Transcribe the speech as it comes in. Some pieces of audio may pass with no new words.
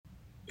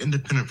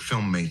independent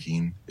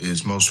filmmaking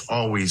is most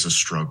always a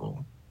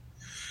struggle.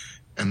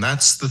 And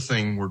that's the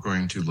thing we're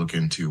going to look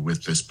into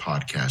with this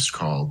podcast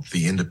called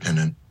The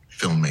Independent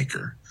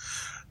Filmmaker.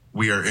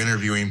 We are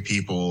interviewing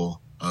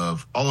people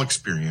of all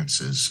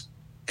experiences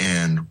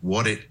and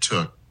what it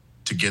took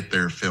to get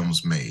their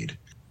films made.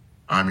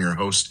 I'm your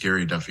host,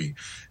 Gary Duffy,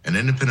 an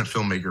independent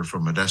filmmaker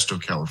from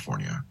Modesto,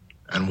 California.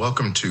 And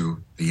welcome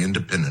to The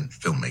Independent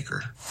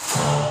Filmmaker.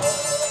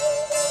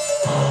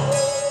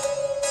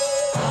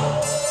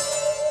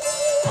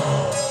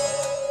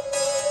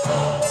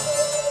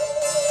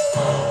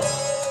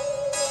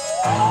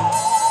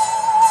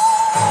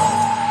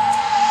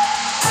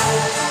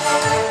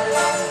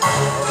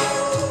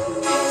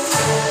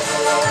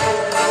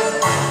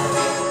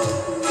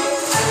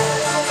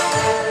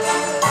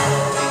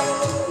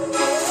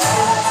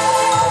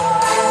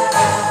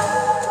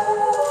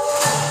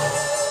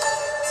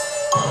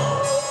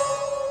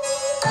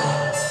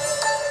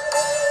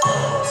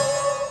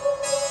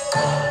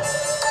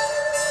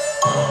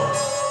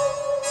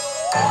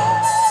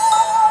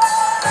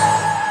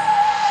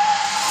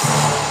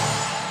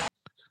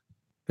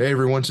 Hey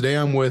everyone, today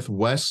I'm with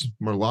Wes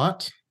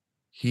Mellott.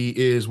 He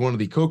is one of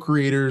the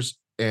co-creators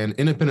and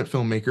independent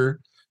filmmaker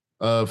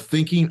of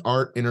Thinking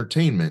Art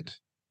Entertainment.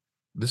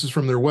 This is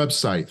from their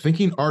website,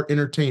 Thinking Art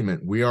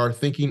Entertainment. We are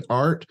Thinking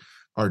Art,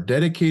 are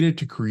dedicated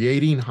to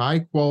creating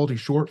high-quality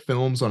short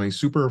films on a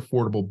super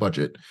affordable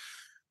budget.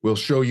 We'll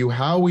show you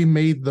how we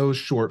made those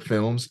short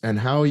films and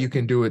how you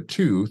can do it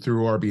too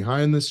through our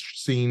behind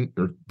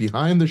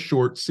the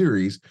short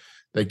series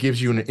that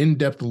gives you an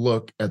in-depth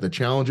look at the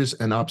challenges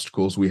and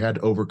obstacles we had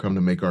to overcome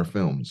to make our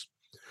films.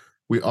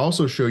 We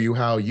also show you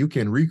how you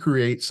can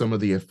recreate some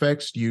of the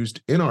effects used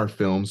in our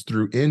films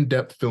through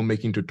in-depth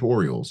filmmaking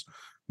tutorials.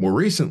 More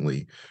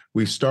recently,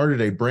 we've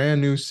started a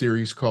brand new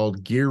series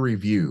called Gear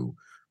Review,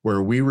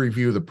 where we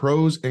review the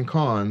pros and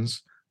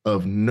cons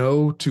of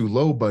no to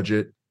low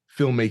budget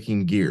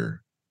filmmaking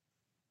gear.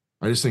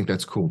 I just think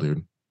that's cool,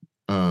 dude.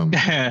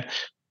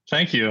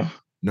 Thank you.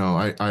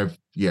 No,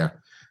 yeah.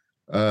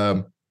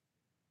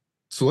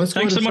 So let's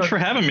Thanks so much for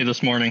having me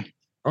this morning.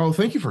 Oh,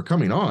 thank you for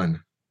coming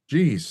on.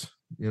 Jeez,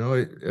 you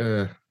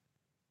know,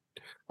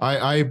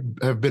 I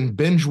have been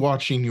binge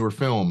watching your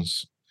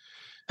films.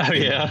 Oh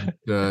yeah,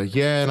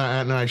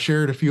 yeah, and I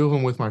shared a few of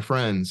them with my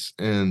friends,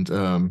 and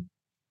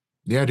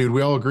yeah, dude,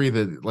 we all agree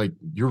that like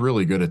you're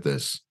really good at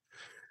this,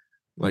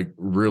 and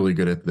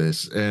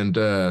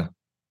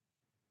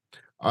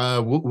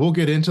we'll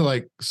get into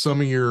like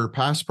some of your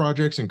past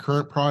projects and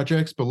current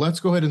projects, but let's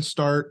go ahead and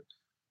start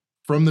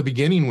from the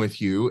beginning with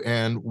you,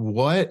 and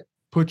what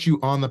put you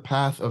on the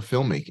path of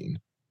filmmaking?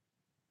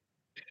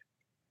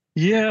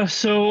 yeah.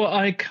 So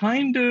I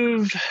kind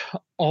of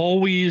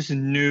always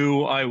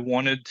knew I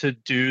wanted to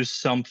do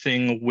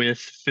something with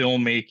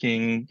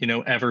filmmaking,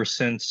 ever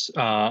since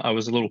I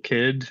was a little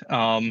kid.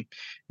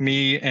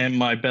 Me and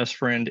my best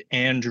friend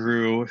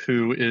Andrew,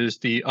 who is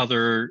the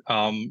other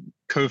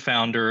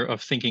co-founder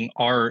of Thinking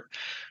Art,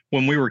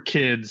 when we were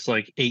kids,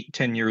 like 8,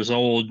 10 years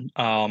old,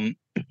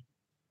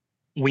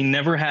 we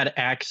never had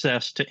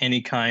access to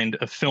any kind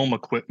of film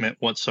equipment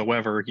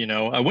whatsoever.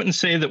 I wouldn't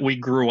say that we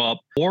grew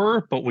up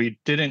poor, but we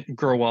didn't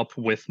grow up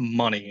with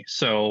money.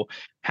 So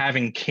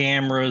having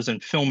cameras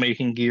and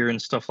filmmaking gear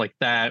and stuff like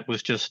that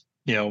was just,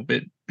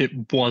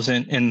 it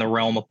wasn't in the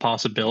realm of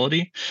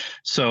possibility.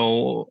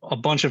 So a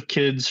bunch of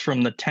kids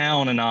from the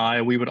town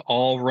and we would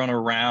all run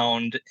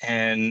around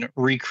and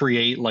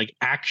recreate like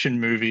action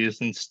movies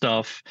and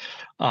stuff.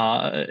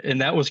 And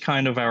that was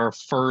kind of our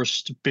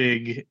first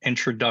big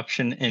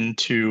introduction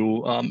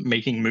into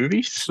making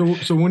movies.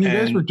 So when you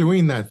guys were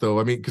doing that though,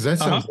 I mean, because that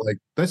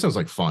sounds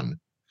like fun.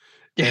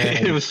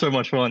 It was so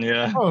much fun,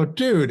 yeah. Oh,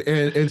 dude,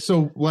 and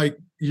so like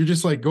you're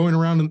just like going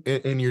around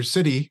in your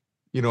city,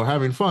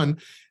 having fun.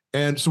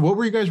 And so what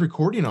were you guys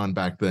recording on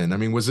back then? I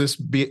mean, was this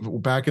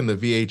back in the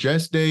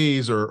VHS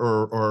days,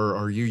 or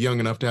are you young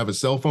enough to have a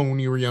cell phone when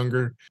you were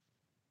younger?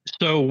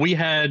 So we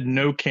had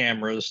no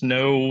cameras,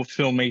 no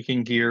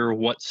filmmaking gear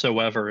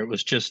whatsoever. It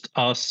was just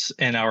us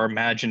and our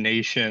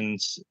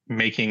imaginations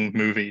making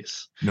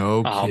movies.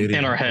 No kidding.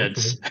 In our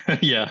heads. Okay.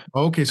 Yeah.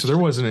 Okay, so there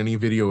wasn't any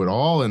video at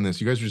all in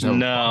this. You guys were just having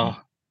fun.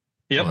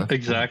 Yep,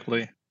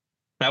 exactly. Cool.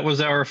 That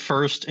was our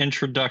first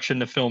introduction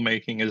to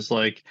filmmaking, is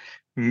like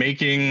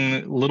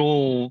making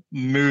little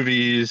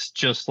movies,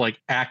 just like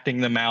acting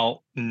them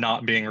out,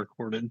 not being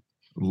recorded.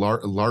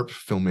 LARP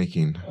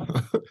filmmaking.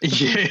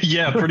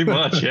 yeah, pretty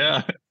much.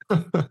 Yeah.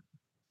 All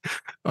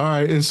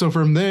right. And so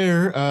from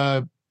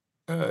there,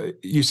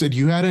 you said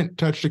you hadn't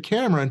touched a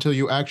camera until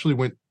you actually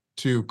went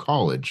to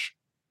college.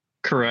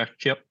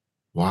 Correct. Yep.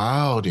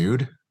 Wow,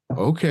 dude.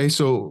 Okay.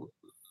 So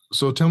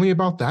tell me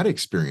about that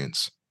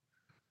experience.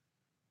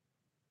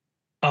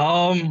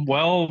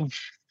 Well,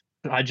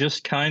 I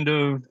just kind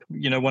of,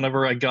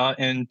 whenever I got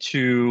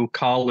into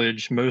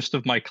college, most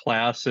of my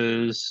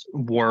classes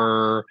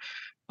were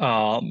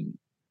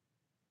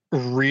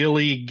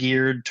really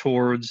geared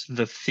towards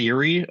the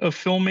theory of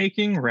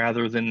filmmaking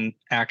rather than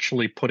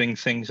actually putting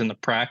things into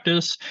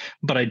practice.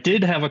 But I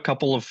did have a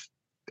couple of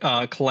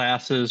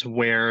classes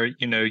where,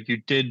 you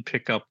did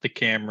pick up the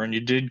camera and you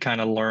did kind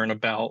of learn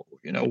about,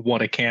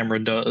 what a camera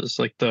does,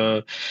 like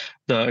the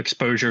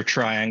exposure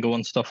triangle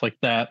and stuff like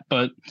that.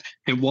 But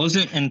it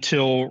wasn't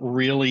until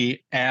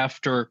really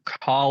after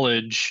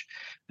college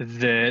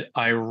that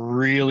I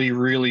really,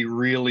 really,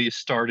 really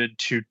started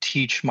to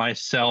teach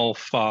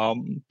myself uh,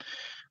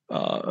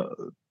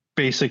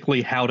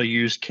 basically how to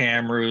use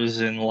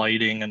cameras and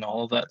lighting and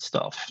all of that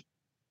stuff.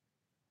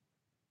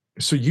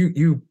 So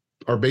you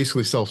are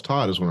basically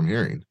self-taught, is what I'm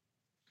hearing.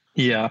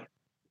 Yeah.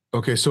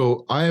 Okay,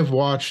 so I have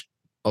watched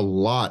a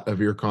lot of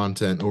your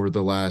content over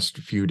the last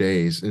few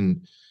days,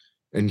 and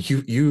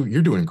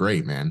you're doing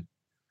great, man.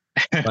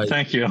 Like,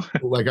 Thank you.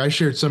 like I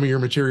shared some of your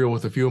material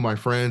with a few of my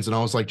friends, and I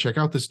was like, check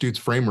out this dude's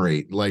frame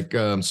rate, like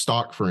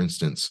stock, for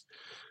instance.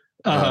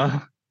 Uh,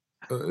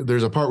 Uh,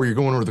 there's a part where you're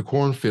going over the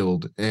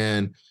cornfield,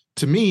 and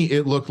to me,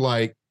 it looked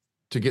like,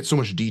 to get so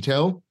much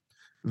detail,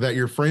 that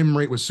your frame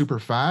rate was super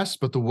fast,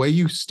 but the way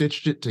you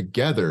stitched it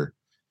together,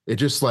 it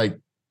just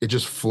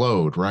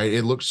flowed, right?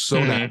 It looked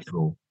so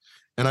natural.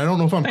 And I don't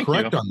know if I'm Thank you.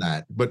 correct on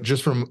that, but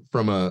just from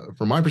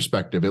my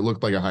perspective, it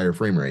looked like a higher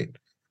frame rate.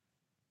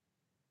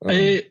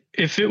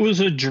 If it was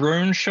a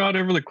drone shot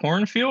over the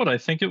cornfield, I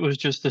think it was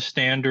just the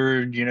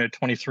standard,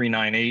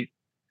 23:9:8.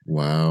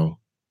 Wow.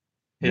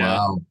 Yeah.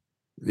 Wow.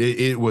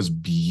 It was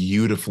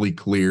beautifully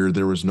clear.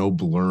 There was no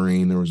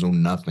blurring. There was no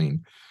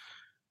nothing.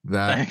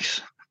 That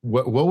Thanks.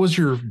 what was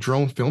your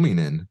drone filming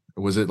in?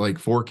 Was it like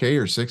 4K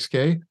or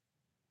 6K?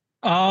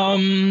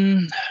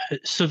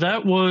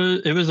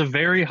 So it was a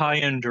very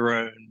high-end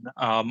drone.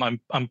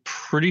 I'm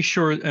pretty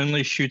sure it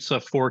only shoots a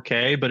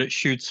 4K, but it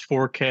shoots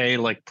 4K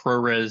like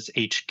ProRes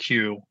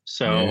HQ.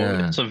 So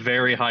Yeah. it's a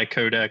very high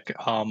codec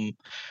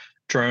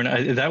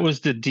drone. That was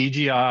the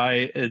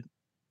DJI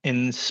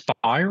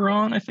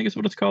Inspiron, I think is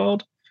what it's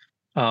called.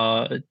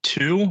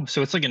 2.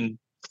 So it's like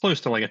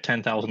close to like a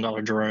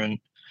 $10,000 drone.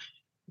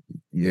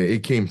 Yeah,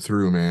 it came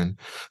through, man.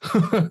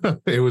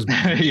 It was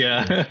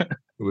Yeah.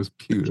 it was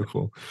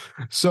beautiful.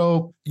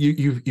 So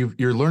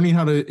you're learning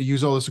how to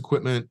use all this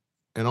equipment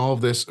and all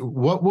of this.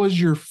 What was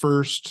your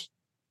first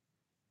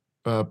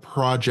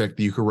project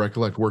that you could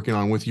recollect working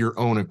on with your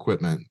own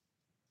equipment?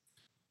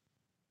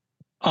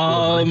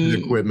 Or rented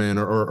Um, equipment,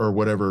 or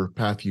whatever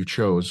path you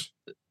chose.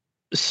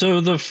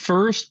 So the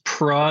first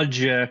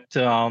project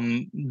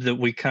that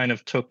we kind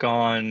of took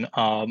on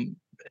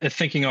at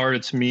Thinking Art,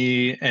 it's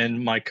me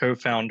and my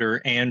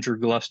co-founder Andrew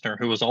Glessner,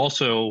 who was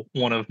also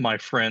one of my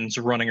friends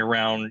running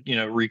around,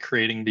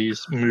 recreating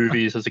these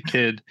movies as a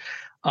kid.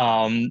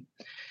 Um,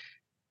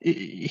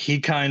 we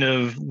kind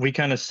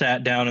of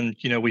sat down and,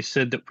 we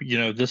said that,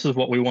 this is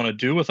what we want to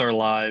do with our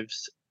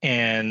lives.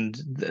 And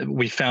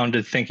we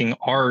founded Thinking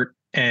Art,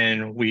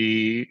 and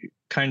we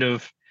kind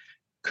of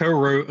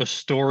co-wrote a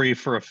story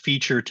for a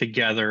feature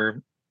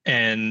together,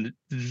 and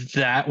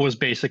that was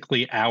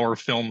basically our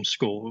film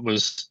school. It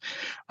was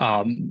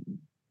um,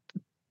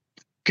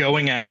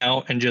 going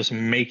out and just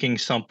making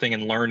something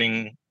and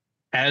learning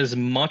as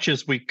much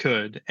as we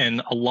could,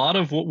 and a lot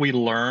of what we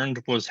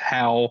learned was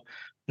how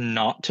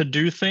not to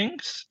do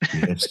things.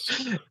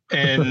 Yes.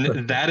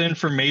 And that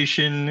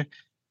information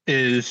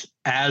is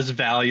as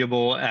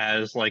valuable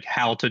as like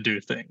how to do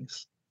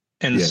things.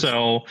 And Yes.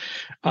 so,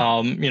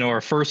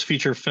 our first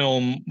feature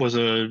film was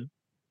a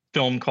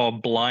film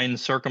called Blind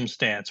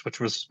Circumstance, which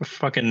was a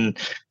fucking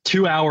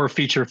 2-hour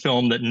feature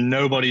film that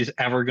nobody's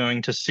ever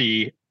going to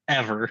see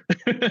ever.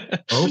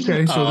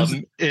 Okay, so this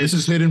is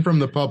It's hidden from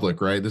the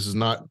public, right? This is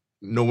not,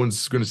 no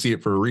one's going to see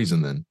it for a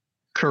reason then.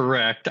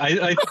 correct.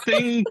 I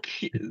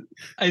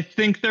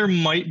think there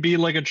might be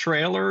like a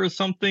trailer or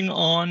something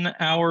on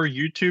our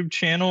YouTube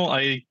channel.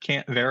 I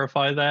can't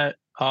verify that.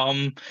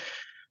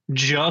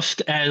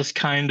 Just as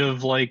kind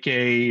of like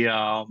a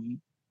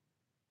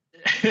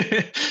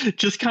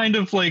just kind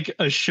of like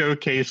a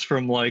showcase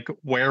from like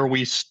where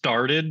we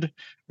started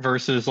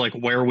versus like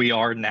where we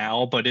are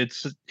now, but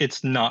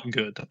it's not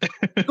good.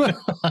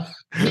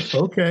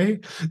 Okay.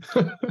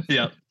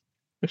 Yeah.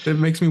 It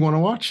makes me want to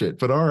watch it,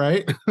 but all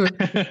right.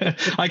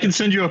 I can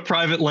send you a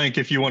private link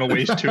if you want to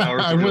waste 2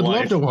 hours I of your would love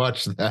life. to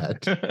watch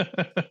that.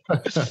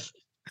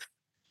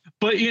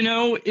 But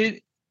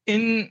it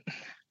in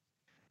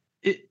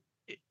it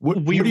What,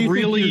 we what do you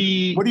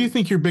really what do you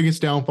think your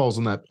biggest downfalls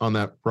on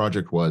that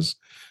project was?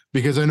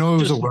 Because I know it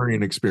was a just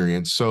learning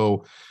experience.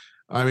 So,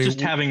 I mean,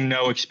 just having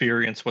no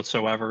experience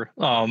whatsoever.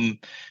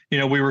 We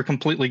were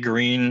completely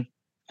green.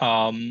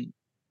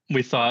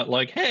 We thought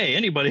like, hey,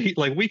 anybody,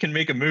 like, we can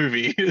make a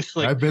movie. It's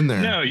like, I've been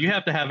there. no, you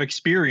have to have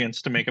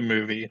experience to make a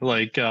movie.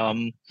 Like, uh,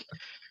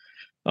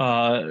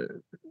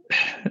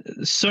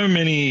 so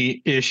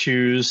many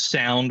issues.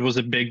 Sound was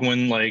a big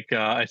one. Like,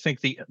 I think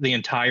the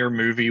entire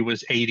movie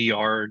was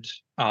ADR'd.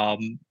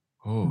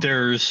 Oh,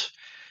 There's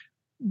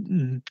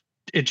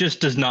it just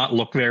does not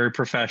look very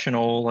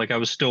professional. Like, I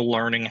was still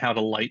learning how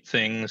to light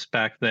things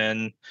back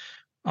then.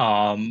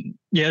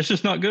 Yeah, it's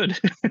just not good.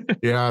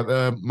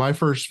 yeah. My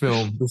first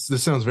film.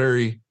 This sounds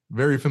very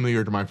very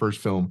familiar to my first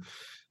film,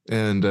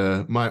 and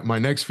my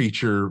next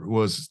feature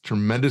was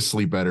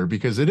tremendously better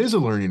because it is a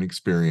learning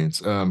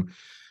experience.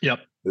 Yep.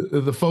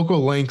 The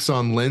focal lengths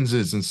on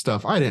lenses and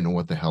stuff, I didn't know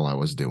what the hell I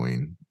was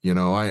doing.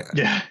 I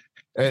Yeah.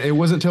 it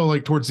wasn't until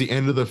like towards the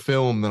end of the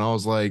film that I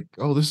was like,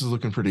 oh, this is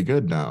looking pretty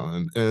good now.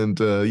 And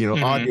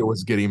Hmm. audio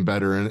was getting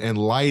better and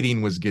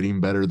lighting was getting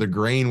better. The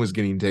grain was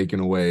getting taken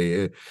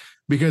away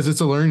because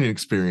it's a learning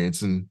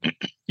experience.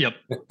 Yep.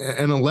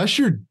 And unless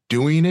you're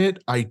doing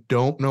it, I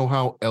don't know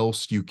how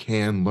else you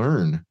can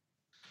learn.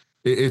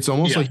 It's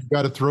almost Yeah. like you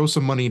got to throw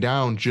some money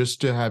down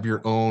just to have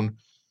your own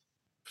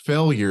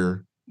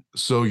failure.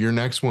 So your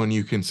next one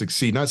you can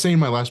succeed. Not saying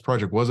my last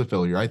project was a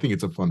failure. I think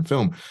it's a fun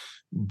film,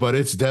 but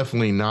it's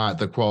definitely not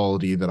the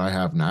quality that I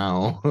have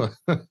now.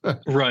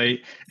 Right.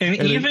 And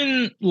And it,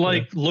 even yeah,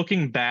 like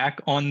looking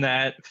back on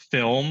that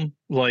film,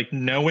 like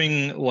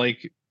knowing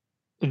like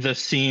the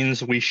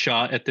scenes we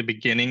shot at the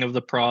beginning of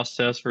the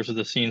process versus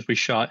the scenes we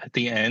shot at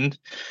the end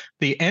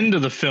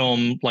of the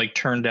film like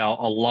turned out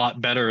a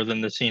lot better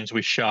than the scenes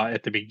we shot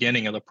at the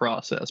beginning of the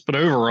process. But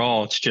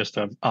overall, it's just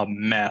a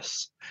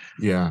mess.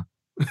 yeah,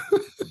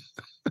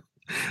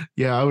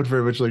 yeah. I would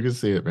very much like to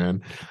see it,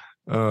 man.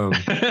 Um,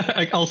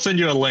 I'll send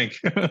you a link.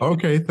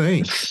 okay,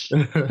 thanks.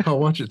 I'll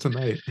watch it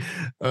tonight.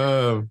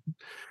 Um,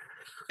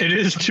 It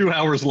is 2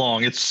 hours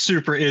long.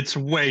 It's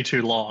way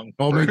too long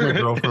I'll for make my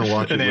girlfriend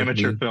watch it an with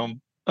amateur me.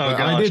 film. Oh I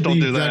gosh, did don't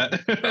the do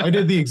exact I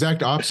did that. the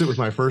exact opposite with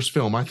my first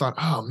film. I thought,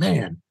 oh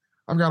man,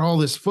 I've got all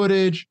this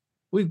footage.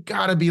 We've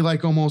got to be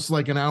like almost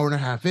like an hour and a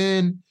half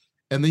in.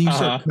 And then you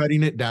start Uh-huh.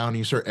 cutting it down,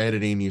 you start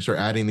editing, you start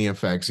adding the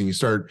effects, and you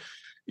start,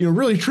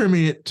 really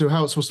trimming it to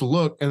how it's supposed to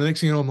look. And the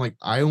next thing you know, I'm like,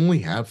 I only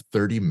have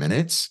 30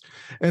 minutes.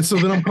 And so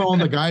then I'm calling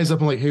the guys up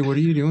and like, hey, what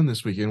are you doing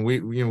this weekend? We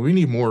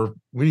need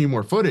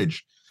more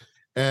footage.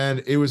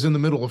 And it was in the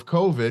middle of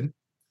COVID,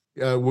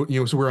 so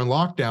we're on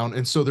lockdown,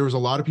 and so there was a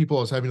lot of people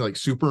I was having to like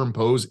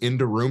superimpose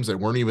into rooms that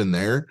weren't even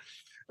there,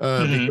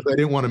 because Hmm. I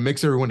didn't want to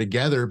mix everyone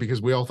together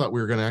because we all thought we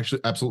were going to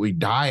actually absolutely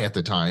die at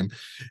the time,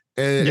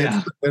 and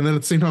Yeah. and then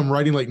at the same time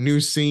writing like new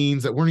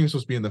scenes that weren't even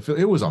supposed to be in the film.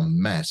 It was a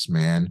mess,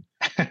 man.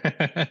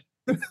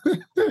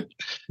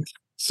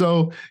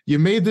 So you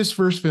made this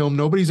first film.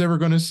 Nobody's ever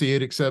going to see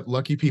it except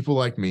lucky people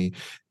like me.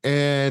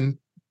 And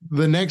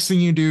the next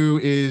thing you do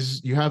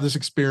is you have this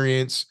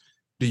experience.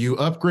 Do you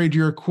upgrade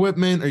your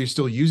equipment? Are you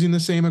still using the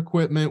same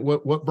equipment?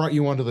 What brought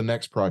you onto the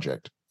next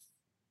project?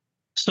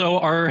 So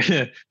our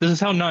this is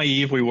how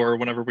naive we were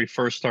whenever we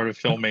first started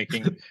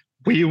filmmaking.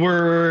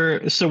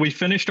 We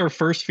finished our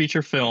first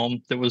feature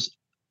film that was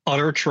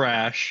utter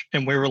trash,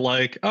 and we were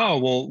like, oh,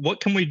 well, what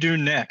can we do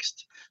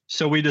next?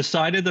 So we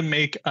decided to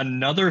make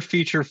another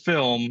feature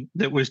film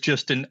that was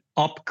just an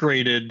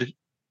upgraded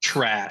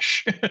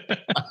trash.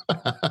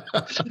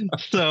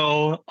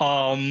 So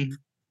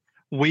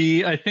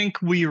I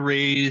think we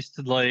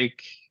raised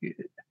like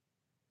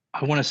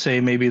I want to say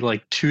maybe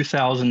like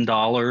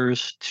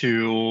 $2,000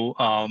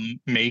 to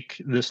make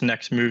this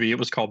next movie. It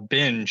was called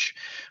Binge,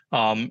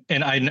 and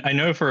I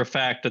know for a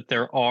fact that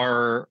there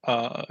are.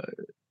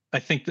 I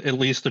think at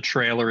least the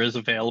trailer is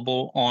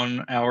available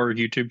on our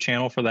YouTube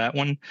channel for that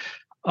one.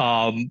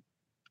 Um,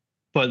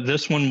 but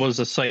this one was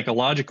a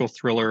psychological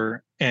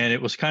thriller, and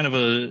it was kind of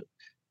a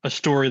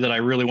story that I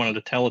really wanted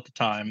to tell at the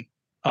time.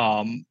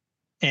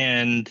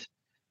 And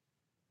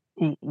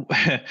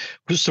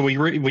so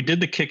we did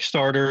the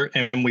Kickstarter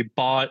and we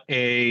bought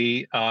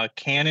a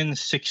Canon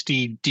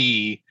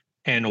 60D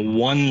and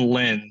one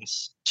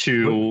lens What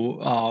to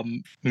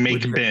would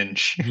make you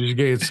Binge. did you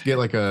get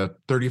like a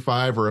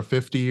 35 or a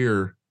 50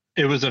 or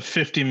It was a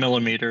 50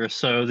 millimeter,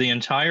 so the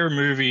entire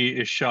movie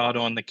is shot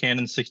on the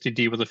Canon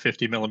 60D with a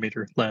 50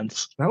 millimeter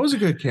lens. that was a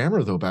good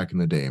camera though back in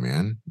the day,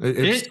 man. It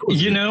It, still was a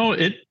you good know,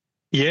 it,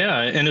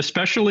 yeah, and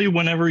especially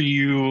whenever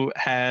you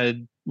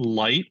had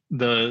light,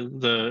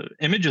 the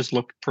images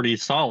looked pretty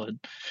solid.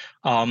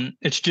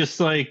 It's just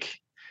like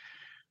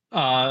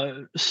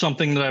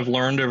something that I've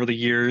learned over the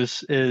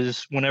years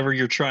is whenever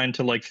you're trying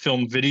to like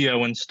film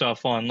video and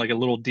stuff on like a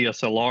little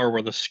DSLR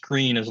where the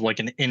screen is like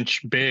an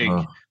inch big,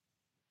 camera.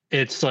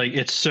 it's like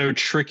it's so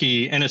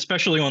tricky, and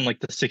especially on like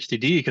the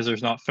 60D because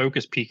there's not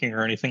focus peaking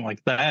or anything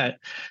like that.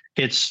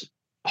 It's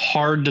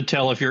hard to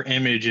tell if your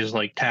image is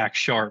like tack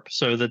sharp.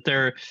 So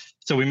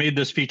we made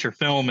this feature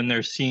film, and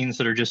there's scenes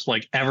that are just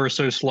like ever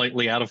so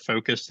slightly out of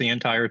focus the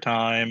entire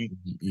time.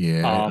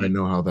 Yeah, I Um,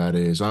 know how that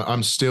is.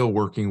 I'm still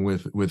working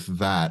with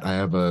that. I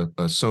have a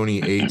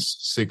Sony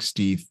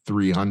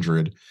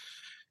A6300,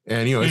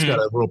 and it's got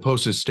mhm, a little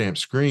postage stamp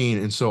screen.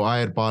 And so I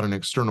had bought an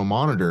external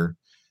monitor,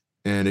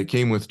 and it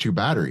came with two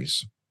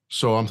batteries.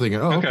 So I'm thinking,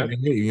 oh, okay, okay.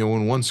 hey,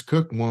 when one's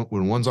cooked,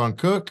 when one's on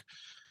cook,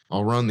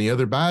 I'll run the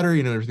other battery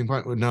and everything.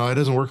 No, it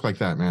doesn't work like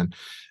that, man.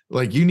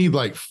 Like you need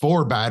like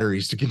four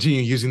batteries to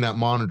continue using that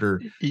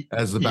monitor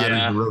as the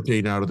batteries are Yeah.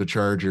 rotating out of the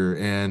charger.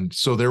 And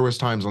so there was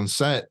times on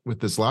set with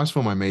this last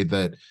film I made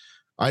that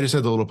I just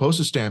had the little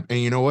postage stamp, and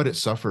you know what? It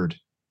suffered.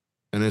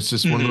 And it's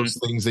just one of Hmm. those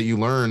things that you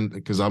learn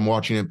because I'm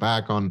watching it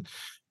back on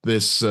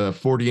this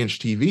 40-inch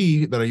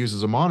TV that I use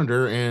as a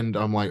monitor, and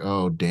I'm like,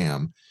 oh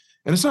damn.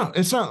 And it's not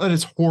that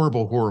it's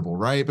horrible,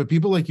 right? But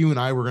people like you and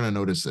I were gonna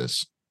notice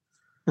this.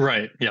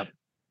 Right. Yep.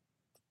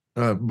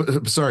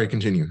 But sorry,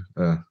 continue.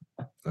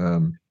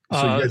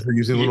 So you Uh, guys were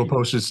using a little y-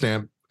 postage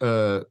stamp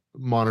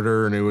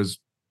monitor, and it was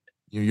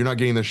you're not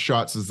getting the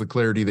shots as the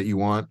clarity that you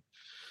want.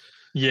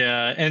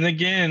 yeah, and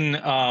again,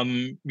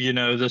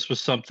 this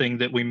was something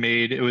that we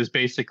made. It was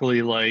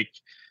basically like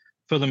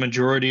for the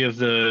majority of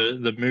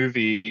the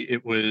movie,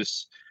 it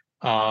was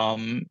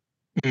um,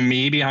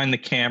 me behind the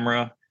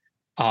camera,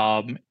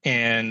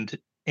 and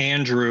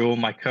Andrew,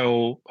 my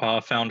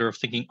co-founder of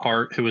Thinking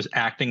Art, who was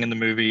acting in the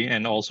movie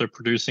and also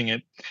producing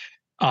it.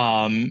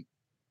 Um,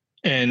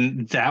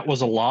 and that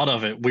was a lot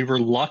of it. We were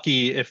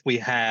lucky if we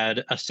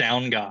had a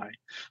sound guy.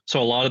 So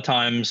a lot of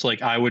times,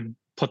 like I would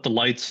put the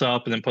lights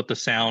up and then put the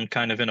sound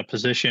kind of in a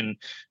position,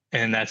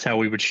 and that's how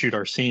we would shoot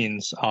our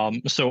scenes.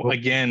 So Well,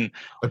 again,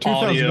 a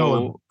 $2,000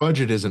 audio.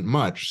 budget isn't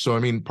much. So I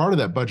mean, part of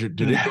that budget,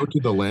 did it go to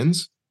the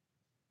lens?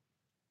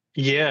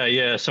 Yeah,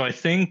 yeah. So I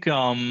think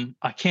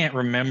I can't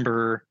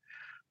remember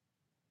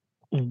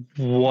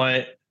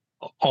what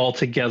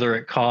altogether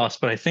it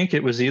cost, but I think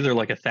it was either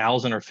like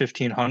 1,000 or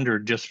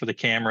 1,500 just for the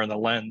camera and the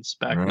lens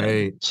back then.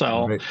 Right,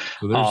 So, right.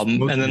 So there's most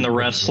and of then your the budget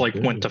rest right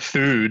like went there. to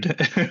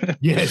food.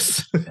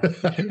 Yes.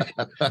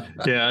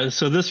 Yeah.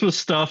 So this was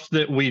stuff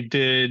that we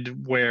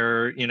did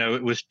where,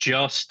 it was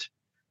just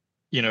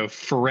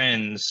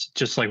friends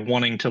just like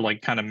wanting to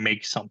like kind of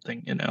make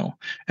something,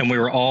 and we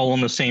were all on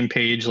the same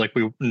page. Like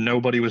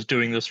nobody was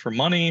doing this for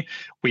money.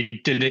 We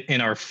did it in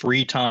our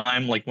free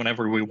time, like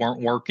whenever we weren't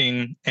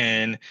working,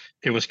 and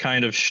it was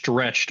kind of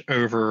stretched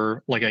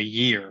over like a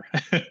year.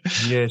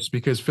 Yes,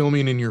 because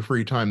filming in your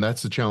free time,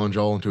 that's the challenge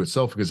all into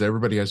itself because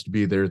everybody has to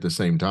be there at the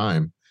same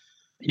time.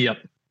 Yep.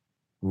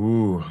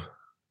 Ooh.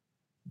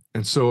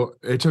 And so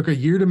it took a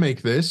year to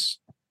make this,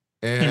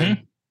 and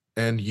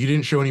Hmm. you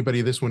didn't show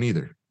anybody this one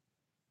either.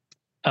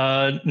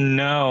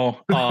 No.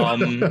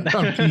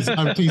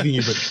 I'm teasing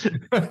you,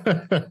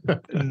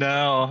 but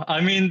No, I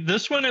mean,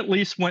 this one at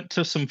least went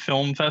to some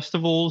film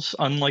festivals,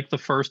 unlike the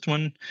first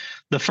one.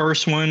 The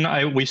first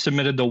one, we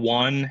submitted the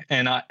one,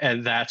 and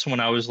that's when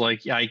I was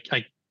like, I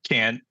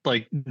can't,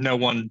 like, no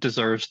one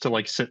deserves to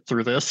like sit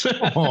through this.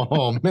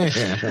 oh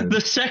man.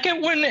 The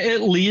second one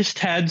at least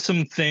had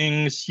some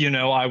things,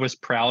 I was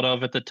proud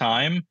of at the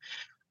time.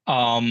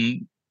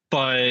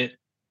 But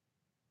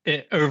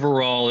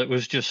overall, it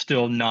was just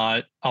still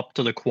not up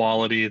to the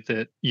quality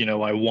that,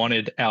 I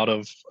wanted out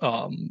of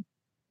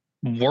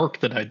work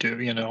that I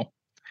do.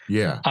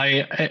 Yeah.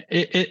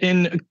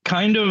 And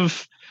kind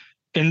of,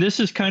 and this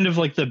is kind of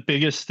like the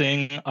biggest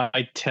thing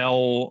I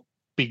tell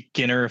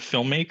beginner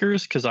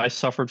filmmakers, because I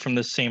suffered from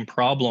the same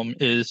problem,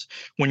 is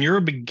when you're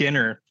a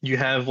beginner, you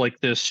have like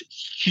this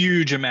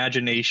huge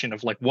imagination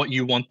of like what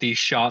you want these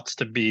shots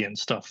to be and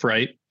stuff,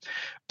 right?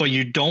 But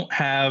you don't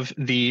have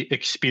the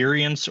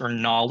experience or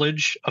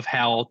knowledge of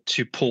how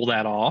to pull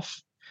that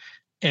off.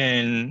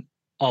 And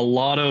a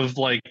lot of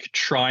like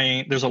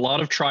there's a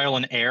lot of trial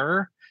and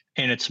error,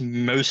 and it's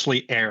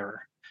mostly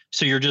error.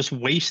 So you're just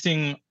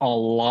wasting a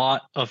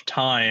lot of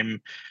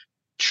time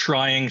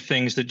trying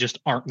things that just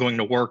aren't going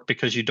to work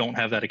because you don't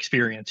have that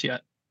experience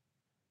yet.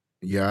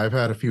 Yeah, I've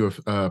had a few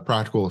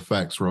practical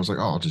effects where I was like,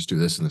 oh, I'll just do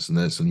this and this and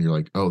this. And you're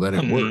like, oh, that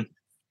didn't work. Mhm.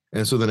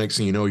 And so the next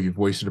thing you know, you've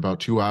wasted about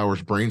 2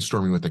 hours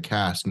brainstorming with the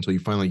cast until you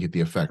finally get the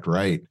effect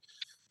right.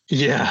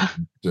 Yeah.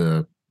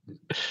 Uh,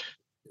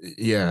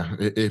 yeah,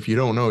 if you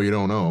don't know, you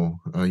don't know.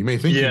 You may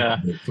think you know, Yeah.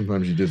 but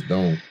sometimes you just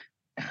don't.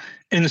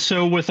 And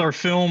so with our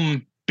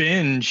film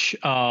binge,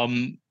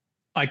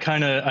 I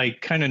kind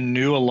of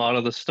knew a lot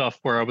of the stuff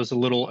where I was a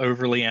little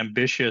overly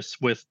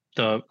ambitious with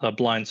the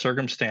blind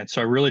circumstance.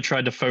 So I really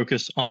tried to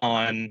focus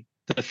on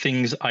the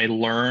things I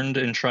learned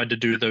and tried to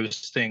do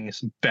those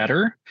things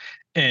better.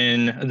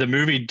 And the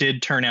movie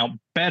did turn out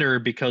better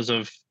because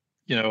of,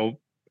 you know,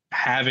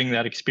 having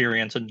that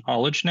experience and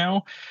knowledge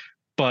now.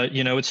 But,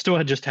 it still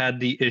had just had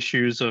the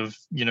issues of,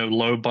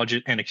 low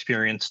budget and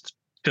experienced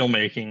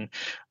filmmaking,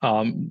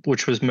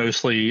 which was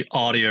mostly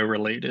audio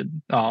related.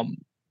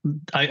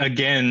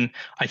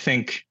 I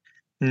think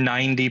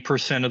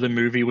 90% of the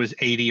movie was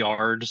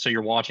ADR, so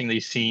you're watching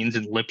these scenes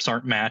and lips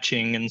aren't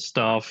matching and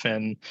stuff,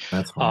 and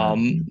That's hard.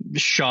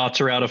 shots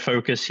are out of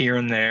focus here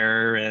and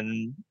there,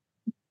 and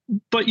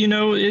but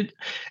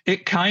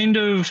it kind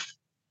of,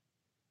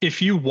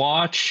 if you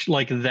watch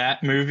like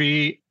that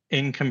movie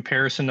in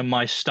comparison to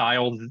my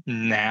style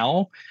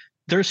now,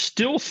 there's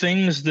still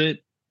things that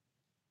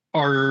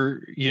are,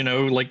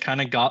 like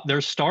kind of got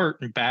their start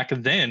back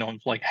then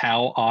on like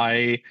how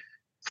I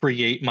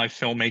create my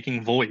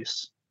filmmaking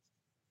voice.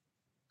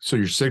 So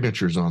your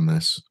signature's on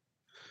this.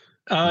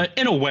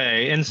 In a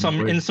way, in some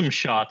Wait. in some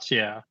shots,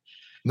 yeah.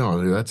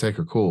 No, dude, that's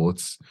hecka cool.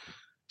 It's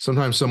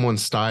sometimes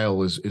someone's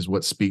style is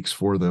what speaks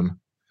for them.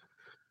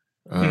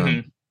 Um, Hmm.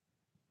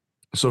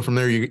 so from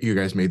there, you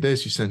guys made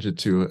this. You sent it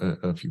to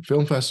a few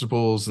film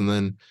festivals, and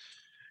then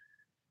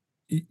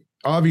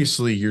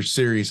obviously you're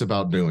serious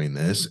about doing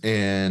this,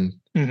 and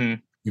Hmm.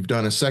 you've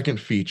done a second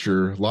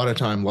feature. A lot of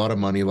time, a lot of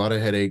money, a lot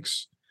of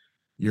headaches.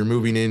 You're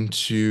moving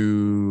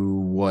into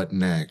what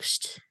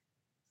next?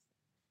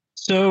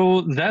 So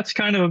that's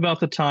kind of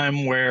about the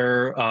time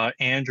where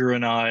Andrew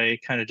and I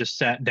kind of just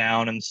sat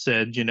down and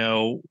said,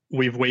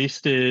 we've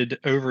wasted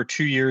over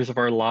 2 years of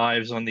our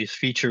lives on these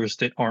features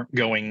that aren't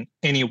going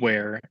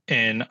anywhere.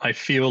 And I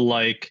feel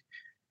like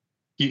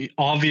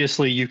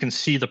obviously you can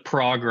see the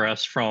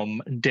progress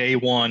from day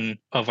one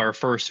of our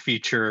first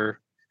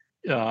feature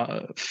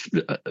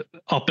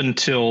up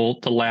until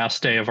the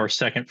last day of our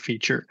second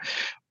feature.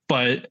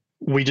 But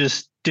we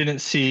just didn't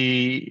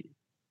see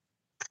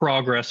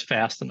progress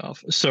fast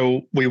enough.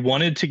 So we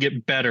wanted to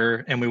get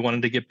better and we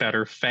wanted to get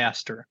better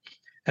faster.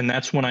 And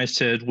that's when I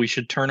said we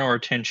should turn our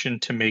attention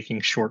to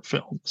making short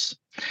films.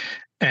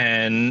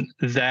 And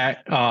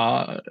that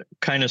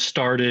kind of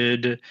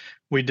started.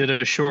 We did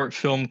a short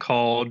film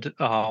called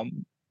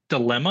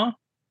Dilemma,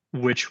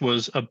 which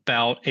was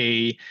about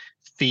a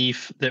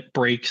thief that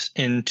breaks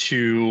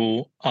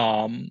into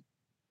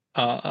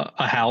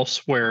a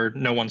house where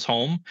no one's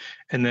home,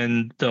 and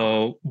then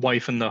the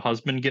wife and the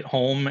husband get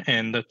home,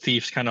 and the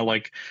thief's kind of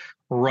like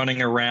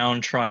running around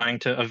trying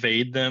to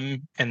evade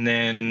them, and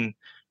then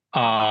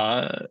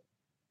uh,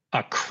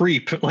 a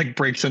creep like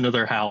breaks into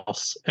their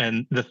house,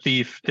 and the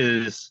thief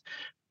is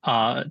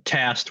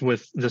tasked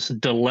with this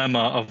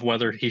dilemma of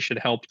whether he should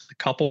help the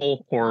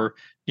couple or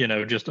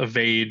just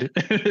evade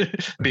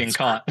being That's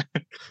caught.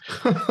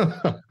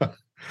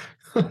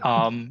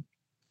 um,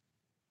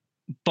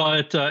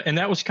 but and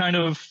that was kind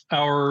of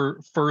our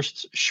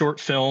first short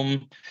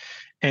film.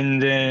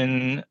 And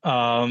then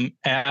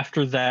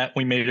after that,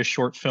 we made a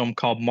short film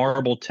called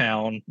Marble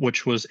Town,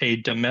 which was a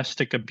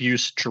domestic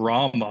abuse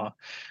drama.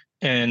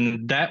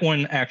 And that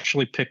one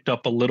actually picked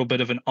up a little bit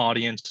of an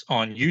audience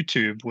on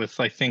YouTube with,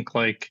 I think,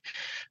 like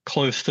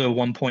close to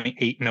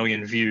 1.8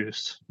 million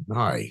views.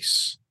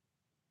 Nice.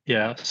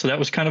 Yeah. So that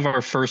was kind of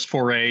our first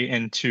foray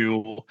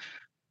into,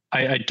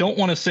 I don't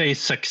want to say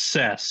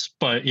success,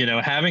 but,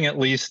 having at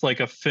least like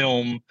a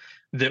film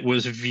that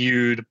was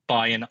viewed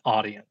by an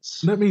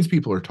audience. That means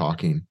people are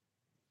talking.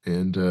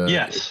 And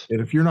Yes.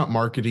 if you're not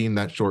marketing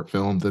that short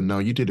film, then no,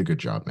 you did a good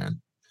job,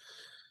 man.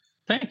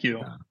 Thank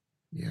you.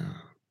 Yeah.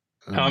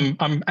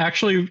 I'm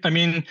actually, I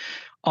mean,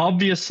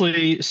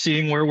 obviously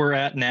seeing where we're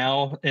at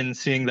now and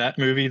seeing that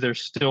movie,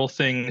 there's still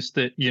things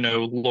that,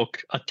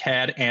 look a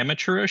tad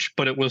amateurish,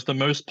 but it was the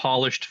most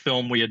polished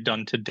film we had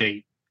done to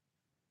date.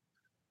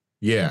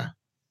 Yeah.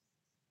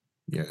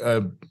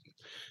 Yeah.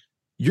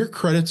 Your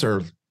credits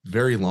are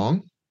very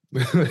long.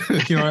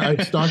 I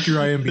stalked your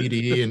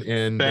IMDb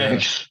and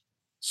Thanks.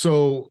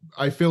 so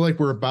I feel like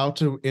we're about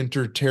to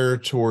enter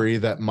territory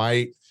that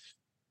might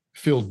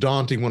feel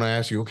daunting when I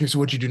ask you, okay, so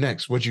what'd you do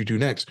next? What'd you do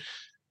next?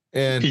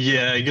 And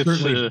Yeah, I guess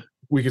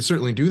we could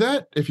certainly do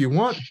that if you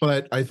want,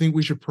 but I think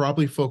we should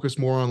probably focus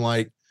more on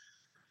like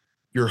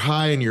your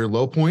high and your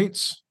low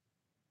points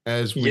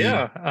as we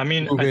yeah, I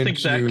mean, move I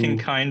think that can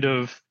into kind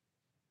of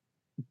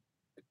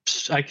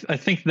I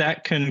think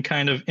that can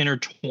kind of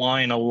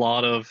intertwine a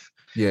lot of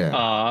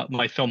yeah.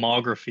 my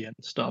filmography and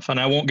stuff. And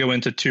I won't go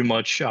into too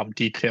much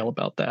detail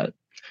about that.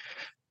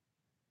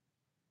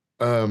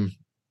 Um,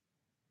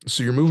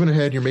 so you're moving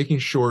ahead, you're making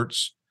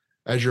shorts.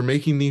 As you're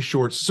making these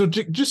shorts, so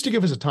just to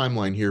give us a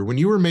timeline here, when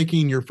you were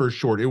making your first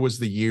short, it was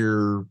the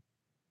year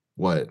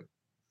what?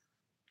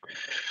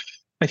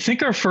 I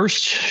think our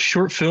first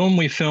short film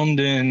we filmed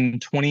in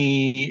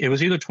it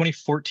was either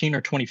 2014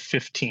 or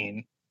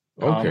 2015.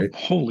 Okay.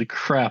 Holy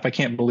crap, I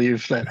can't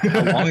believe that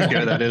how long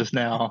ago that is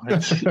now.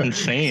 It's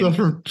insane. So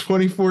from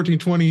 2014,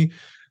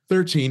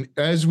 2013,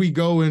 as we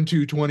go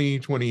into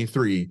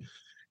 2023,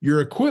 your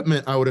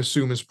equipment, I would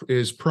assume,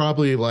 is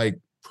probably like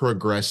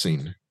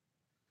progressing.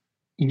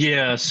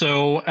 Yeah,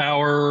 so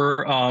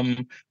our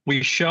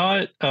we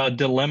shot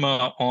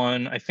Dilemma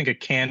on I think a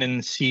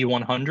Canon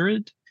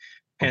C100.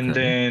 And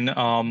Okay.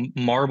 then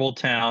Marble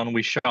Town,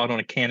 we shot on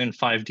a Canon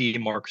 5D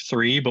Mark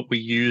III, but we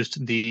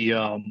used the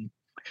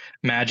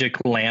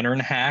Magic Lantern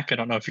hack. I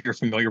don't know if you're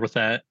familiar with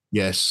that.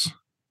 Yes.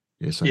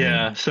 Yes, I am.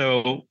 Yeah,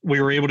 so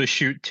we were able to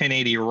shoot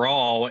 1080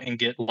 RAW and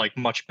get like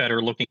much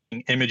better looking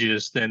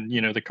images than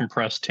the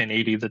compressed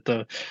 1080 that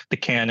the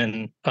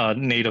Canon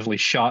natively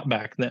shot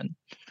back then.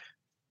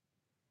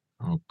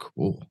 Oh,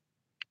 cool.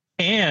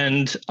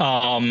 And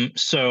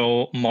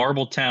so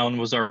Marble Town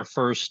was our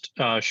first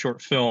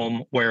short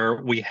film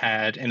where we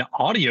had an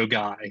audio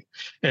guy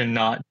and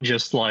not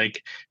just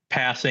like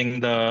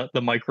passing the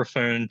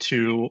microphone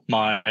to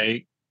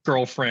my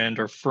girlfriend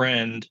or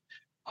friend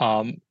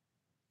to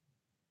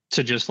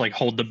just like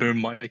hold the boom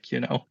mic.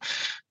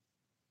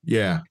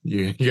 Yeah,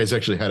 you guys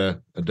actually had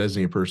a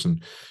designated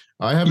person.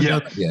 I haven't Yeah.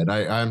 done it yet.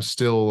 I'm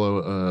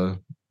still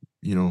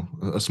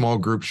a small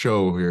group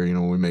show here.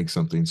 We make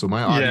something. So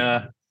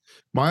Yeah.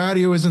 my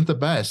audio isn't the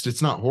best.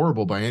 It's not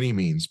horrible by any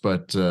means,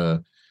 but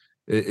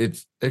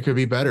it could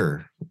be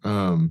better.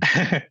 Yeah.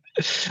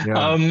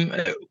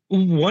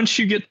 Once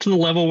you get to the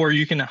level where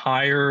you can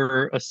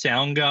hire a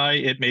sound guy,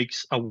 it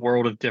makes a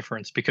world of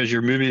difference because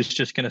your movie is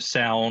just going to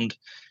sound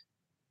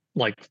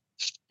like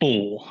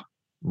full.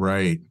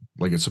 Right.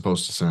 Like it's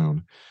supposed to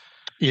sound.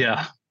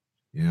 Yeah.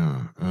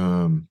 Yeah.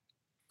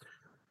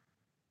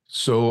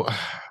 So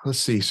let's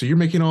see. So you're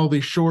making all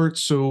these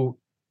shorts. So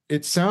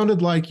it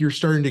sounded like you're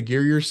starting to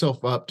gear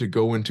yourself up to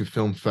go into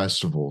film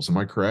festivals. Am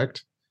I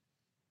correct?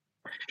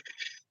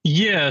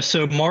 Yeah,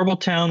 so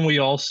Marbletown, we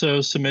also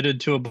submitted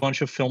to a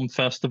bunch of film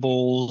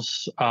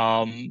festivals.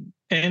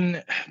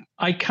 And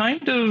I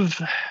kind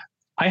of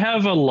I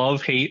have a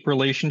love-hate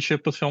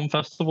relationship with film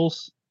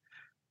festivals.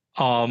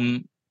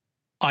 Um,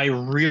 I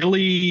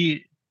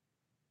really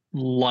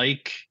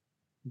like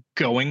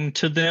going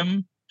to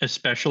them,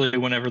 especially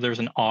whenever there's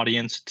an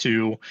audience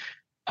to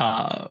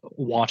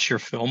watch your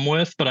film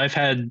with. But I've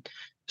had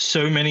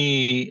so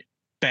many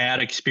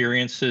bad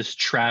experiences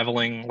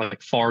traveling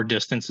like far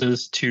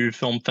distances to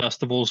film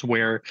festivals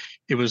where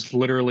it was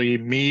literally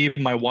me,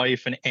 my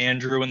wife, and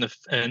Andrew in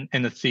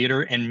the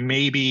theater, and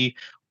maybe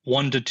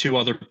one to two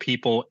other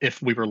people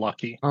if we were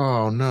lucky.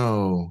 Oh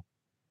no.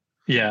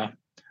 Yeah. Was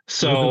it at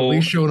So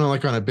least shown on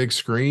like on a big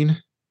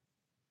screen?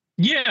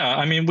 yeah,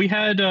 I mean, we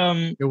had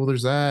Yeah, well,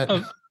 there's that.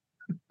 a,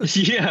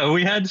 yeah,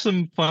 we had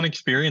some fun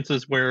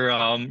experiences where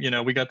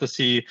we got to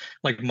see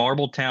like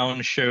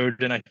Marbletown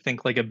showed in I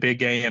think like a big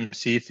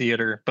AMC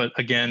theater, but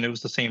again, it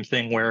was the same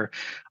thing where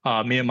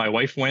me and my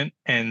wife went,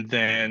 and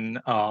then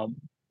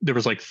there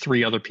was like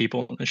three other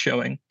people in the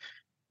showing.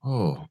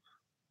 Oh,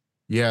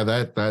 yeah,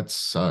 that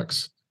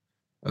sucks.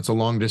 That's a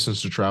long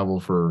distance to travel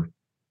for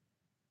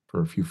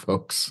a few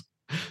folks.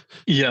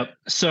 Yep.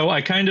 So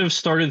I kind of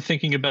started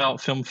thinking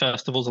about film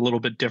festivals a little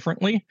bit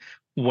differently,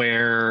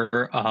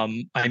 where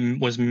I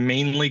was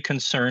mainly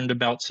concerned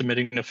about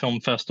submitting to film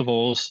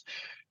festivals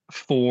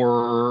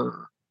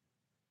for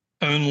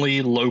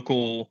only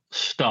local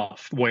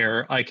stuff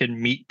where I could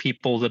meet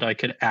people that I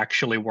could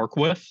actually work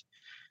with,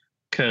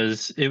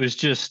 because it was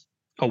just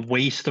a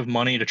waste of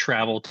money to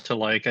travel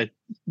to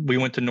we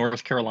went to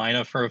North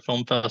Carolina for a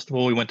film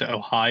festival, we went to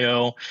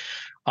Ohio,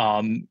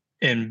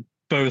 and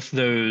both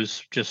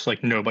those just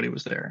like nobody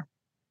was there.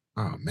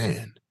 Oh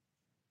man.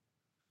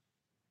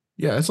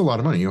 Yeah, that's a lot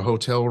of money. A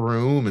hotel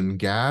room and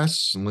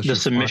gas, unless The you're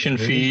flying submission in.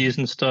 fees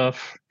and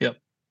stuff. Yep.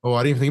 Oh,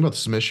 I didn't even think about the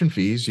submission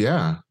fees.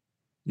 Yeah.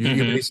 You Hmm.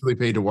 basically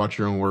paid to watch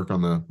your own work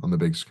on the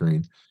big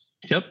screen.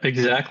 Yep,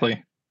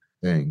 exactly.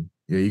 Dang.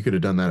 Yeah, you could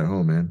have done that at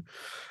home, man.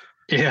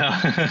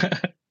 Yeah.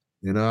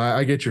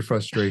 I get your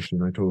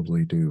frustration. I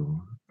totally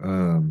do.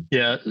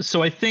 Yeah,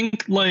 so I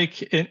think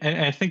and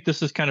I think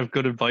this is kind of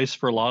good advice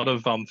for a lot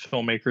of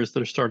filmmakers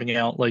that are starting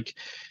out, like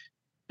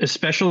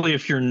especially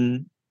if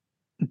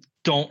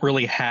don't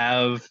really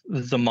have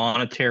the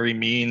monetary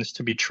means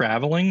to be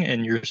traveling,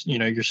 and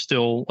you're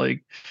still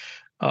like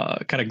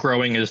kind of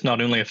growing as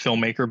not only a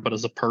filmmaker but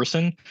as a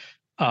person.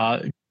 uh,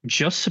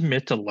 just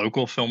submit to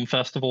local film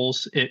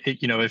festivals.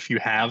 If you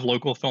have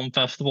local film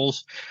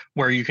festivals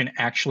where you can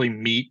actually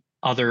meet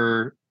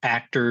other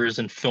actors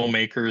and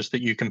filmmakers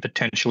that you can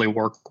potentially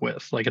work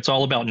with, like it's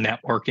all about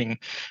networking.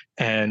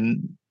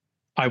 And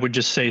I would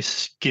just say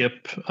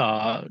skip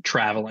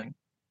traveling.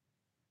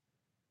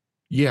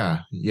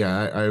 yeah,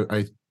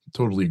 I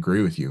totally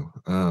agree with you.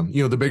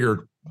 The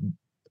bigger,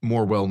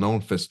 more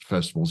well-known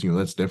festivals,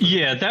 that's different.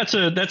 Yeah, that's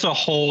a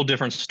whole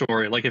different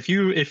story. Like if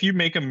you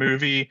make a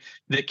movie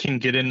that can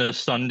get into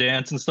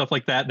Sundance and stuff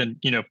like that, then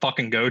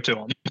fucking go to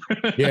them.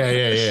 Yeah,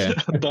 yeah,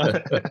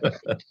 but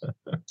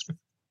yeah.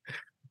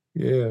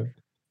 Yeah. but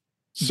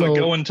So,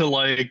 going to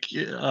like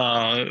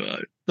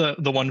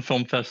the one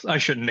film fest, I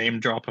shouldn't name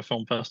drop a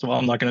film festival.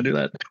 I'm not going to do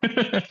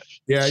that.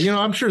 yeah,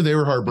 I'm sure they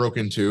were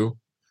heartbroken too.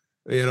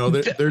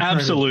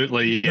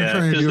 Absolutely, they're yeah,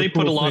 trying to because do a they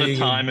put cool a lot of thing, and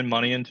time and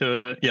money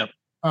into it. Yep.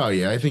 oh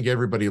yeah, I think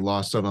everybody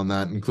lost out on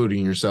that,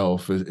 including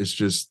yourself. It's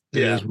just it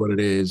Yeah, is what it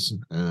is.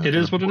 it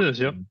is what it is.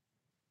 Yep.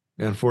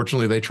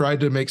 Unfortunately, they tried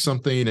to make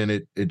something and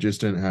it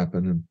just didn't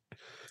happen. And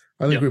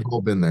I think Yep. we've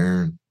all been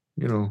there. And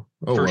oh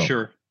For well.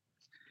 sure.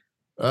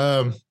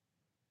 Um,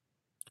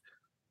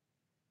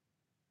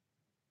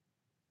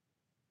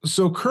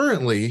 so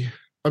currently,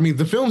 I mean,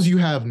 the films you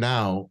have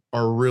now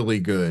are really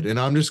good, and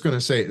I'm just going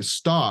to say,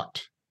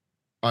 Stalked,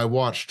 I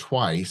watched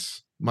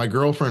twice. My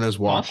girlfriend has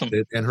watched Awesome.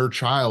 it, and her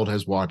child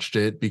has watched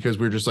it because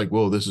we're just like,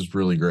 "Whoa, this is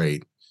really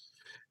great."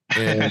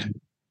 And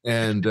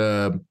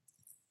and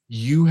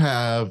you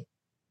have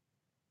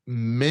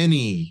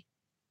many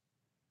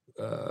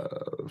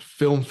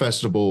film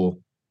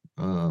festival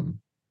um,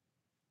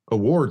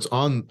 awards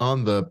on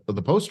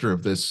the poster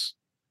of this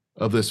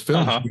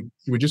film. Uh-huh.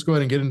 Should we just go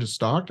ahead and get into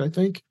Stalked? I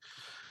think.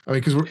 I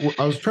mean, because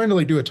I was trying to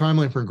like do a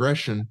timeline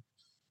progression,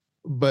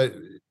 but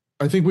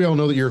I think we all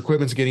know that your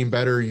equipment's getting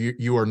better.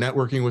 You are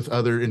networking with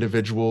other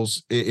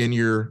individuals in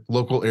your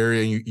local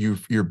area.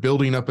 You're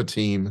building up a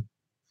team.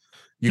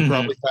 You Hmm.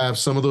 probably have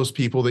some of those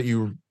people that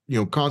you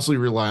constantly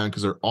rely on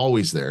because they're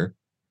always there.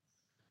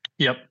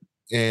 Yep.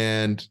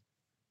 And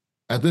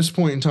at this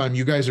point in time,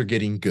 you guys are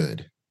getting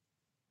good.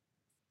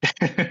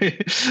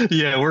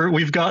 Yeah,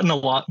 we've gotten a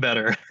lot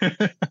better.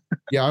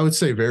 Yeah, I would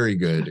say very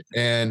good.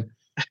 And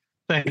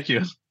Thank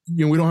you.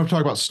 we don't have to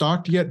talk about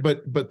Stocked yet,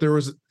 but there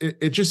was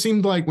it just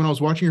seemed like when I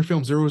was watching your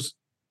films, there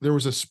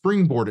was a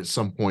springboard at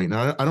some point.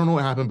 And I don't know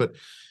what happened, but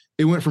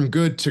it went from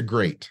good to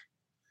great.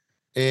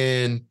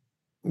 And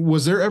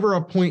was there ever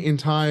a point in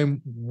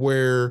time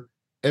where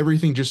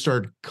everything just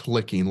started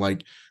clicking?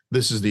 Like,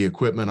 this is the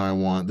equipment I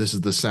want. This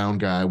is the sound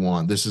guy I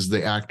want. This is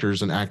the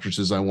actors and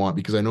actresses I want.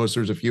 Because I noticed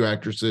there's a few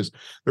actresses.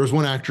 There was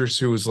one actress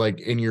who was like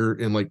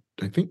in like,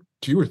 I think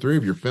 2 or 3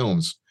 of your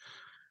films.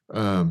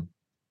 Um,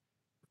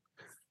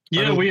 I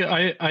Yeah,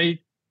 know.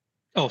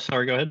 oh,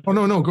 sorry, go ahead. Oh,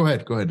 no, no, go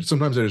ahead. Go ahead.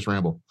 Sometimes I just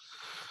ramble.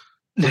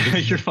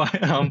 You're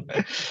fine.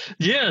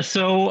 Yeah,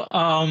 so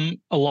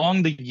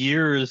along the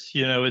years,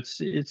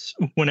 it's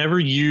whenever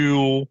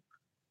you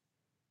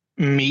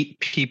meet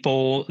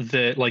people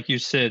that, like you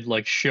said,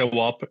 like show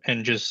up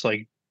and just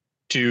like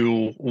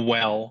do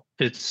well,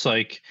 it's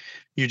like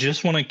you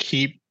just want to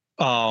keep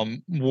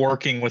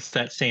working with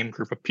that same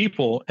group of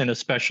people, and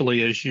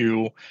especially as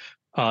you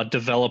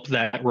develop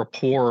that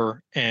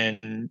rapport,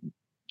 and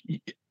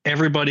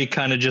everybody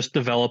kind of just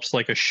develops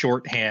like a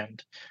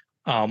shorthand,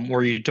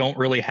 where you don't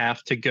really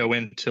have to go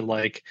into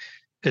like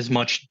as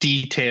much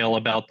detail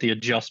about the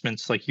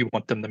adjustments like you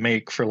want them to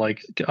make for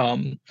like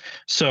Michael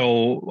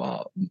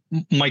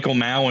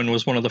Mowen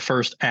was one of the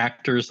first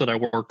actors that I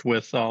worked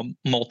with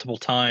multiple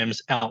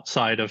times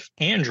outside of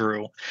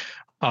Andrew,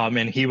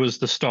 and he was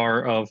the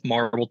star of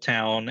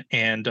Marbletown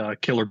and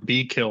Killer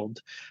Be Killed.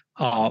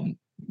 um,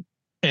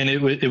 and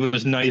it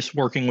was nice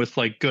working with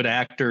like good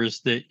actors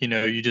that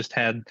you just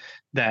had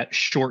that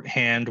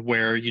shorthand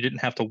where you didn't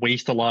have to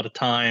waste a lot of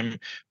time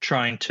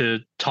trying to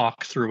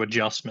talk through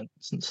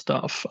adjustments and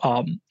stuff.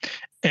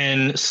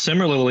 And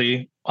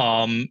similarly,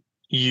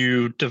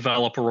 you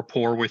develop a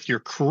rapport with your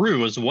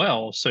crew as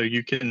well, so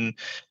you can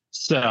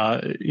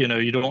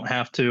you don't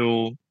have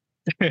to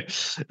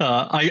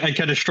I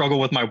kind of struggle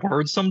with my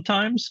words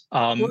sometimes.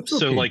 Well, it's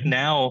So okay. like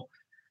now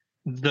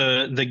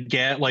the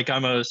get like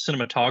I'm a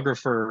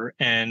cinematographer,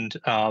 and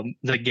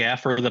the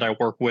gaffer that I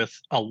work with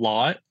a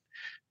lot,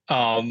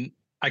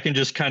 I can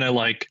just kind of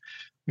like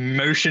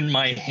motion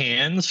my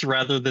hands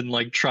rather than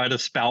like try to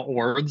spout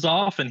words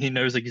off, and he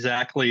knows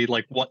exactly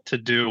like what to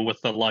do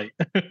with the light.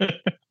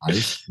 I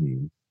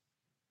see.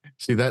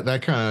 See,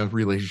 that kind of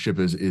relationship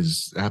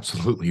is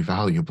absolutely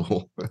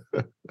valuable.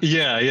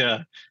 Yeah, yeah.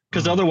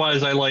 Because Oh,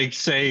 otherwise, I like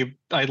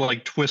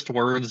twist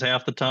words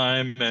half the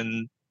time,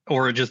 and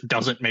or it just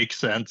doesn't make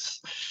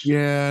sense.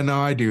 yeah, no,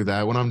 I do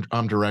that when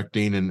I'm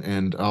directing,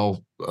 and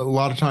I'll a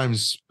lot of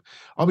times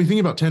I'll be thinking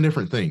about 10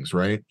 different things,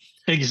 right?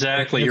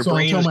 Exactly. And Your so I'll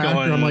brain tell is my actor,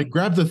 I'm like, going,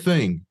 grab the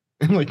thing.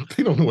 And like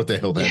they don't know what the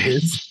hell that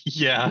is.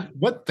 yeah,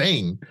 What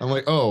thing? I'm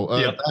like, oh,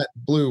 yep. that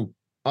blue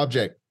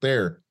object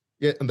there.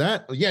 Yeah, and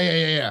that, yeah,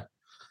 yeah, yeah, yeah.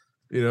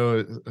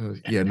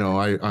 Yeah, no,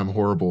 I'm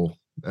horrible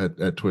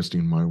at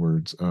twisting my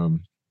words.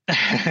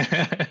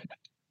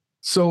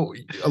 So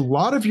a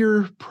lot of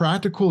your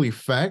practical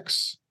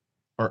effects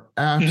are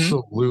Hmm.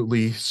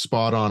 absolutely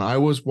spot on. I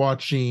was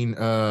watching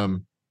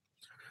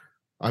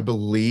I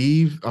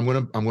believe I'm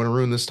gonna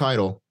ruin this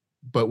title,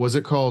 but was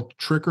it called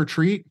Trick or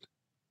Treat?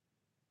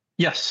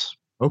 Yes.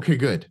 Okay,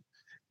 good.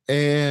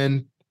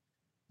 And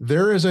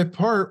there is a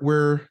part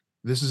where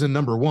this is in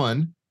number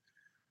one,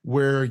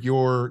 where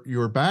your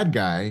bad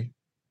guy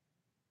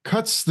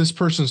cuts this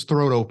person's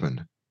throat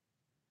open.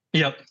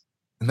 Yep.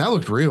 And that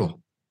looked real.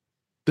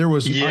 I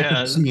couldn't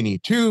Yeah. see any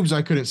tubes,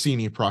 I couldn't see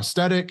any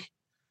prosthetic.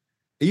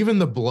 Even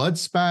the blood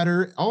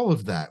spatter, all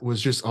of that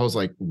was just, I was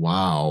like,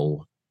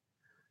 wow.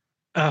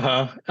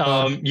 Uh-huh.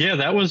 Um, Yeah,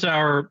 that was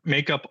our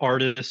makeup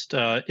artist,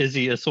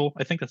 Izzy Issel.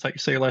 I think that's how you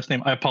say your last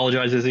name. I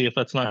apologize, Izzy, if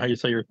that's not how you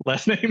say your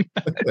last name.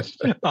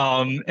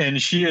 And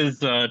she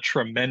is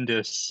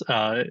tremendous,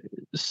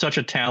 such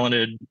a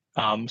talented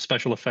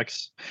special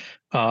effects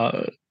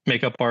uh,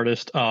 makeup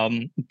artist.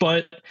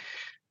 But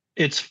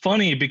it's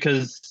funny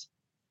because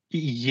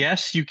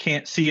yes, you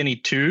can't see any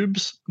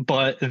tubes,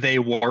 but they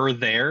were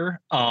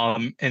there.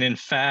 And in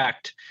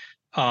fact,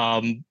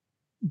 um,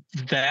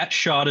 that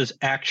shot is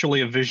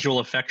actually a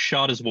visual effects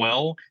shot as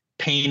well,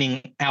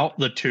 painting out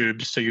the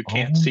tubes so you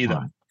can't oh see my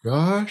them.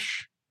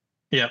 gosh.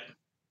 Yep.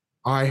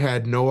 I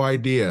had no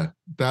idea.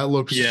 That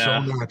looks so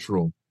Yeah.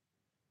 natural.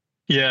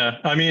 Yeah.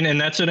 I mean, and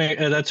that's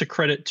a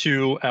credit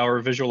to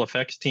our visual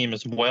effects team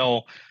as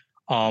well,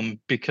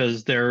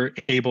 because they're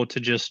able to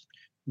just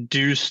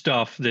do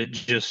stuff that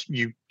just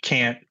you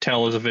can't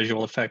tell as a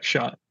visual effects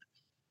shot.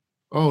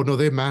 Oh no,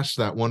 they matched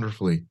that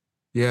wonderfully.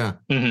 Yeah.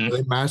 Hmm.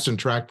 They matched and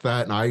tracked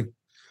that, and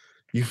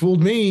you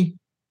fooled me.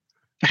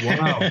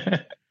 Wow.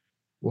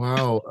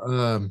 Wow.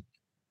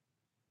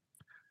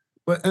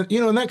 But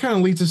and that kind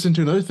of leads us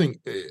into another thing.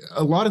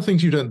 A lot of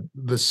things you've done,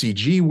 the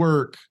CG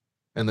work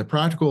and the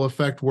practical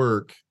effect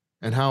work,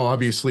 and how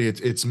obviously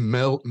it's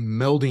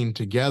melding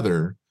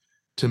together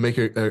to make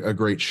a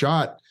great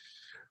shot.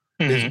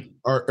 Is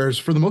Hmm. is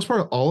for the most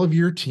part all of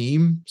your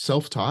team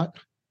self-taught?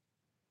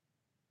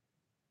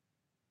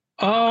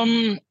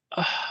 Um,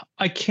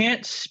 I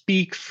can't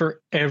speak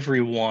for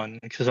everyone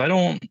because I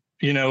don't,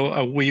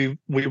 we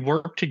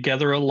work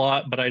together a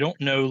lot, but I don't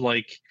know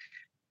like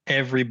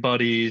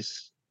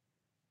everybody's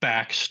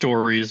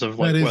backstories of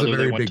That like is a whether they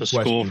very went big to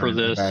school question for I've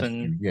this. asked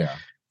And you.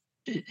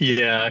 Yeah.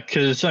 yeah,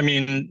 because I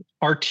mean,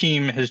 our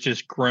team has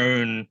just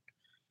grown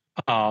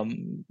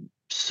um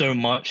so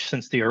much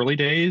since the early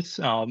days.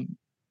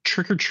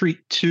 Trick or Treat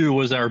 2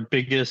 was our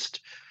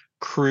biggest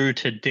crew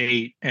to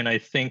date, and I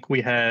think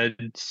we had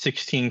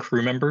 16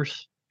 crew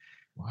members.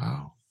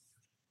 Wow.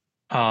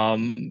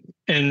 And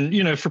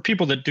for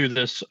people that do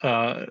this,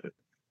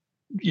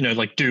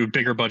 like do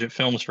bigger budget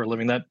films for a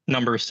living, that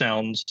number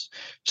sounds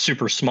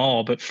super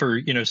small. But for,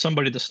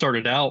 somebody that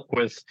started out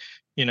with,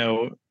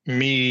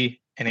 me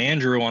and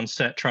Andrew on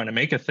set trying to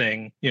make a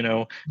thing, 2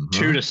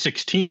 Uh-huh. to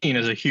 16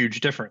 is a huge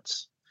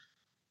difference.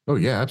 Oh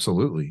yeah,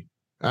 absolutely.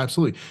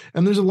 Absolutely.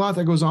 And there's a lot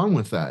that goes on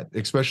with that,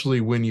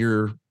 especially when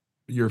you're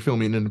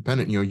filming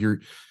independent.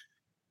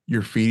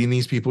 You're feeding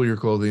these people, you're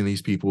clothing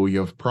these people, you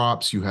have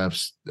props, you have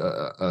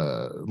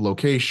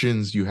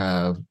locations, you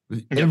have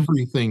Yep.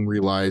 everything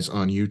relies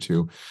on you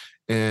two.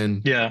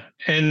 And Yeah.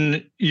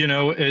 And,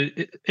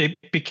 it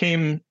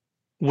became,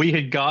 we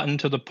had gotten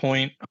to the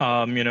point,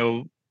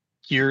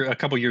 a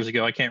couple years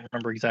ago, I can't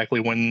remember exactly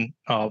when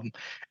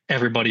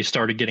everybody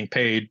started getting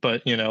paid,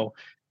 but,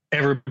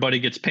 everybody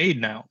gets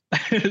paid now.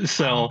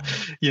 So,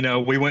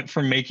 we went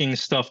from making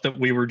stuff that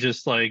we were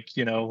just like,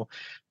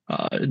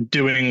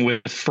 doing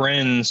with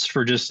friends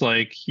for just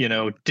like,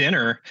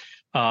 dinner,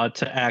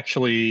 to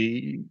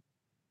actually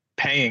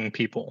paying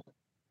people.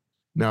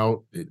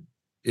 now,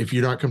 if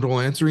you're not comfortable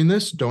answering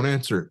this, don't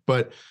answer it.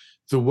 But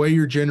the way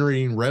you're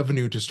generating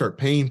revenue to start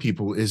paying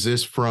people, is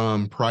this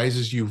from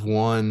prizes you've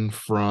won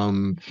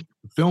from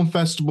film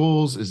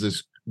festivals? Is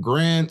this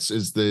grants?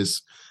 Is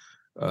this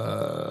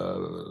uh,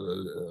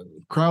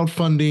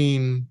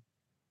 crowdfunding?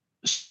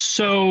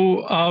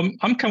 So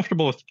I'm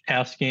comfortable with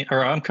asking,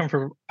 or I'm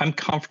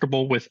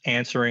comfortable with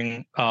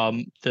answering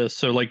this.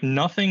 So like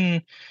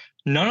none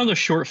of the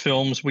short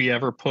films we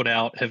ever put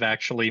out have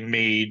actually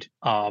made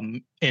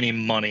any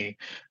money.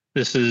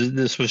 This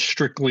was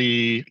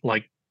strictly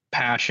like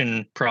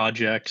passion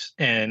projects,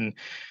 and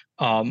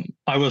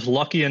I was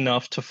lucky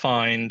enough to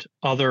find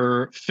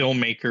other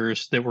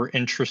filmmakers that were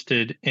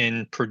interested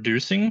in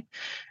producing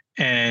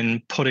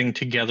and putting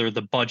together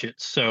the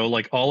budgets. So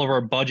like all of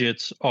our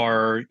budgets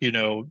are,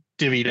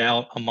 divvied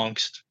out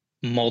amongst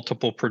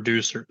multiple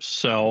producers.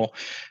 So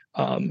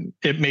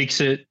it makes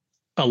it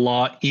a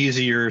lot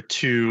easier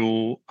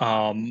to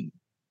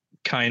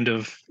kind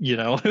of,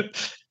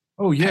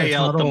 Oh yeah, pay it's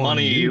not out the all on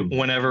money you.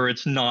 whenever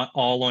it's not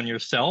all on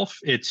yourself.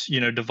 It's,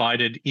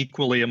 divided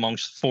equally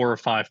amongst 4 or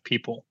 5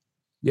 people.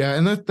 Yeah,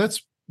 and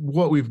that's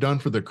what we've done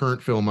for the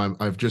current film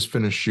I've just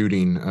finished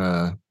shooting.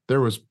 There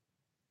was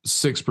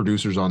 6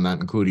 producers on that,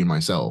 including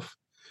myself.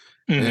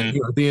 And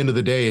Hmm. at the end of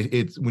the day,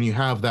 it's when you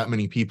have that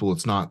many people,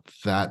 it's not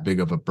that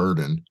big of a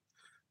burden.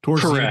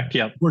 Correct.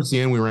 Yep. Towards the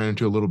end, we ran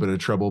into a little bit of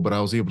trouble, but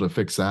I was able to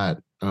fix that.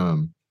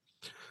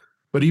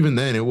 But even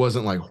then, it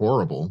wasn't like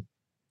horrible.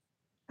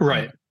 Uh,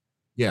 Right.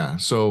 yeah.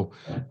 So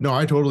no,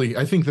 I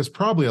think there's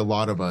probably a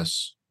lot of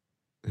us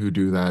who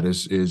do that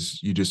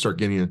is you just start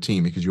getting a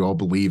team because you all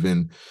believe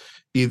in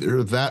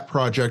either that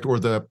project or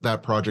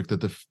that project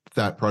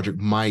that project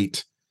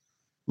might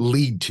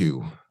lead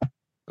to.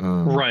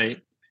 Right.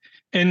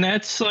 And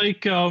that's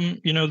like,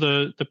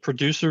 the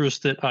producers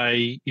that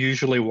I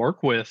usually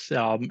work with,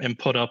 and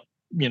put up,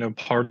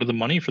 part of the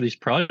money for these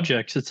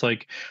projects. It's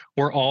like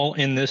we're all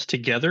in this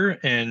together,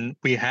 and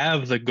we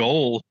have the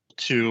goal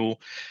to,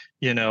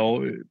 you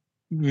know,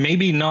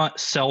 maybe not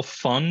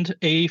self-fund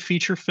a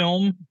feature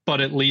film, but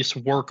at least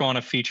work on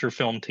a feature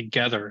film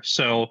together.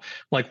 So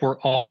like we're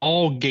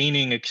all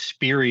gaining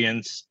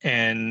experience,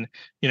 and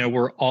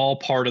we're all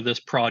part of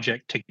this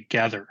project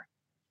together.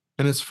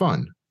 And it's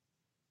fun.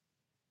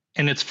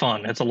 And it's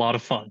fun. It's a lot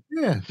of fun.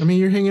 Yeah, I mean,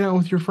 you're hanging out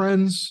with your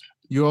friends.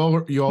 You all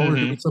are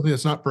doing Hmm. something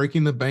that's not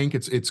breaking the bank.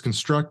 It's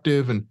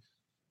constructive, and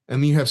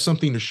you have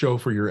something to show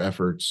for your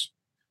efforts.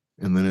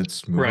 And then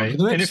it's move on to Right.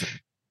 the And next thing.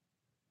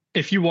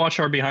 if you watch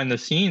our behind the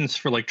scenes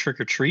for like Trick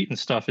or Treat and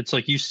stuff, it's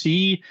like you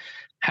see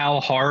how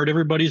hard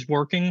everybody's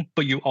working,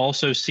 but you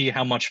also see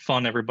how much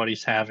fun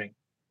everybody's having.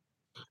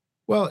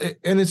 Well,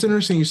 and it's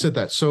interesting you said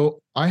that.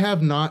 So I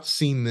have not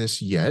seen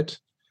this yet,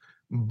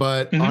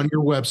 but Hmm. on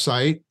your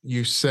website,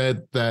 you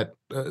said that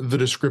the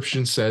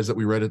description says that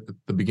we read at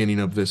the beginning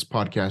of this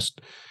podcast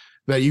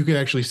that you can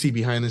actually see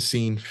behind the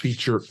scene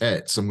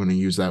featurettes. I'm going to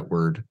use that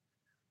word.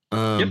 Yep.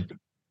 Um,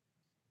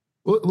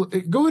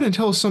 go ahead and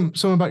tell us some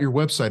about your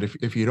website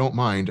if you don't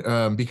mind,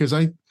 because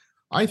I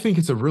think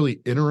it's a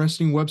really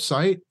interesting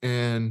website,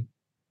 and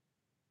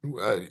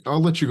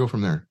I'll let you go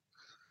from there.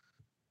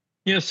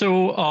 Yeah,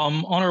 so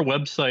on our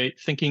website,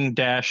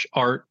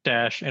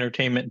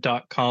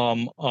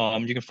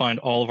 thinking-art-entertainment.com, you can find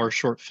all of our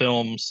short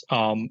films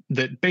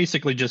that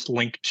basically just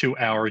link to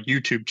our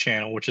YouTube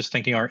channel, which is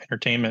Thinking Art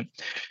Entertainment.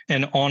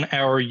 And on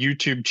our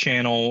YouTube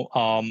channel,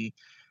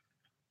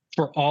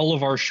 for all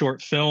of our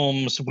short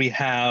films, we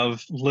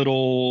have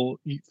little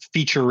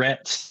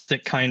featurettes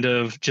that kind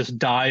of just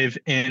dive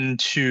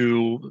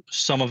into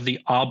some of the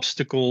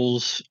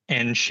obstacles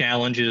and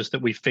challenges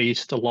that we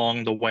faced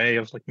along the way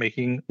of like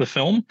making the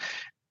film,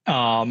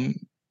 um,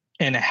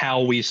 and how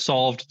we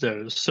solved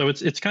those. So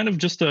it's kind of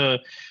just a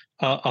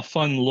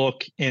fun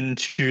look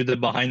into the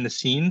behind the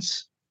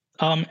scenes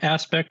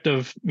aspect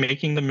of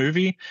making the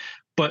movie.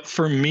 But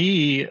for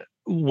me,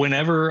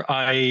 whenever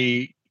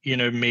I,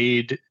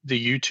 made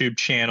the YouTube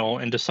channel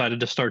and decided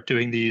to start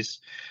doing these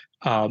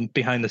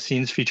behind the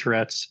scenes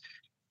featurettes,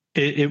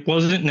 it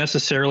wasn't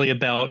necessarily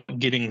about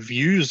getting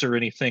views or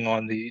anything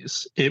on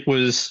these. It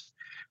was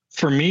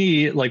for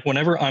me, like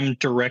whenever I'm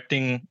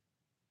directing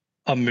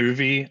a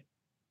movie,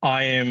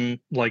 I am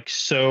like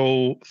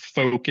so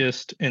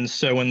focused and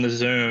so in the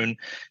zone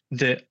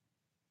that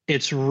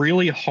it's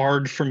really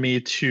hard for me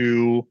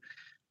to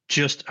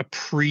just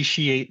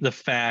appreciate the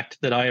fact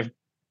that I have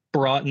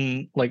brought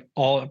in like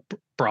all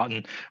brought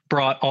in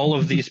brought all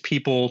of these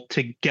people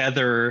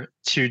together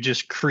to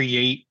just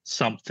create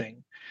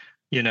something,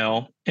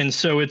 And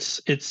so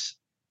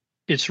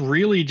it's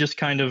really just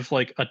kind of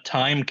like a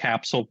time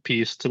capsule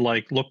piece to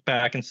like look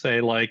back and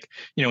say like,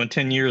 in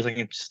 10 years I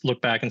can just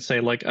look back and say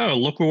like, oh,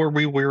 look where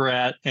we were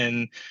at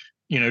in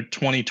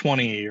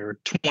 2020 or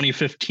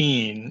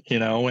 2015,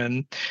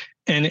 and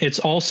it's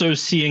also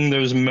seeing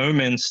those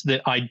moments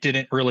that I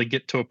didn't really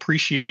get to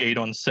appreciate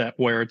on set,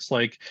 where it's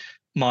like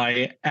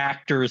my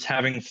actors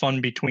having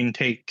fun between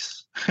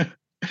takes.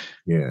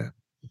 Yeah.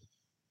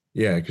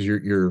 Yeah, because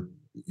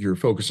you're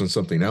focused on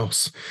something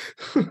else.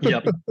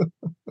 Yep.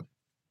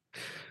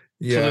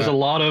 So there's Yeah. a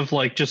lot of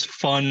like just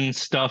fun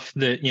stuff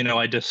that,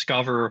 I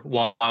discover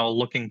while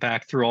looking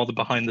back through all the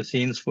behind the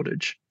scenes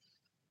footage.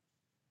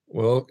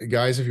 Well,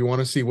 guys, if you want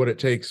to see what it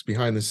takes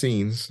behind the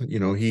scenes,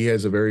 he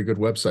has a very good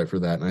website for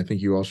that, and I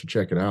think you all should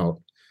check it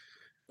out.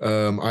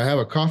 I have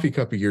a coffee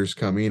cup of yours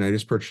coming. I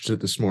just purchased it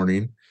this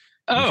morning.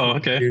 Oh,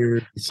 okay.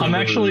 I'm December.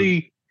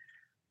 actually,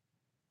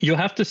 you'll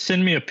have to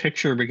send me a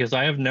picture because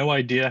I have no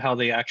idea how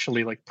they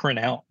actually like print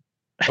out.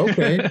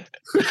 Okay.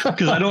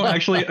 Because I don't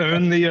actually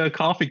own the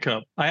coffee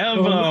cup. I have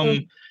Oh, no.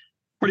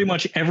 pretty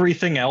much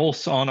everything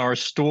else on our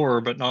store,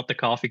 but not the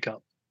coffee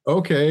cup.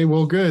 Okay,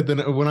 well, good. Then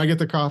when I get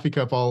the coffee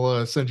cup,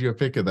 I'll send you a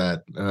pic of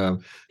that.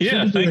 Should Yeah,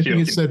 be, I thank think you.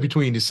 it said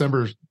between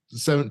December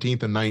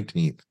 17th and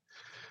 19th.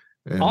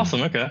 And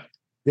Awesome. Okay.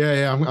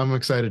 yeah, I'm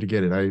excited to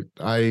get it.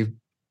 I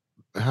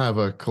have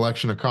a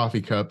collection of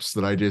coffee cups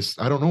that I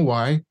don't know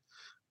why,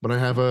 but I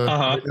have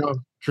Uh-huh. right now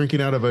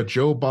drinking out of a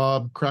Joe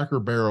Bob Cracker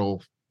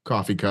Barrel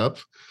coffee cup.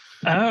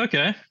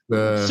 Okay.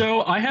 Uh,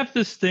 So I have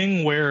this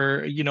thing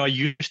where, I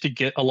used to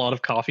get a lot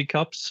of coffee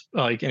cups,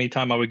 like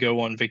anytime I would go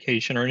on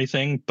vacation or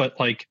anything, but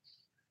like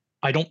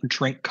I don't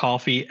drink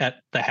coffee at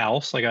the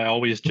house. Like I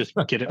always just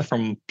get it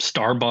from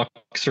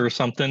Starbucks or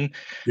something.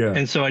 yeah.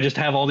 And so I just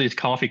have all these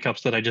coffee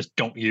cups that I just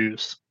don't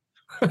use.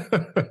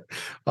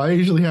 I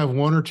usually have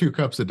one or two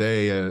cups a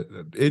day.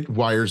 It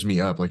wires me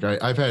up. Like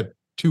I've had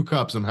two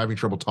cups. I'm having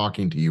trouble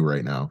talking to you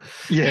right now.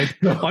 Yeah. And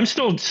so I'm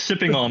still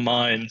sipping on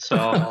mine.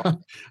 So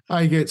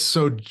I get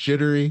so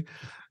jittery.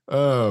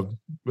 Uh,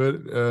 but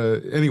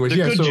anyways, the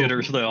yeah. good So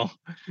jitters though.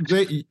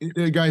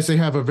 guys, they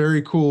have a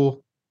very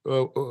cool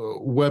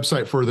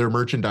website for their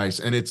merchandise,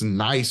 and it's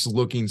nice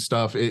looking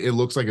stuff. It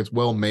looks like it's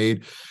well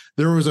made.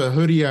 There was a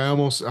hoodie I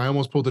almost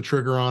pulled the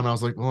trigger on. I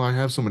was like, well, I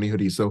have so many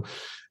hoodies, so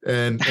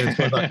so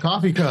I thought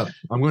coffee cup.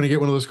 I'm going to get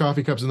one of those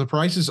coffee cups, and the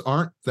prices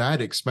aren't that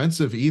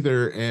expensive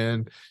either,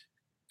 and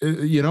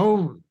you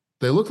know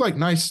they look like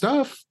nice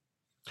stuff.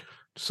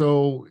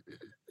 So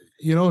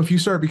if you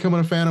start becoming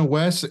a fan of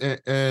Wes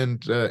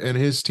and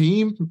his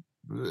team,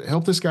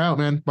 help this guy out,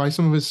 man. Buy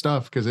some of his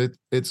stuff because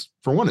it's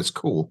for one, it's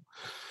cool,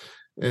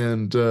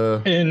 and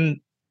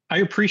And I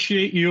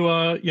appreciate you,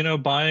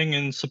 buying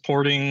and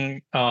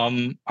supporting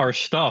our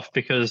stuff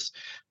because,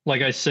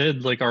 like I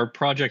said, like our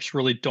projects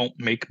really don't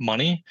make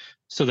money.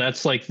 So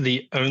that's like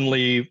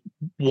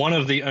one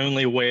of the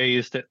only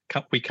ways that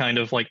we kind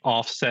of like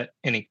offset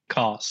any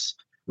costs.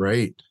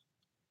 right,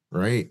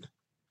 right.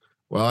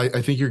 Well,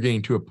 I think you're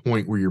getting to a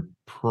point where you're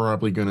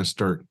probably going to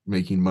start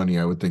making money.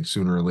 I would think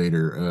sooner or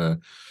later.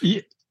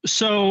 Yeah.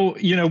 So,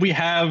 we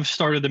have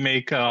started to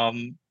make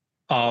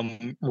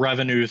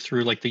revenue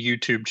through like the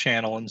YouTube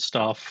channel and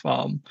stuff.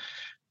 And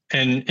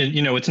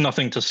it's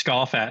nothing to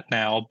scoff at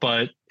now,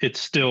 but it's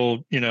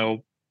still,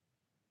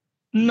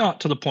 not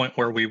to the point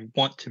where we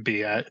want to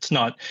be at. It's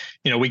not,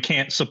 we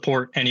can't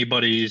support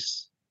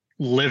anybody's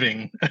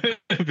living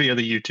via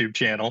the YouTube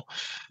channel.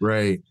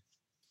 Right,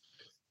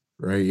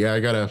 right. Yeah, I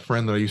got a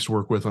friend that I used to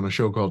work with on a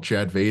show called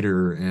Chad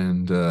Vader,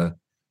 and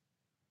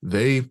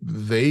they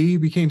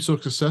became so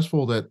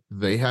successful that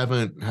they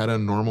haven't had a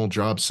normal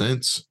job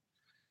since.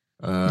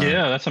 Uh,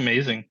 Yeah, that's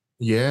amazing.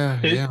 yeah,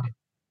 It yeah.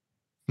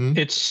 Hmm?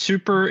 it's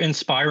super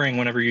inspiring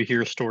whenever you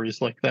hear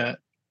stories like that.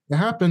 It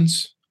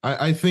happens.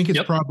 I think it's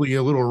Yep. probably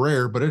a little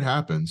rare, but it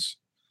happens.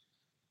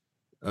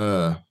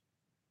 Uh,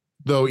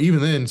 though even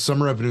then,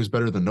 some revenue is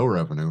better than no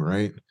revenue,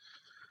 right?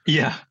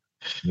 Yeah.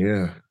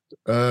 Yeah.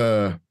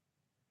 Uh,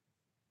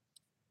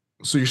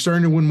 so you're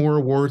starting to win more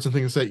awards and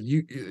things that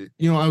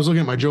I was looking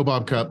at my Joe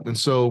Bob Cup, and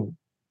so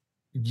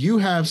you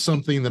have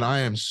something that I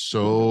am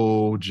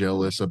so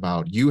jealous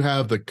about. You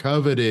have the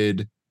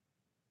coveted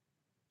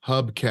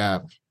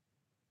hubcap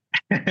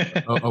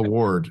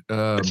award.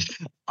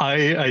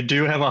 I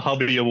do have a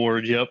hubby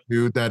award. Yep.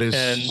 Dude, that And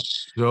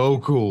is so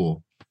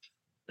cool.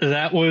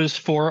 That was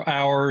for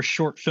our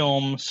short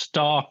film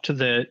Stalked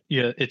that,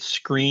 yeah, it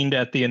screened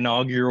at the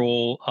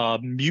inaugural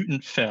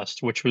Mutant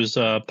Fest, which was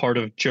part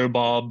of Joe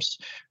Bob's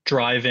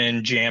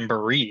Drive-In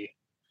Jamboree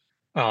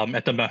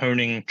at the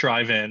Mahoning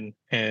Drive-In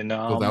in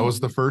So that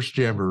was the first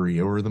jamboree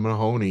over the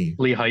Mahoney.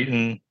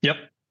 Lehighton. Yep.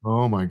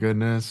 Oh my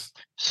goodness.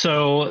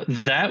 So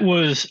that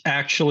was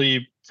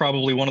actually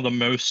probably one of the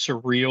most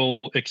surreal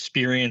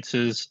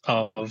experiences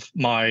of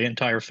my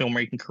entire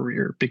filmmaking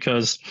career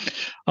because,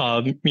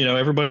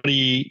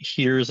 everybody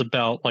hears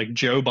about like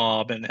Joe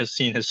Bob and has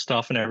seen his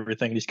stuff and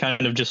everything. He's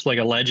kind of just like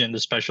a legend,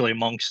 especially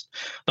amongst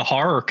the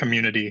horror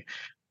community.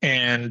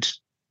 And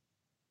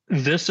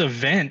this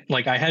event,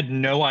 like I had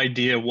no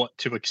idea what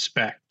to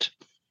expect.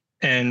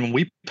 And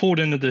we pulled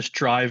into this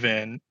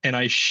drive-in, and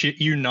I shit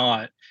you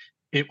not,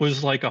 it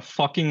was like a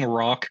fucking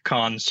rock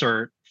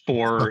concert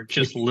for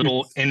just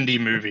little indie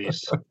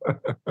movies.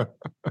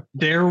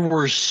 There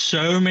were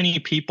so many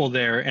people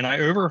there, and I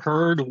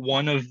overheard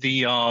one of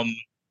the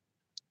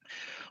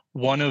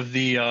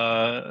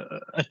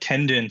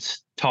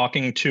attendants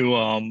talking to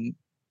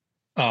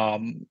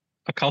a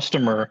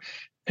customer,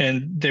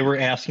 and they were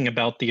asking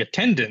about the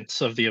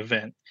attendance of the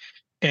event.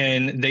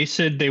 And they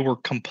said they were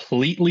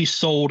completely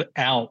sold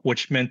out,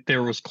 which meant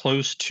there was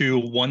close to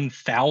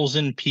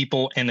 1,000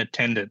 people in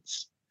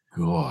attendance.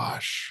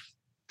 Gosh.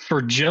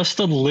 For just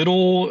a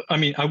little,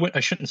 I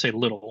shouldn't say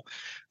little,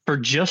 for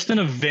just an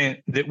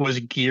event that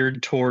was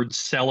geared towards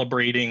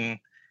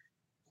celebrating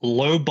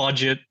low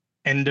budget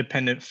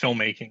independent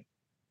filmmaking.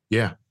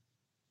 Yeah.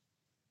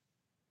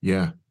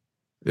 Yeah.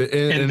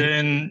 And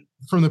then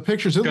from the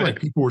pictures, it looked ahead.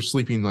 like people were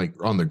sleeping like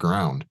on the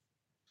ground.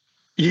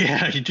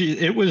 Yeah,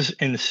 it was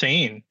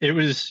insane. It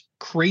was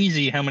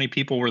crazy how many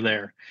people were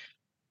there.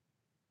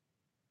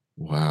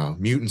 Wow.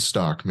 Mutant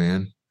stock,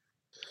 man.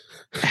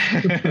 So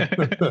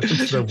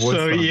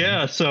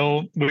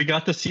we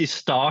got to see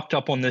Stalked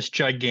up on this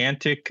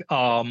gigantic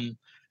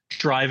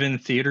drive-in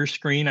theater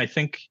screen. I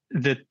think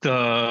that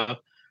the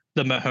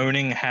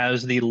Mahoning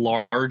has the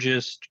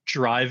largest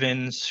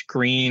drive-in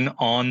screen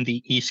on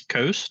the East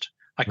Coast.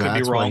 I could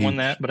be wrong on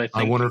that, but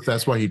I wonder if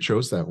that's why he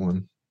chose that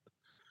one.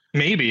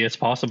 Maybe it's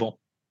possible.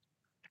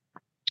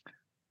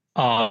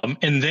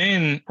 And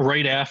then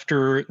right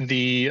after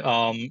the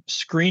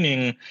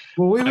screening,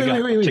 wait,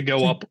 to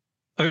go up.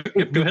 Go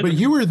ahead. But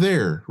you were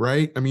there,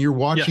 right? I mean, you're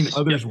watching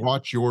others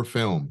watch your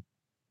film.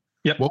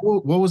 Yep.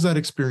 What was that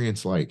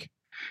experience like?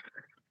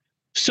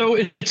 So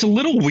it's a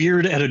little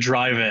weird at a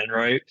drive-in,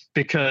 right?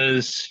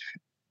 Because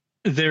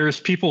there's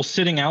people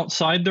sitting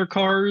outside their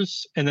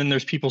cars, and then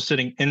there's people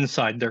sitting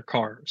inside their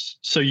cars.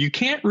 So you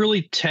can't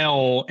really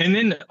tell. And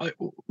then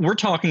we're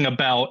talking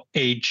about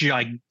a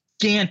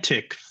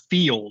gigantic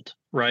field,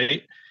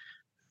 right?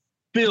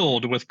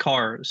 Filled with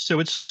cars. So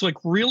it's like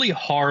really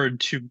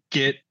hard to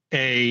get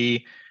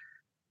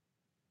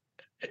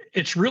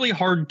it's really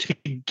hard to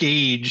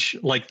gauge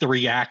like the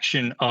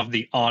reaction of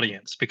the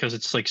audience because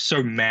it's like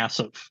so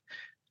massive.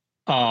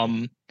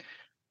 But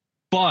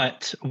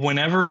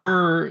whenever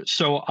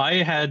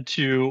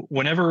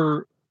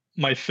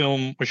my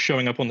film was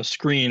showing up on the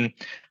screen,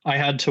 I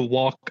had to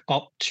walk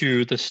up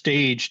to the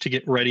stage to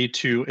get ready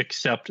to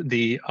accept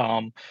the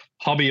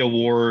Hobby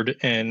Award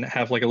and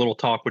have like a little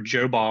talk with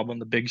Joe Bob on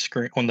the big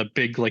screen, on the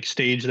big like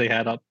stage they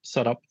had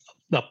set up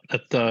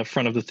at the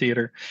front of the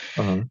theater.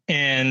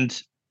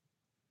 And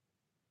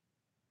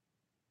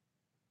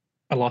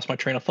I lost my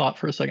train of thought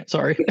for a second.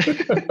 Sorry.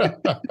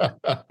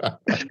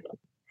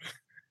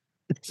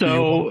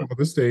 So on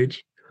the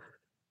stage.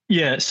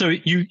 Yeah, so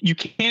you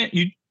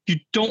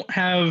don't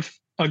have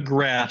a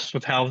grasp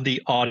of how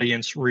the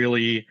audience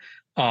really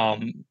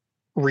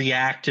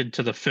reacted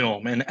to the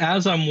film. And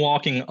as I'm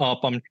walking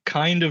up, I'm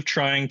kind of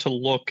trying to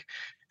look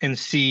and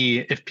see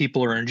if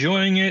people are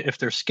enjoying it, if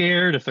they're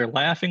scared, if they're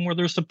laughing where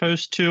they're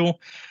supposed to.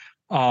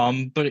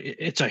 But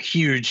it's a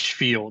huge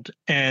field.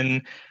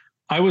 And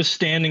I was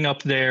standing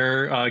up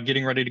there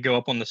getting ready to go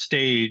up on the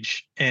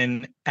stage.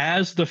 And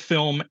as the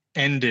film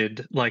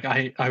ended, like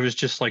I was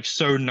just like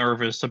so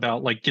nervous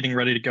about like getting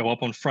ready to go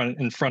up in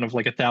front of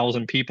like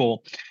 1,000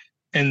 people.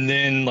 And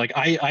then like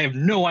I have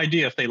no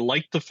idea if they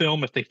liked the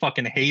film, if they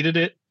fucking hated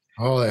it.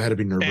 Oh, that had to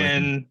be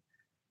nerve-wracking.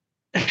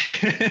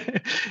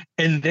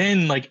 And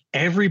then like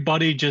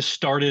everybody just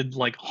started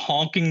like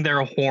honking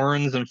their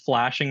horns and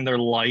flashing their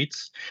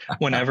lights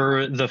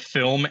whenever the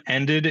film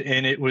ended,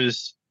 and it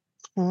was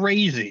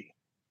crazy.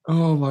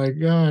 Oh my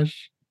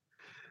gosh.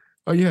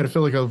 Oh, you had to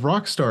feel like a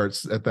rock star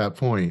at that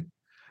point.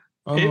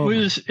 Oh. It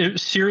was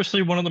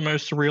seriously one of the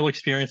most surreal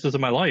experiences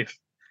of my life.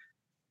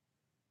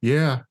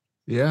 Yeah.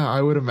 Yeah,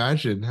 I would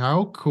imagine.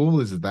 How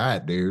cool is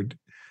that, dude?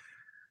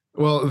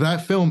 Well,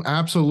 that film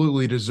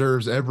absolutely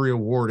deserves every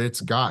award it's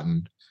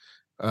gotten.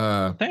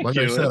 Thank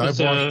you. I said, I've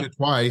watched it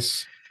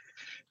twice.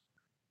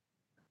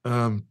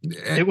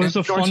 It was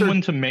a fun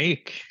one to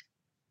make.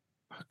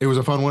 It was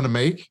a fun one to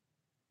make?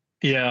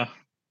 Yeah.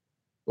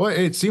 Well,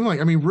 it seemed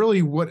like, I mean,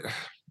 really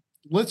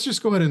let's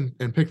just go ahead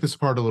and pick this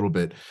apart a little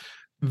bit.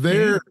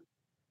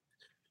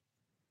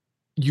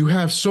 You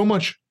have so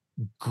much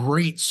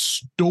great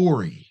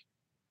story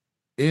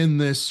in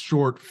this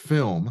short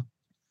film.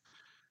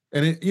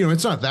 And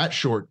it's not that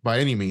short by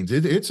any means.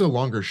 It's a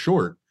longer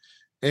short.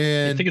 I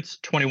think And it's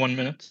 21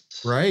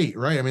 minutes. right.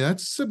 I mean,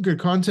 that's some good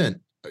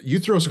content. You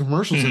throw some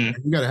commercials in there,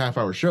 you got a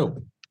half-hour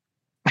show.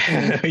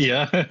 And,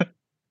 Yeah.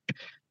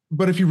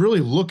 but if you really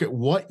look at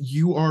what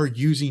you are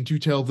using to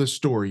tell this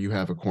story, you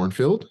have a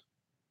cornfield,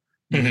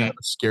 you have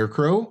a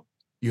scarecrow,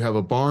 you have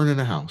a barn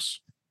and a house.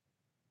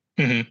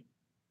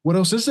 What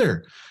else is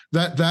there?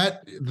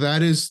 That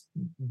is,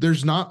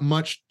 there's not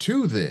much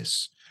to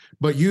this,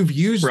 but you've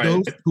used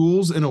those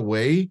tools in a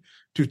way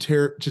to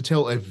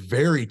tell a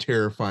very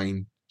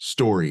terrifying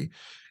story.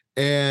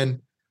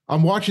 And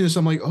I'm watching this,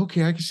 I'm like,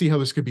 okay, I can see how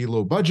this could be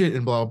low budget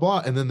and blah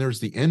blah. And then there's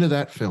the end of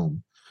that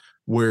film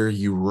where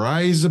you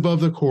rise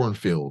above the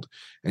cornfield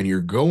and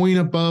you're going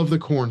above the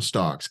corn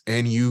stalks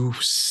and you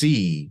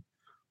see,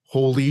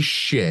 holy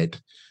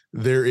shit,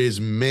 there is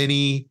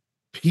many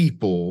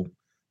people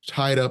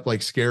tied up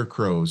like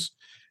scarecrows.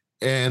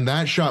 And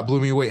that shot blew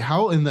me away.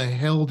 How in the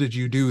hell did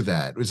you do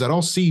that? Was that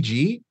all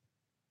CG?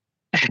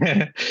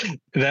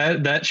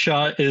 That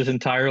shot is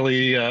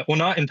entirely well,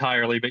 not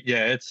entirely, but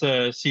yeah, it's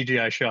a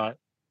CGI shot.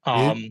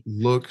 It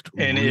looked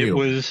and real. It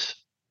was,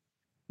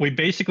 we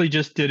basically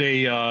just did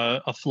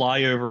a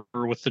flyover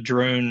with the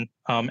drone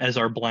as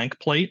our blank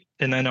plate,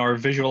 and then our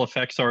visual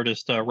effects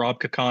artist Rob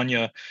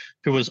Cacagna,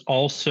 who was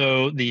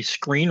also the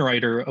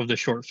screenwriter of the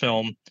short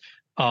film,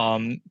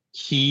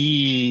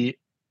 he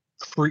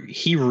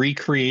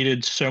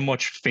recreated so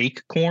much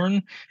fake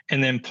corn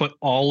and then put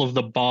all of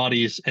the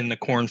bodies in the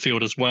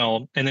cornfield as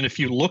well. And then if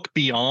you look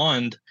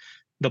beyond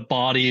the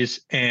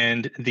bodies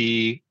and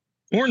the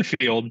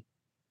cornfield,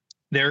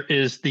 there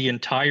is the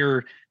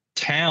entire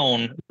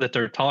town that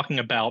they're talking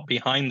about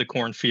behind the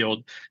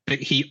cornfield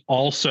that he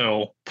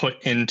also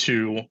put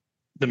into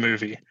the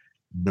movie.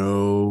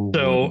 No.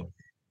 So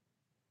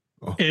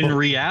in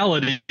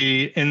reality,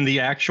 in the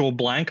actual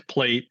blank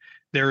plate,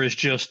 there is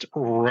just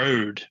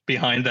road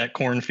behind that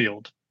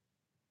cornfield.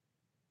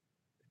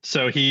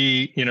 So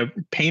he,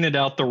 painted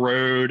out the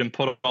road and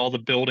put all the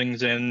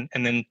buildings in,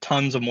 and then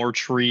tons of more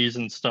trees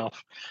and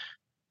stuff.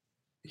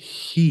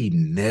 He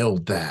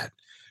nailed that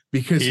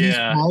because he's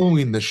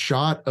following the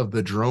shot of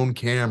the drone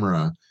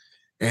camera,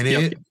 and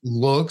it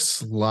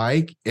looks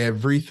like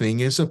everything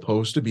is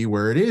supposed to be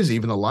where it is,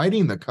 even the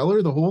lighting, the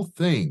color, the whole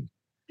thing.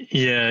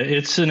 Yeah,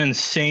 it's an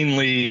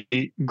insanely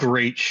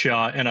great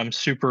shot, and I'm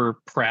super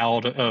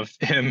proud of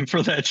him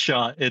for that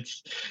shot.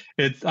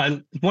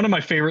 One of my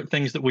favorite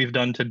things that we've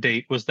done to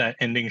date was that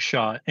ending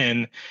shot,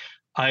 and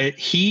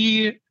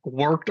he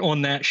worked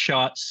on that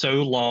shot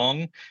so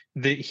long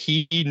that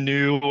he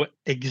knew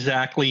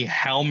exactly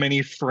how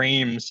many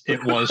frames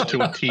it was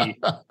to a T.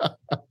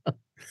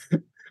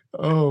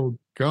 Oh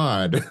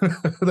God,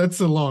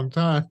 that's a long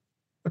time.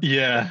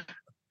 Yeah.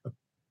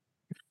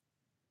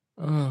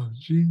 Oh,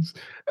 geez.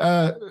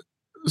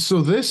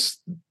 So this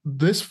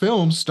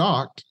film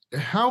stocked.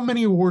 How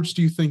many awards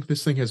do you think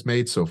this thing has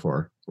made so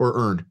far or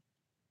earned?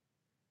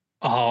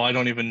 Oh, I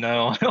don't even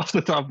know off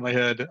the top of my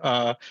head.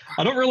 I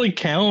don't really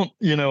count,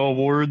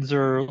 awards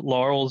or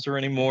laurels or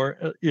anymore.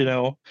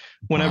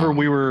 Whenever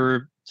we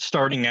were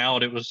starting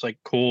out, it was like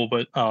cool,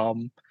 but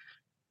to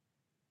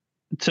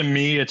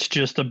me, it's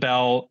just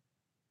about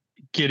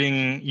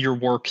getting your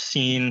work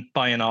seen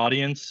by an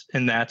audience,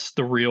 and that's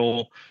the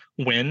real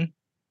win.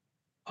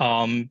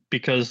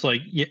 Because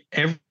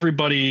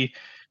everybody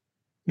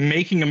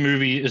making a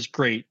movie is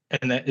great,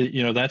 and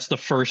that's the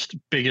first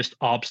biggest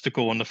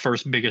obstacle and the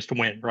first biggest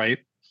win, right?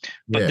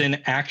 But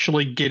then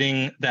actually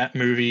getting that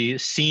movie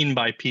seen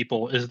by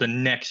people is the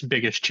next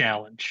biggest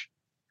challenge.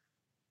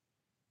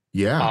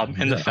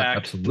 And the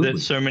fact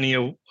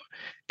that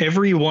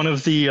every one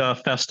of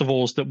the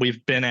festivals that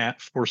we've been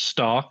at for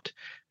Stalked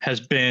has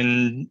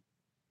been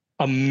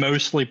a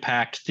mostly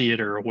packed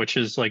theater, which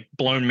has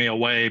blown me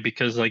away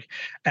because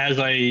as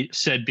I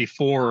said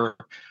before,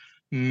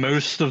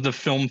 most of the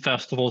film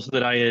festivals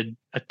that I had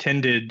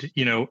attended,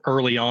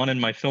 early on in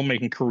my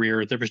filmmaking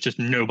career, there was just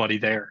nobody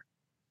there.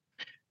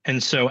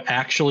 And so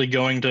actually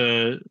going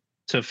to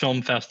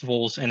film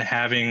festivals and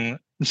having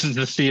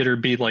the theater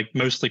be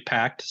mostly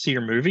packed to see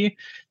your movie,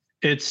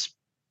 it's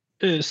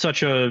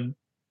such a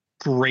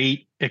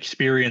great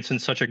experience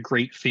and such a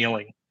great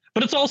feeling.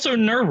 But it's also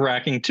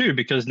nerve-wracking too,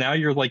 because now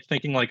you're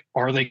thinking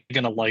are they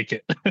going to like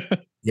it?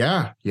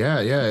 Yeah.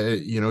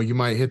 You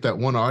might hit that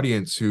one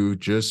audience who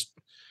just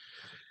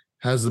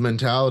has the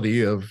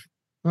mentality of,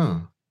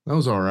 oh, that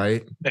was all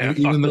right. Yeah,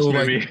 even though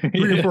 3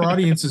 or 4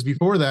 audiences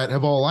before that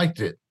have all liked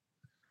it.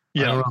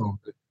 Yeah. I don't know.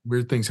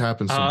 Weird things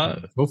happen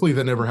sometimes. Hopefully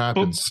that never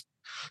happens.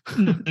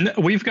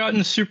 We've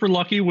gotten super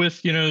lucky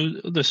with,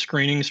 the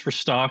screenings for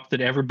Stock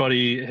that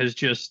everybody has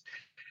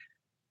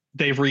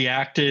they've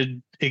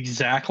reacted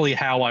exactly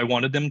how I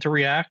wanted them to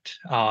react.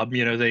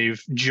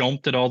 They've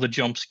jumped at all the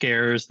jump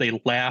scares. They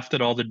laughed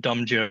at all the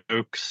dumb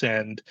jokes,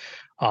 and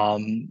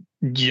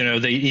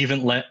they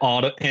even let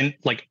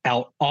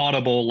out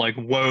audible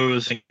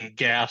woes and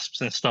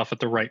gasps and stuff at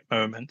the right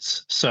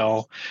moments.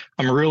 So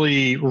I'm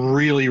really,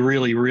 really,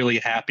 really, really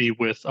happy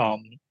with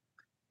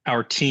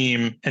our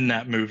team in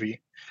that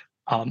movie.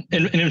 And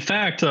in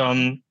fact,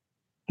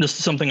 this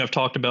is something I've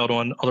talked about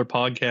on other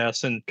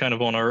podcasts and kind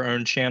of on our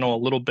own channel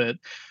a little bit.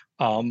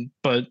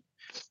 But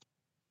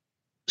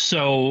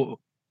so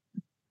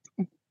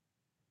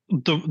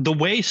the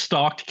way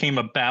Stalked came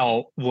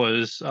about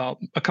was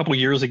a couple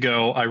years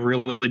ago. I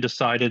really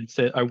decided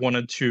that I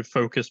wanted to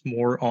focus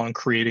more on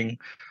creating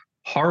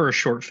horror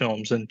short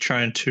films and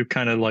trying to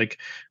kind of like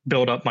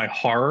build up my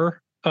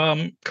horror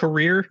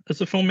career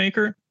as a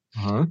filmmaker.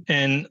 Uh-huh.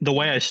 And the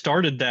way I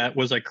started that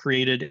was I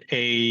created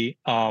a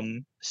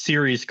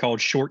series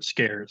called Short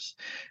Scares,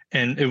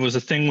 and it was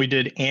a thing we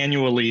did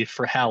annually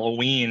for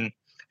Halloween.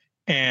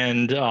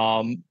 And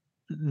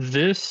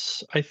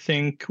this, I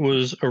think,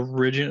 was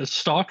original.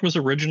 Stalked was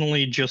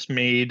originally just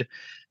made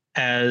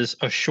as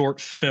a short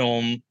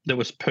film that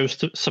was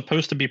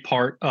supposed to be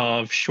part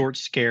of Short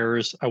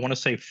Scares. I want to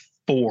say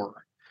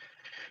four.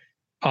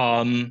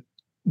 Um,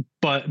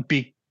 but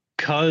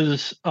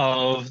because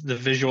of the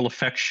visual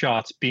effects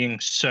shots being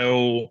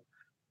so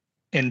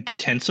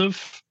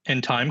intensive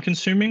and time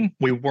consuming,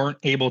 we weren't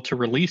able to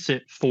release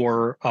it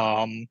for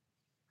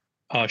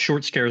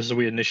short scares as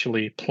we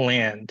initially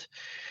planned.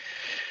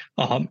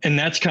 And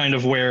that's kind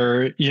of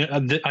where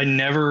I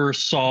never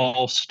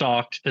saw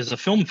Stalked as a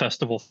film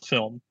festival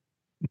film,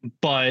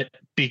 but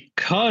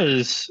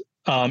because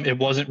it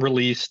wasn't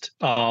released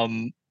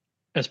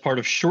as part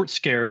of short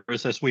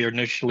scares as we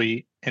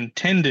initially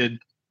intended,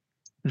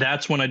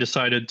 that's when I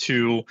decided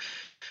to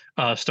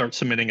start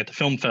submitting at the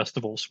film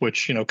festivals,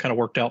 which kind of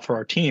worked out for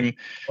our team.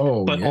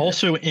 Oh, But yeah.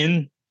 also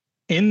in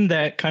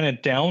that kind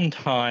of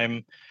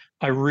downtime,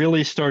 I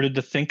really started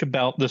to think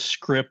about the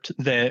script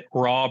that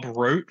Rob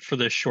wrote for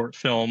this short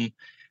film,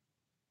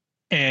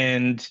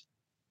 and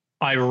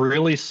I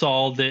really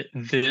saw that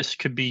this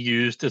could be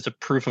used as a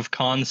proof of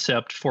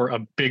concept for a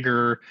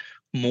bigger,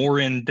 more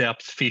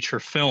in-depth feature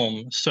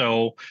film.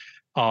 So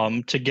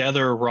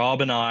together,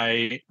 Rob and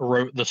I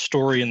wrote the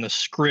story and the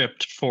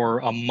script for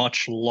a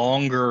much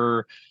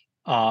longer,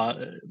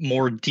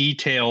 more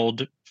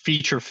detailed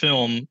feature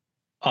film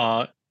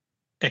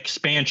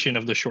expansion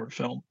of the short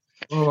film.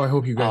 Oh, I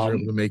hope you guys are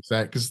able Um, to make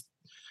that, because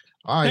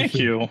I Thank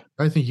think you.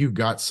 I think you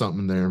got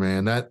something there,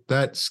 man.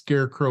 That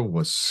scarecrow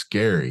was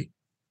scary.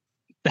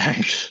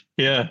 Thanks.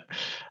 Yeah.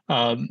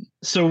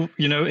 So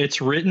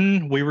it's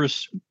written.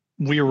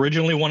 We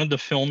originally wanted to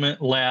film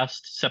it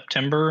last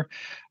September,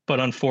 but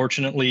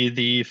unfortunately,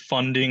 the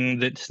funding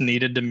that's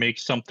needed to make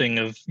something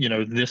of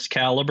this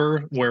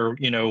caliber, where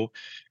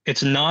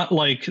it's not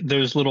like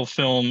those little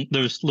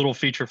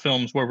feature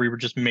films where we were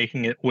just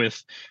making it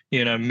with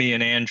me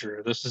and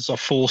Andrew. This is a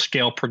full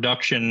scale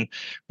production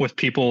with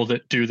people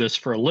that do this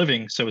for a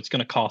living, so it's going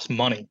to cost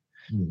money.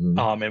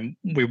 Mhm. And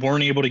we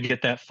weren't able to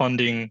get that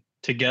funding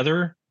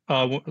together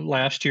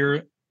last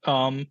year.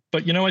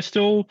 But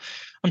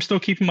I'm still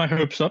keeping my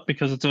hopes up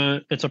because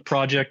it's a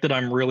project that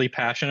I'm really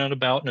passionate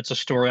about and it's a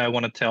story I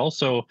want to tell.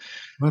 So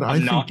But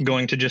I'm not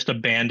going to just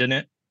abandon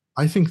it.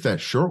 I think that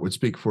short would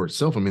speak for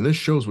itself. I mean, this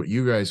shows what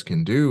you guys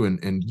can do,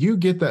 and you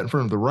get that in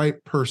front of the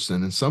right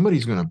person, and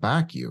somebody's going to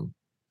back you.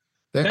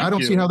 I Thank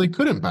don't see you. how they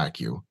couldn't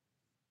back you.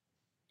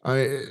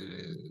 I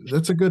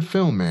That's a good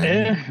film, man.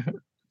 Eh,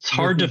 it's I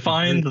hard to think it's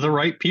find great. the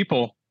right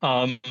people.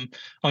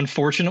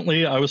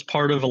 Unfortunately, I was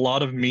part of a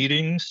lot of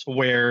meetings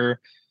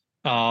where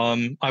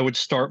I would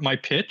start my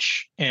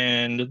pitch,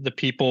 and the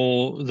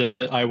people that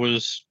I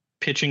was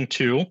pitching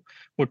to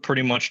would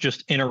pretty much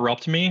just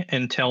interrupt me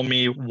and tell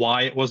me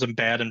why it was a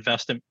bad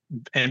investment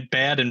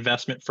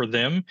for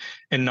them,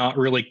 and not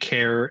really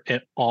care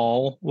at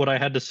all what I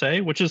had to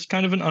say, which is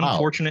kind of an Wow.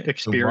 unfortunate So why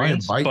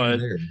experience. invite you But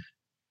there?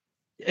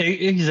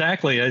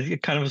 exactly,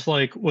 it kind of was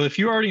like, well, if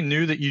you already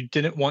knew that you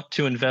didn't want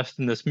to invest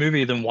in this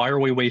movie, then why are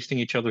we wasting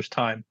each other's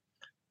time?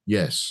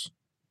 Yes.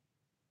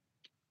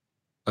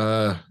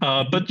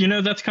 But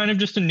that's kind of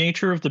just the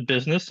nature of the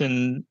business,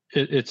 and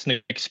it's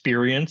an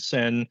experience.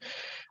 And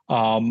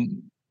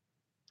um,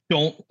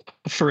 don't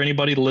for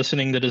anybody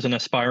listening that is an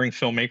aspiring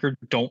filmmaker,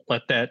 don't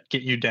let that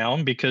get you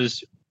down,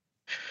 because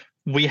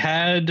we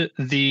had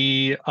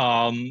the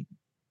um,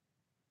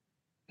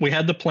 we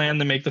had the plan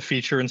to make the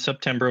feature in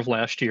September of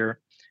last year,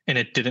 and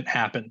it didn't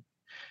happen.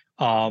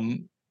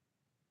 Um,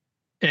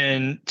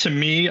 and to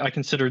me, I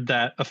considered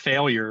that a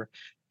failure.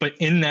 But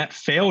in that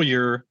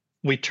failure,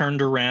 we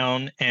turned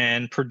around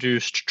and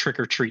produced Trick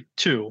or Treat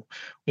 2,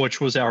 which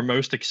was our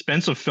most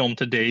expensive film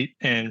to date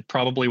and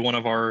probably one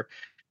of our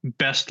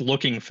best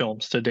looking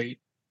films to date.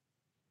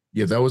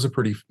 Yeah, that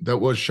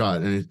was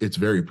shot, and it's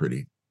very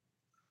pretty.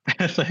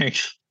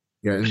 Thanks.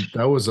 Yeah, and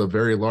that was a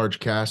very large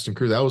cast and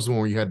crew. That was the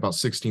one where you had about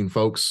 16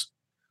 folks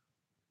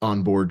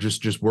on board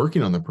just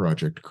working on the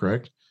project,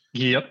 correct?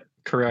 Yep,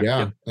 correct.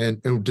 Yeah. Yep.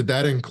 And did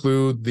that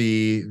include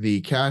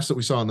the cast that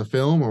we saw in the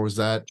film, or was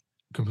that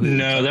completely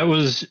No, that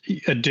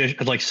separate?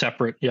 was like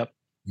separate. Yep.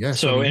 Yeah,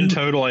 so I So mean in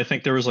total, I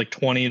think there was like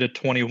 20 to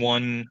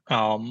 21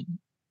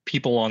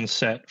 people on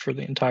set for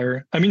the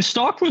entire. I mean,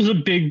 Stock was a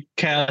big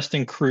cast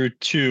and crew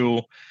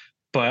too,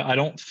 but I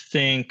don't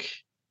think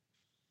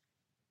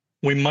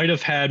we might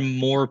have had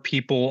more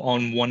people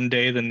on one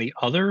day than the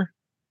other.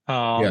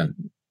 yeah. Um,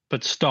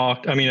 but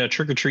stalked. I mean, a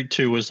Trick or Treat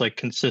 2 was like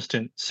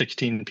consistent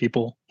 16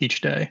 people each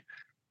day.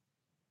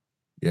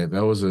 Yeah,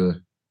 that was a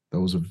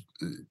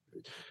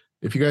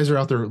if you guys are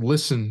out there,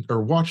 listen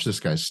or watch this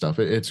guy's stuff.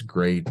 It's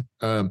great.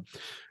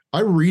 I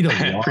read a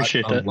I lot,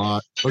 appreciate a that.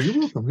 lot. Oh, you're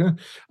welcome. Yeah.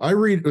 I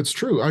read, it's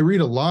true. I read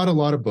a lot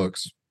of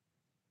books,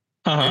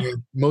 Uh-huh.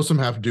 and most of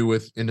them have to do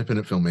with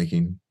independent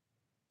filmmaking.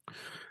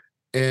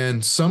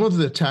 And some of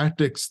the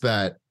tactics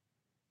that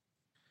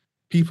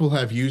people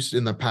have used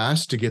in the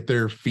past to get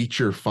their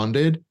feature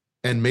funded,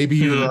 and maybe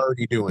you're Mhm.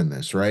 already doing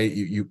this, right?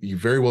 You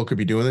very well could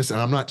be doing this. And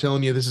I'm not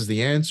telling you this is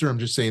the answer. I'm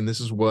just saying this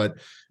is what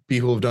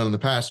people have done in the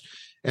past.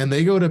 And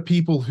they go to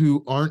people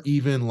who aren't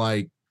even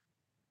like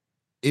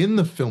in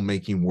the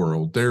filmmaking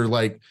world. They're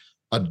like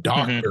a Mhm.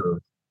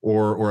 doctor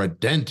or a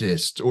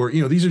dentist, or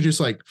these are just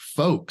like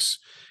folks.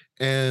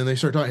 And they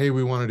start talking, hey,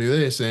 we want to do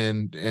this.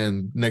 And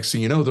next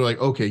thing you know, they're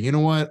like, okay, you know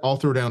what? I'll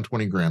throw down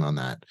 20 grand on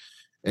that.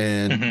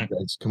 And you Mhm.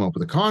 guys come up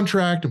with a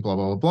contract and blah,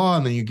 blah, blah, blah.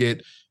 And then you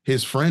get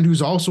his friend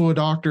who's also a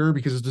doctor,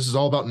 because this is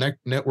all about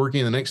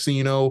networking. The next thing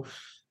you know,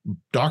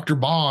 Dr.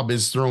 Bob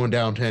is throwing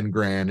down 10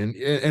 grand. And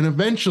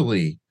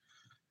eventually,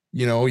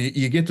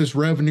 you get this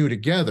revenue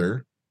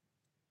together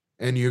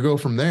and you go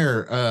from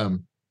there.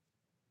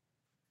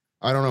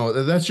 I don't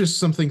know. That's just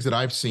some things that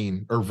I've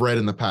seen or read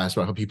in the past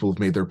about how people have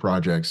made their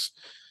projects.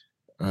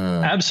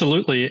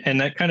 Absolutely. And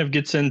that kind of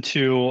gets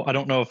into, I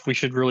don't know if we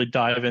should really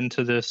dive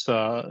into this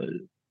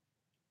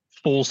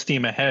full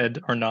steam ahead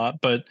or not,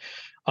 but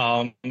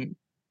um,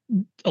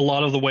 a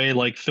lot of the way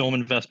like film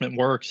investment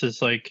works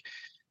is like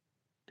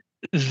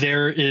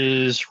there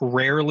is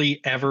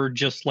rarely ever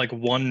just like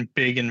one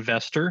big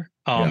investor.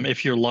 Yeah.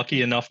 If you're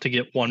lucky enough to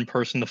get one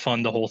person to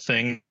fund the whole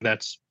thing,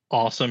 that's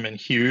awesome and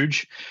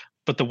huge.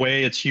 But the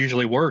way it's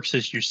usually works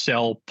is you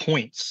sell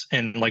points,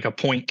 and like a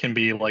point can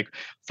be like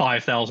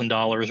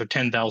 $5,000 or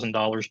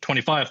 $10,000,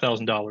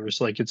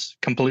 $25,000. Like it's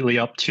completely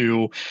up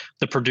to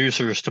the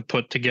producers to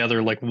put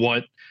together like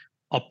what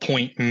a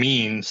point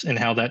means and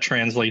how that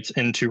translates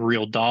into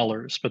real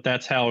dollars. But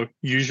that's how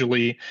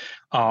usually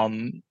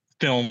um,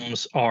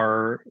 films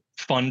are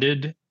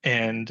funded,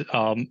 and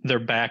their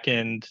back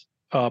end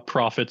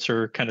profits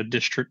are kind of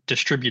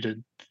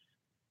distributed.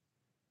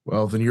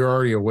 Well, then you're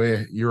already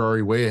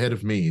way ahead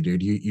of me,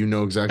 dude. You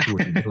know exactly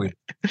what you're doing.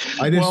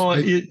 Well,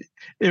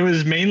 it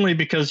was mainly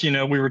because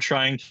we were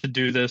trying to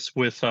do this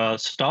with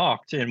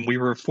Stocked, and we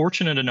were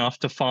fortunate enough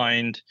to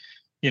find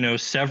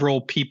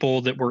several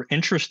people that were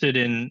interested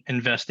in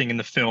investing in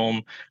the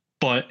film,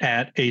 but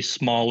at a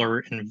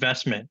smaller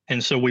investment.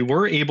 And so we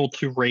were able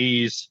to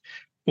raise,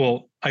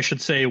 well, I should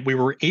say we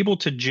were able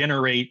to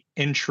generate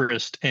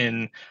interest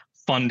in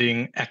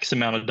funding X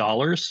amount of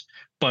dollars,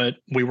 but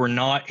we were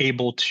not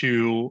able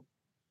to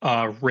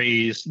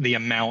raise the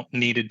amount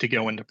needed to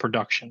go into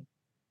production.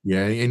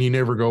 Yeah, and you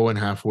never go in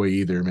halfway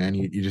either, man.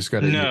 You just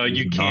got to No,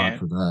 you nod can't.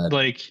 for that.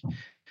 Like,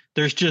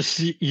 there's just,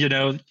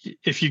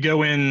 if you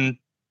go in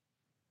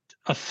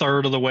a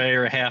third of the way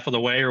or a half of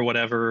the way or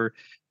whatever,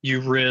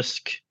 you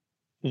risk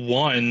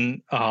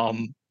one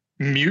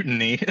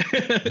mutiny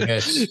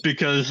Yes.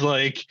 because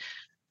like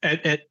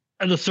at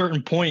a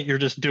certain point you're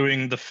just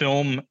doing the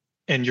film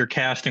and your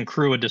cast and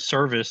crew a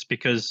disservice,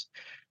 because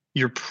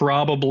you're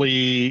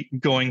probably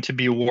going to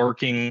be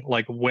working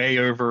like way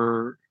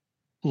over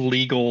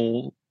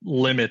legal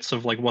limits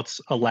of like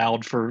what's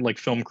allowed for like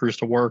film crews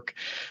to work,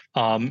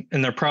 and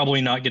they're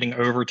probably not getting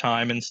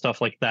overtime and stuff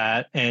like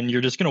that, and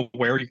you're just going to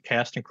wear your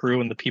cast and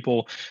crew and the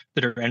people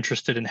that are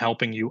interested in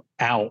helping you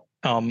out.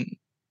 And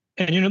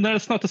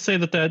that's not to say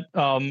that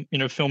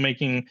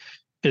filmmaking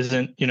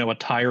isn't a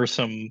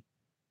tiresome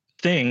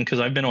thing, because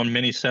I've been on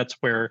many sets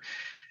where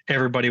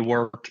everybody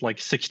worked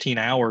like 16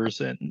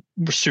 hours and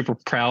we're super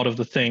proud of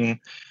the thing,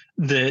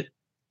 that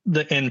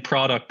the end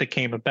product that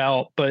came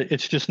about, but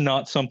it's just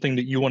not something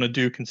that you want to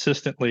do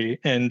consistently.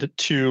 And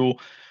to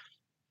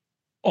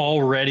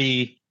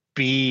already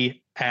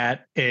be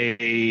at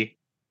a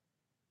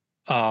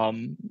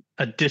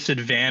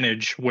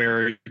disadvantage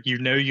where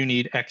you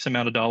need X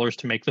amount of dollars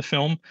to make the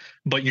film,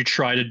 but you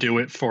try to do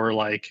it for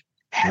like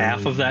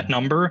half of that Mm,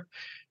 number,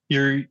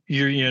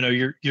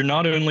 you're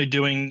not only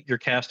doing your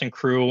cast and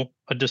crew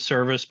a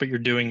disservice, but you're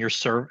doing your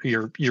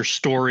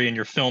story and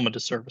your film a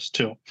disservice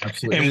too.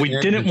 absolutely. And we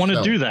And didn't want to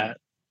yourself. do that.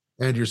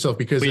 And yourself,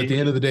 because at the We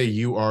end of the day,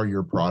 you are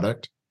your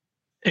product.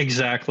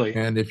 exactly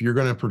And if you're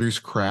going to produce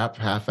crap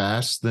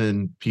half-ass,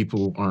 then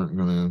people aren't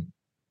going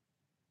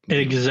to,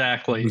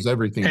 exactly. lose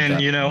everything at And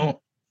that point.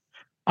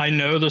 I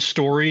know the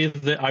story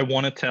that I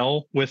want to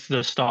tell with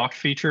the stock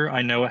feature.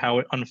 I know how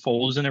it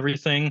unfolds and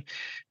everything.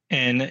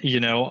 And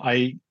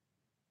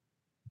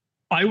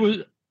I was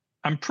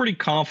I'm pretty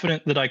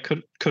confident that I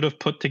could have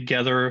put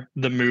together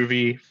the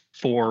movie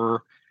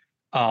for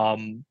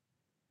um,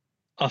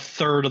 a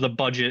third of the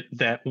budget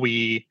that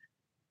we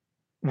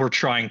were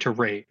trying to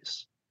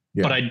raise.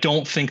 But Yeah. I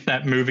don't think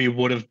that movie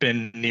would have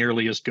been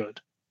nearly as good.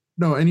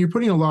 No, and you're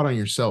putting a lot on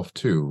yourself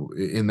too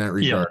in that Yeah.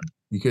 regard,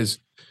 because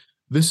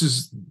this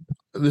is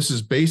this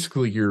is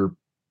basically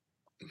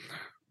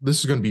this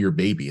is going to be your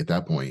baby at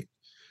that point.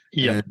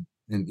 Yep. And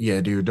And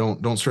yeah, dude,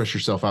 don't stress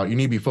yourself out. You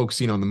need to be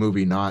focusing on the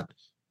movie, not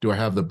do I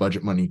have the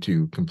budget money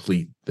to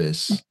complete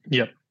this.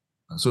 Yep.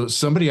 So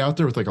somebody out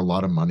there with like a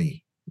lot of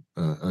money,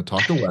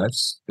 talk to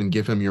Wes and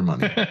give him your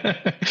money.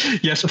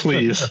 Yes,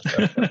 please.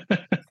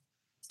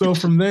 So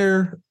from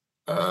there,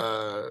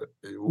 uh,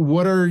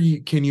 what are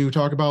you? Can you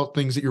talk about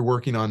things that you're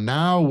working on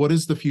now? What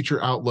is the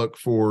future outlook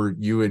for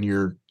you and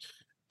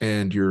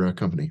your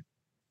company?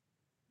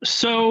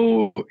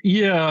 So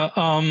yeah,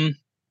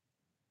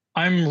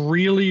 I'm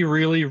really,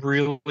 really,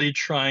 really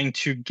trying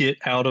to get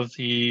out of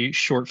the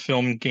short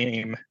film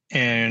game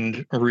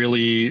and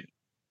really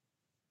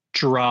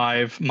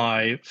drive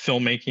my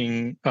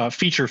filmmaking,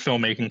 feature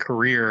filmmaking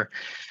career.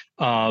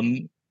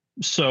 Um,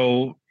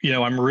 so,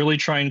 I'm really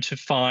trying to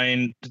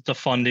find the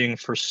funding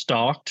for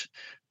Stalked,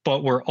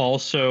 but we're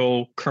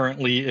also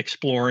currently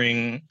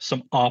exploring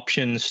some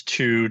options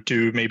to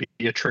do maybe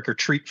a trick or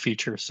treat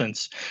feature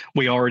since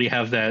we already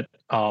have that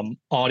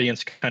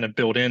audience kind of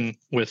built in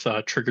with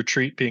trick or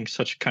treat being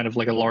such kind of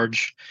like a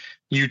large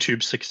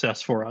YouTube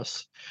success for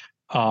us.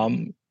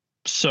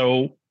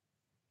 So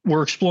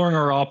we're exploring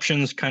our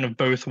options kind of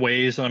both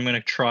ways. And I'm going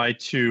to try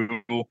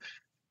to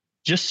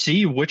just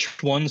see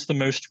which one's the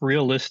most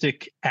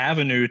realistic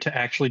avenue to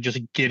actually just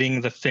getting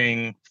the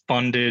thing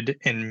funded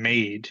and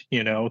made,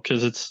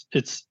 because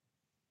it's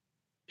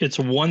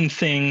one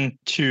thing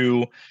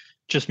to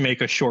just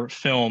make a short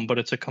film, but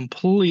it's a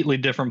completely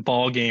different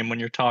ball game when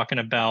you're talking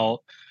about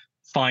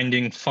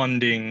finding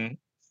funding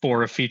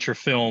for a feature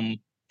film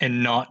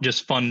and not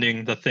just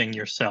funding the thing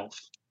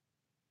yourself.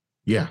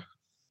 Yeah,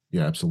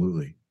 yeah,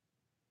 absolutely.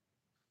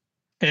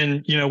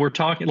 And we're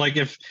talking like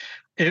if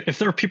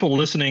there are people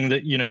listening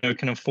that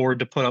can afford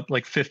to put up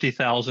like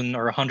 50,000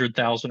 or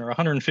 100,000 or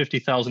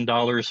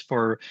 $150,000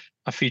 for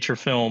a feature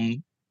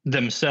film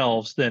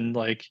themselves, then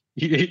like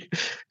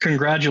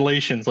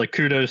congratulations, like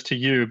kudos to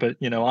you. But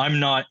I'm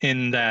not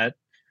in that.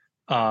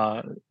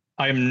 I'm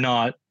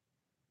not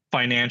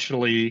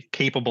financially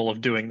capable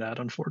of doing that,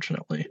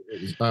 unfortunately.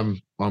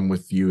 I'm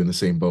with you in the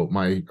same boat.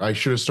 I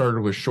should have started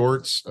with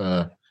shorts.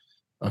 A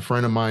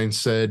friend of mine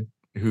said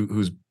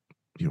who's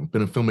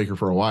been a filmmaker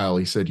for a while.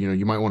 He said,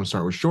 you might want to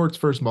start with shorts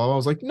first of all. I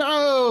was like,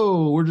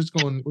 no, we're just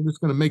going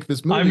to make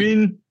this movie. I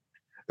mean,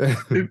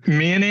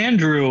 me and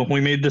Andrew,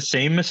 we made the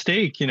same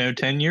mistake,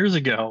 10 years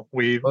ago.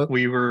 We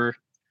were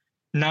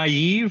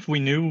naive. We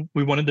knew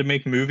we wanted to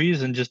make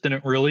movies and just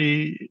didn't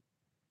really.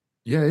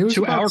 Yeah, it was.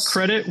 To our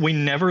credit, we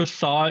never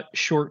thought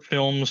short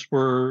films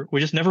we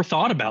just never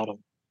thought about them.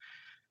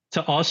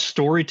 To us,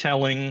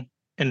 storytelling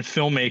and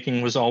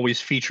filmmaking was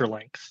always feature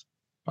length.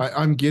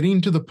 I'm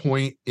getting to the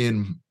point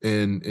in I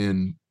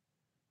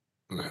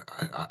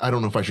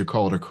don't know if I should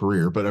call it a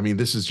career, but I mean,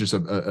 this is just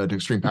an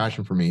extreme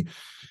passion for me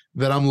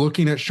that I'm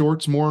looking at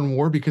shorts more and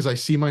more because I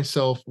see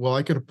myself, well,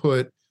 I could have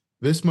put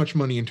this much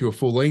money into a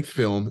full length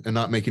film and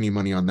not make any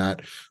money on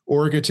that.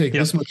 Or I could take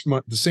this much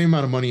the same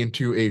amount of money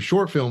into a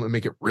short film and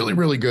make it really,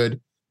 really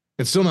good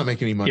and still not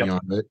make any money on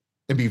it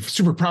and be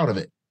super proud of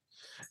it.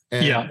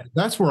 And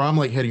that's where I'm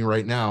like heading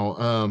right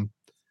now.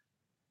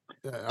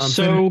 I'm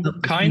so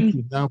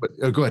kind now, but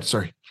go ahead.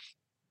 Sorry.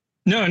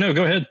 No,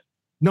 go ahead.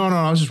 No,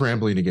 I was just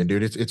rambling again,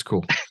 dude. It's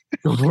cool.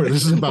 Go for it.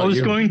 This is about I was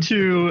you. going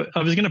to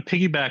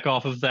piggyback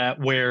off of that,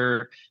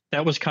 where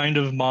that was kind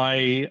of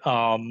my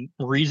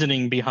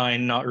reasoning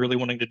behind not really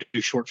wanting to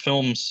do short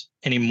films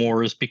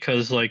anymore, is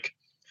because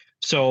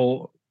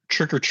so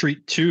Trick or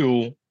Treat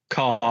 2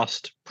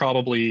 cost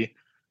probably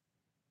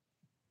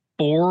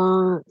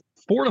four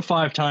to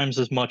five times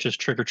as much as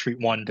Trick or Treat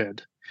 1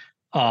 did.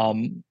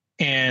 And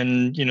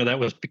that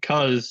was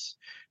because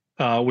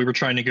we were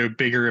trying to go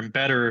bigger and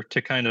better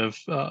to kind of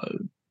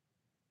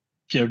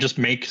just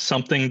make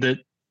something that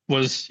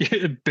was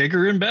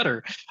bigger and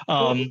better.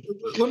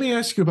 Let me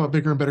ask you about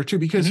bigger and better too,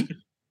 because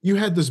you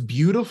had this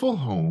beautiful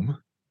home.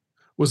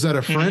 Was that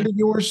a friend of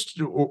yours?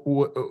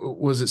 Or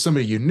was it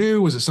somebody you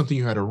knew? Was it something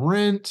you had to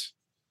rent?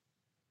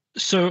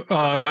 So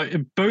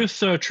both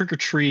Trick or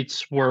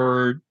Treats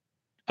were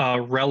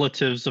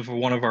relatives of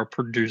one of our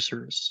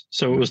producers.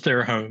 So it was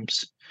their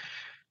homes.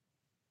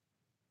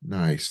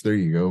 Nice. There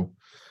you go.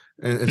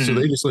 And so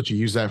they just let you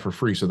use that for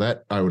free. So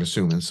that I would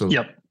assume. And so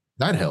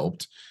that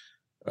helped.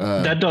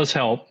 That does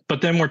help. But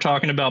then we're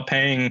talking about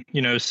paying,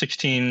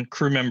 16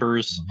 crew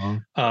members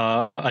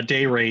a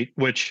day rate,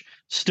 which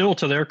still,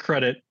 to their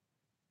credit,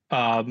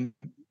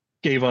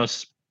 gave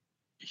us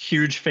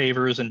huge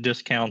favors and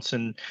discounts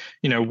and,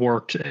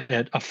 worked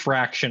at a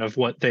fraction of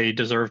what they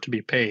deserve to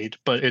be paid.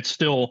 But it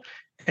still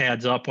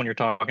adds up when you're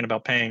talking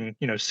about paying,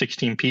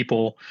 16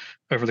 people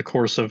over the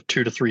course of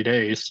 2 to 3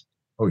 days.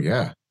 Oh,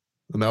 yeah.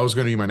 And that was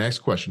going to be my next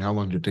question. How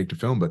long did it take to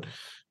film? But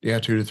yeah,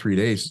 2 to 3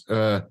 days.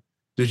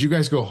 Did you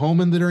guys go home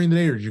during the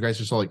day, or did you guys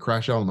just all like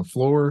crash out on the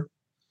floor?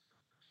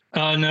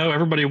 No,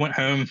 everybody went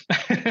home.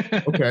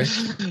 Okay.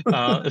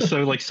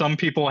 So like some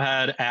people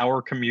had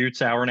hour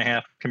and a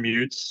half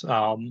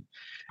commutes.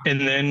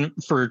 And then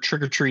for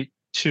Trick or Treat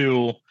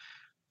 2,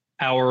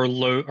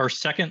 our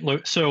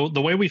second so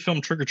the way we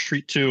filmed Trick or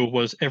Treat 2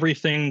 was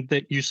everything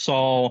that you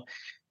saw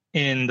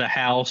in the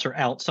house or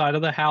outside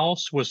of the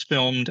house was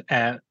filmed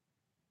at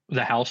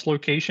the house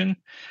location,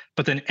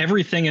 but then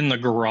everything in the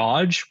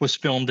garage was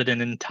filmed at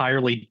an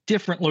entirely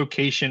different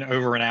location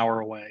over an hour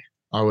away.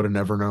 I would have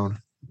never known.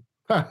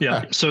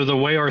 Yeah. So the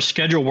way our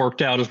schedule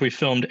worked out is we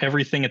filmed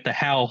everything at the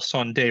house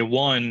on day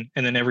one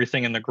and then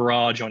everything in the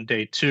garage on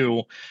day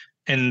two.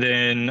 And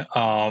then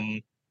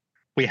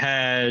we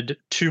had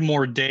 2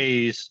 more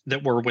days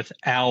that were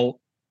without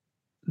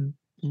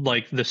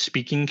like the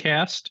speaking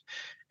cast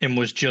and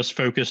was just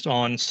focused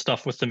on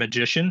stuff with the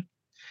magician.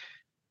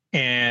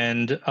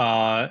 And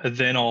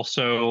then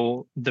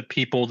also the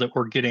people that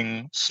were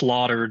getting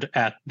slaughtered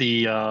at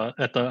the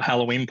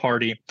Halloween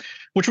party,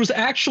 which was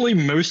actually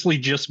mostly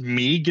just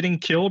me getting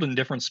killed in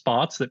different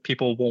spots that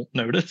people won't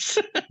notice.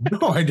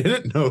 No, I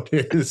didn't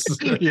notice.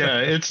 Yeah,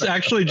 it's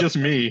actually just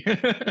me.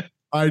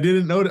 I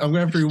didn't notice. I'm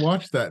gonna have to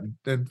rewatch that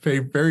and pay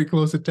very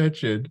close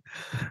attention.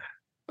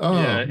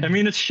 Oh, yeah, I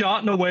mean it's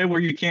shot in a way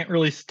where you can't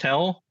really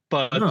tell,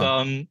 but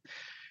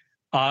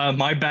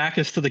my back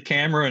is to the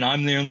camera and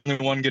I'm the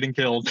only one getting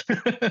killed.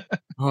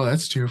 oh,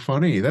 that's too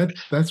funny.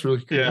 That's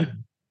really cool. Yeah.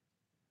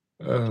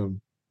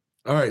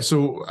 All right,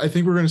 so I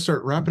think we're going to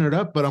start wrapping it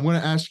up, but I'm going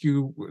to ask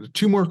you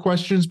 2 more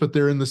questions, but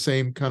they're in the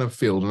same kind of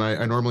field. And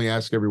I normally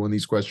ask everyone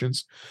these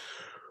questions.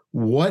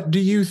 What do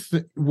you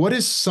think? What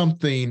is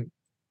something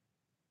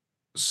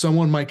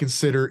someone might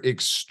consider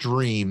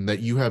extreme that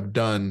you have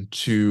done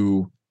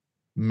to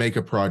make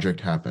a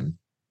project happen?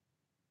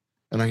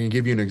 And I can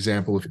give you an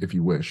example if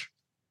you wish.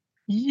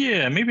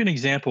 Yeah, maybe an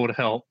example would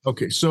help.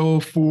 Okay, so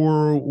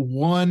for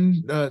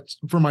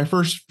my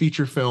first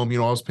feature film, I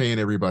was paying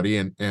everybody,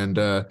 and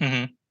I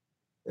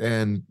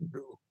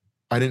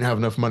didn't have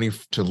enough money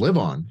to live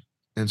on,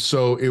 and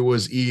so it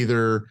was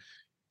either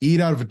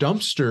eat out of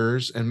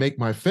dumpsters and make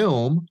my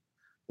film,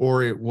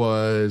 or it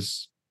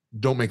was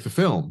don't make the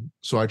film.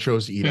 So I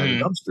chose to eat out of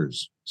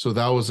dumpsters. So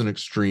that was an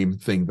extreme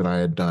thing that I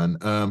had done.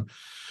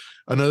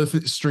 Another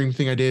extreme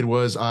thing I did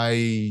was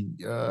I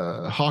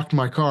hawked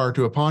my car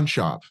to a pawn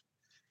shop.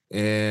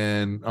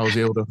 And I was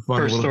able to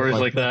fund First stories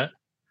like that.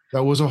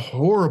 That was a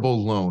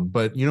horrible loan,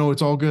 but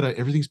it's all good.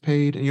 Everything's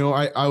paid. And,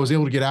 I was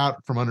able to get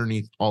out from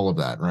underneath all of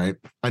that. Right.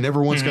 I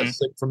never once got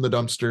sick from the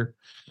dumpster.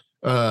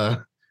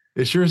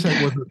 It sure as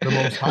heck wasn't the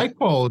most high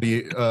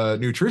quality,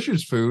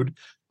 nutritious food.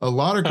 A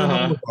lot of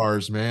granola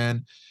bars,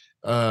 man.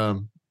 I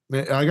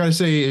gotta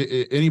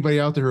say,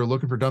 anybody out there who are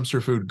looking for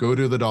dumpster food, go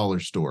to the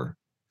dollar store.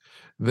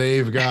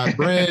 They've got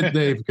bread.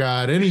 They've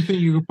got anything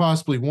you could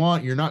possibly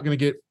want. You're not going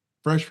to get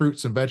fresh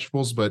fruits and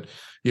vegetables, but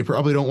you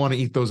probably don't want to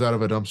eat those out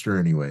of a dumpster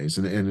anyways.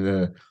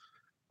 And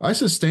I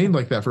sustained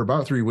like that for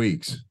about 3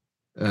 weeks.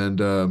 And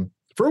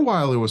for a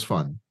while it was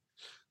fun,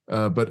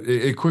 but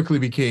it quickly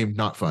became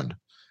not fun.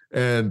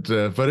 And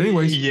but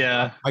anyways,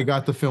 yeah, I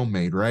got the film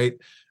made, right?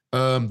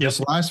 This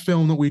last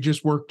film that we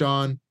just worked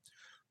on,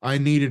 I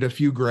needed a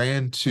few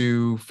grand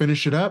to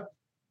finish it up.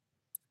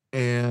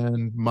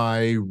 And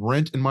my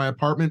rent in my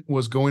apartment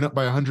was going up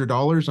by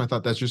 $100. And I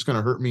thought that's just going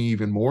to hurt me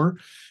even more.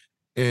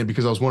 And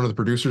because I was one of the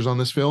producers on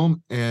this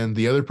film, and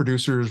the other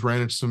producers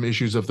ran into some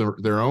issues of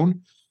their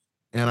own,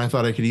 and I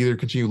thought I could either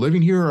continue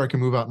living here or I can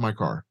move out in my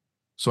car.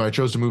 So I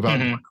chose to move out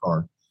in my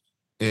car.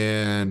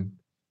 And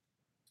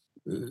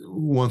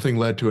one thing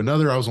led to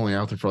another. I was only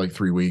out there for like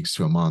 3 weeks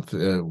to a month.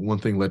 One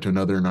thing led to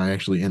another, and I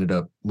actually ended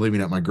up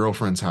living at my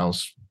girlfriend's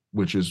house,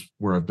 which is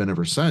where I've been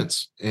ever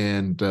since.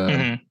 And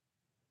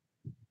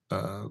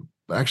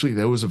actually,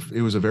 it was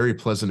a very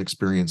pleasant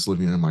experience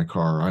living in my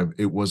car.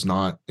 It was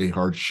not a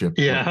hardship.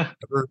 Yeah.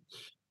 Whatsoever.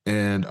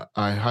 And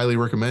I highly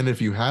recommend,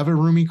 if you have a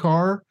roomy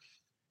car,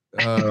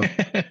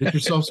 get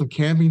yourself some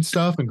camping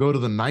stuff and go to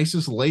the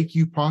nicest lake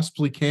you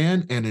possibly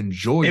can and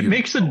enjoy it. It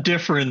makes a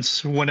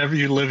difference whenever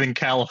you live in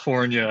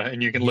California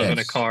and you can live in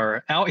a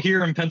car. Out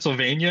here in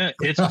Pennsylvania,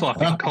 it's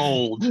fucking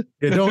cold.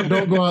 Yeah, don't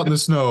go out in the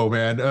snow,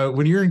 man.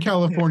 When you're in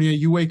California,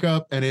 you wake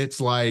up and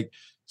it's like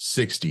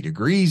 60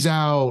 degrees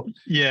out.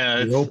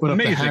 Yeah, you open up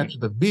the hatch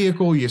of the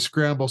vehicle, you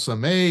scramble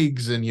some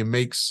eggs, and you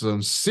make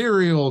some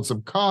cereal and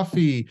some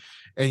coffee,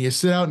 and you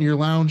sit out in your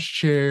lounge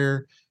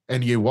chair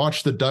and you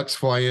watch the ducks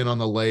fly in on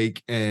the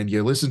lake, and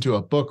you listen to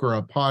a book or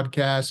a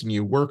podcast, and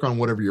you work on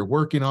whatever you're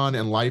working on,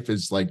 and life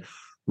is like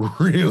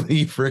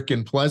really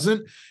freaking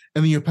pleasant.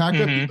 And then you pack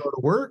up, you go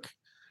to work,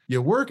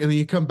 you work, and then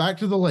you come back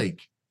to the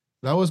lake.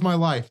 That was my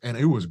life, and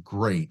it was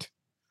great.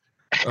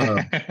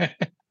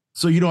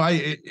 So,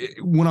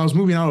 when I was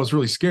moving out, I was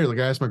really scared. Like,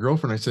 I asked my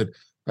girlfriend, I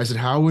said,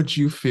 how would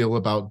you feel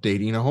about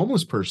dating a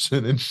homeless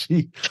person? And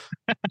she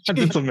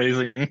that's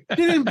amazing. She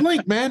didn't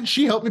blink, man.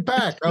 She helped me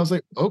pack. I was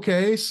like,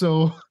 okay.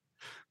 So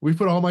we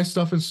put all my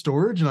stuff in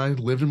storage, and I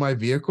lived in my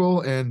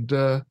vehicle, and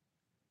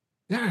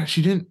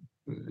she didn't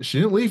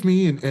leave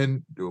me.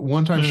 And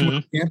one time she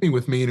went camping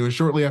with me, and it was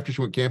shortly after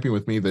she went camping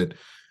with me that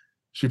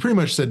she pretty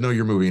much said, no,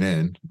 you're moving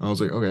in. I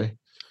was like, okay.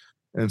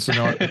 And so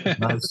now a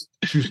nice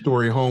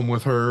 2-story home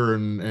with her,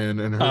 and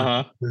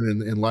her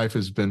and life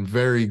has been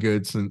very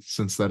good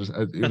since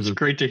that. That's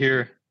great to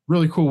hear.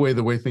 Really cool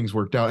the way things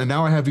worked out. And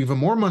now I have even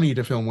more money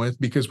to film with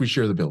because we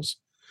share the bills.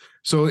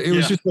 So it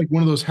was just like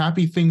one of those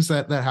happy things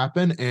that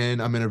happen.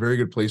 And I'm in a very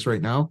good place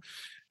right now.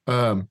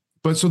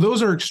 But so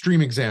those are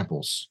extreme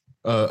examples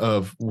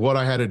of what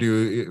I had to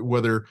do,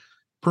 whether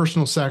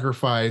personal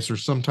sacrifice or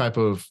some type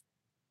of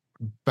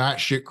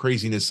batshit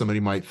craziness somebody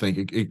might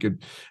think. It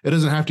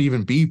doesn't have to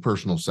even be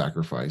personal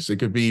sacrifice. It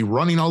could be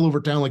running all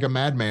over town like a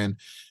madman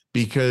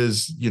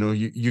because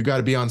you got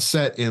to be on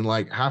set in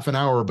like half an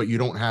hour, but you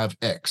don't have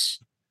X.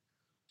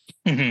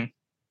 Mm-hmm.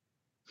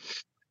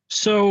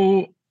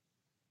 So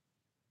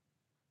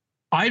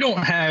I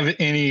don't have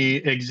any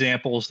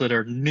examples that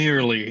are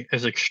nearly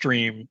as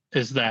extreme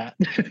as that.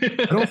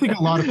 I don't think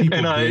a lot of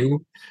people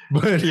do,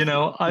 but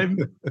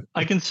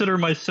I consider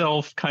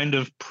myself kind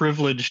of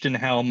privileged in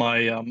how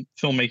my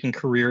filmmaking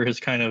career has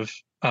kind of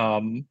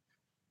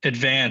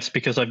advanced,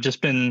 because I've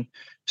just been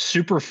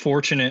super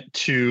fortunate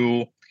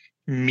to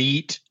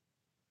meet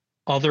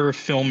other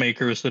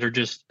filmmakers that are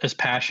just as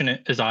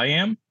passionate as I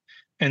am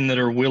and that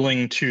are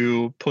willing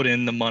to put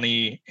in the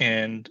money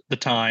and the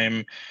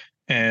time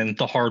and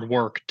the hard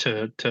work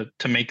to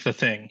make the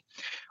thing.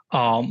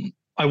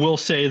 I will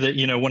say that,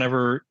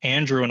 whenever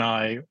Andrew and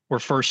I were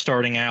first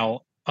starting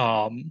out,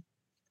 I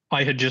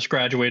had just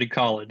graduated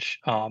college,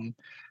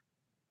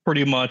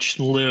 pretty much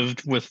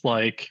lived with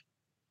like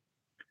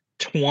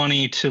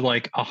 20 to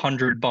like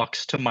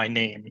 $100 to my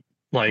name,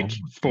 like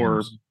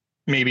for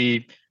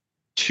maybe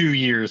 2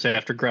 years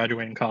after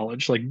graduating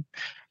college. Like,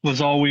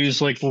 was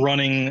always like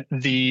running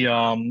the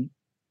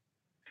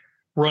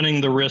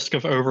risk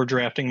of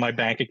overdrafting my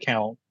bank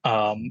account.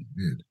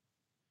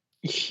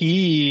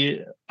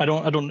 He, I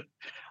don't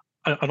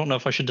know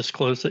if I should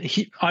disclose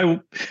it. I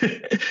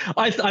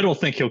don't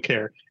think he'll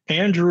care.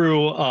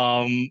 Andrew,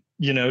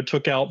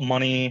 took out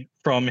money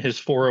from his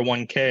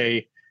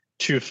 401k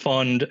to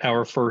fund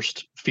our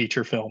first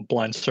feature film,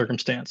 Blind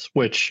Circumstance,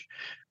 which,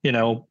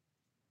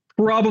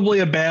 probably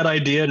a bad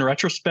idea in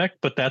retrospect,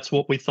 but that's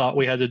what we thought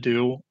we had to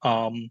do.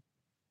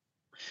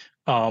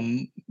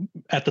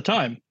 At the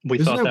time, we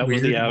Isn't thought that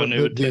was the weird?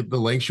 avenue. The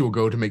lengths you will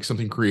go to make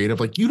something creative.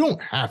 Like, you don't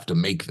have to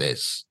make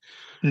this,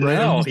 right?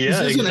 No, this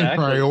isn't exactly. a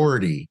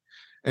priority,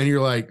 and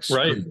you're like,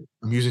 right.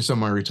 I'm using some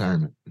of my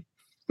retirement.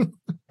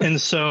 And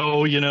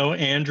so,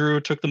 Andrew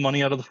took the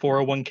money out of the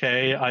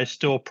 401k. I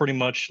still pretty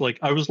much, like,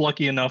 I was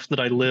lucky enough that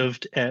I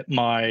lived at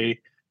my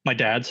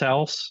dad's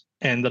house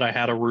and that I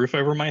had a roof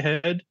over my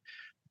head.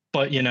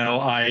 But,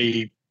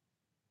 I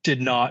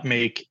did not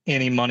make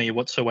any money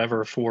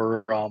whatsoever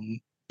for,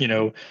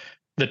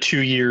 the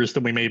 2 years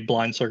that we made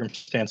Blind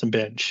Circumstance and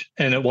Binge.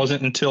 And it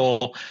wasn't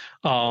until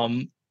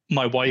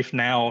my wife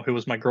now, who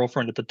was my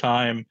girlfriend at the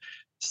time,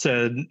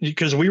 said,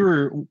 because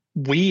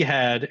we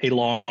had a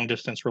long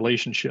distance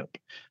relationship.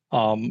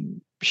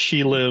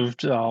 She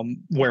lived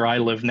where I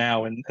live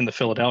now in the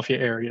Philadelphia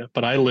area,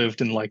 but I lived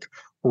in like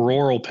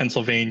rural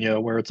Pennsylvania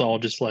where it's all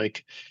just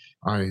like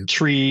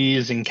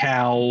trees and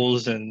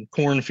cows and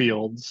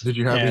cornfields. Did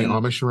you have any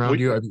Amish around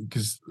you?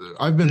 Because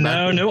I've been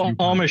back. No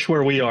Amish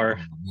where we are.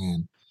 Oh,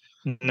 man.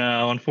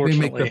 No,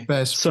 unfortunately. They make the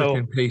best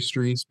freaking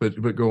pastries, but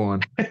go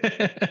on.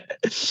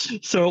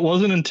 So it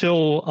wasn't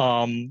until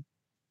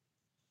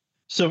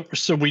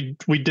so we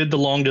did the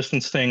long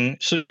distance thing.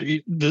 So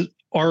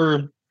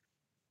our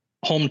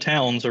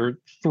hometowns are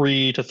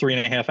 3 to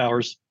 3.5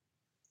 hours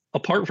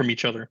apart from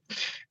each other,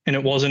 and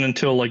it wasn't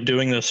until like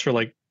doing this for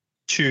like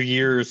 2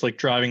 years, like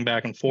driving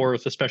back and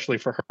forth, especially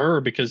for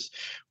her, because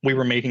we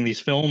were making these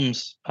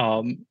films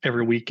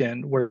every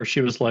weekend, where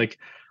she was like,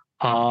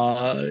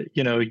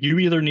 you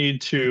either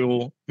need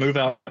to move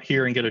out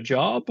here and get a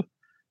job,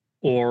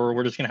 or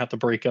we're just gonna have to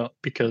break up,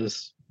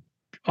 because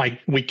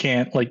we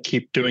can't like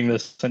keep doing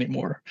this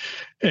anymore.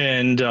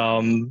 And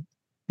long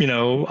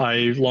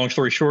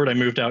story short, I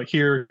moved out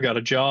here, got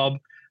a job,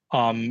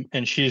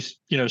 and she's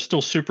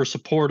still super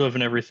supportive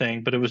and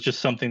everything, but it was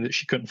just something that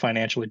she couldn't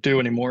financially do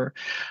anymore.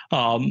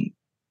 And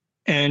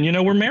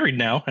we're married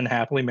now and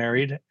happily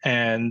married,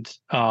 and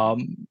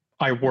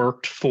I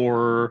worked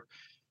for,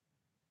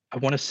 I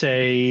want to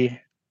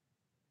say,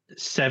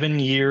 7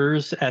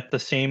 years at the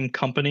same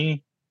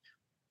company,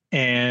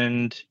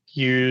 and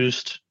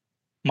used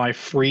my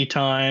free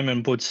time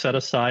and would set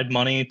aside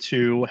money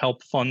to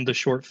help fund the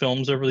short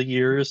films over the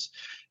years.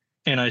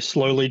 And I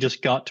slowly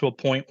just got to a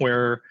point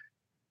where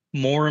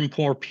more and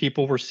more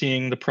people were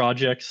seeing the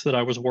projects that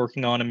I was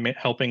working on and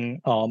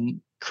helping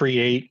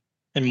create,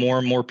 and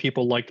more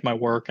people liked my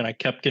work, and I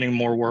kept getting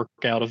more work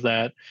out of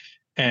that.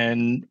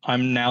 And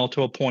I'm now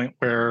to a point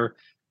where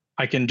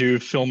I can do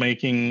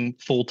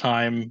filmmaking full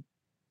time,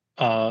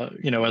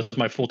 as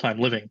my full time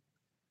living.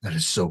 That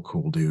is so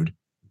cool, dude.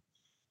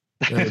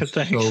 That is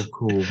so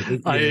cool.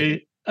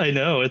 I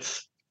know,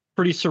 it's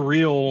pretty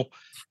surreal,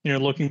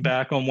 looking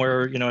back on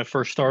where I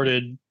first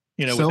started,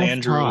 with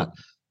Andrew.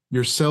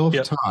 You're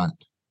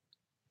self-taught,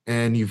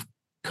 and you've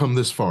come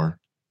this far.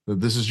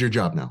 This is your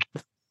job now.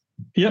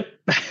 Yep.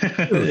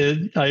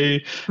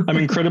 I'm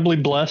incredibly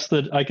blessed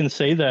that I can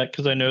say that,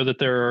 because I know that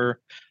there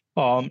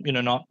are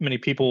not many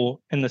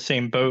people in the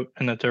same boat,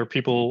 and that there are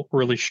people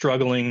really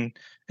struggling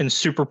and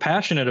super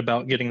passionate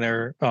about getting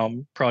their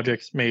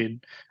projects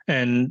made.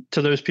 And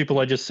to those people,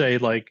 I just say,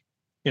 like,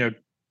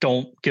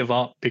 don't give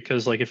up,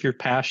 because like, if you're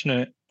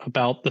passionate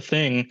about the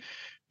thing,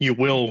 you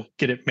will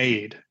get it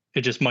made.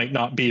 It just might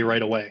not be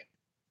right away.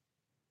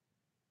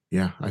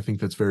 Yeah, I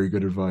think that's very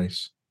good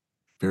advice.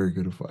 Very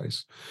good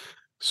advice.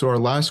 So our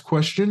last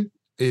question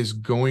is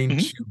going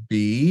Mhm. to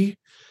be,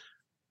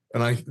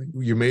 and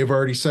you may have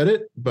already said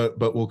it, but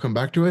we'll come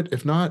back to it.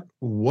 If not,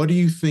 what do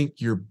you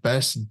think your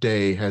best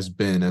day has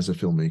been as a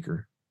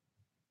filmmaker?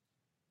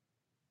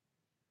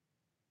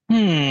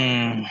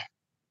 Hmm.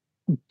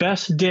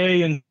 Best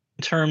day in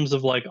terms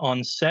of like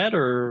on set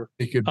or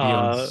It could be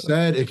on uh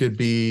set, it could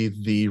be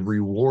the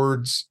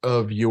rewards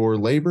of your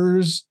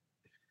labors,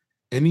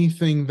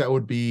 anything that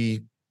would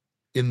be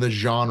in the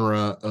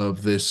genre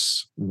of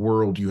this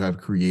world you have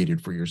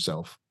created for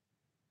yourself.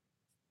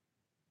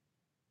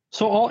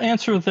 so I'll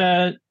answer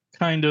that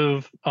kind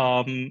of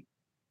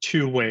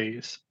two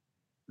ways.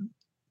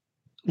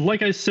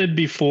 Like I said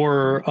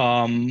before,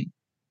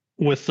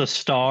 with the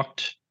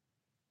stalked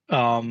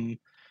um,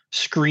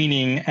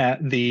 screening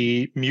at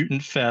the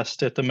Mutant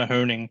Fest at the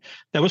Mahoning,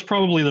 that was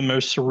probably the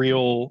most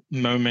surreal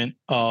moment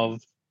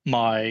of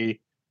my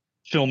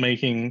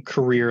filmmaking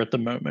career at the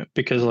moment,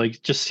 because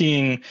like just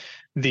seeing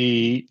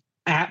the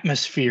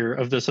atmosphere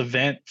of this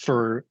event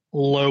for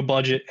low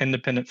budget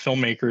independent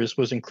filmmakers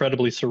was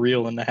incredibly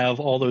surreal, and to have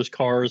all those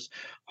cars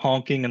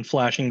honking and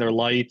flashing their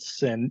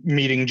lights and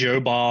meeting Joe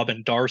Bob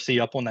and Darcy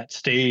up on that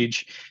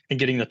stage and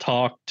getting to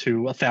talk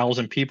to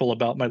 1,000 people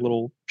about my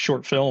little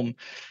short film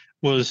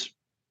was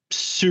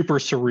super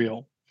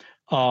surreal.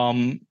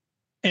 Um,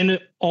 and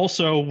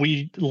also,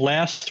 we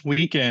last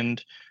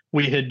weekend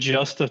we had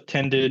just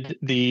attended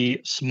the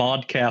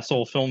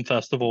Smodcastle Film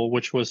Festival,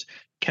 which was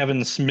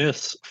Kevin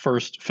Smith's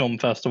first film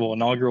festival,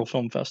 inaugural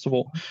film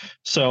festival.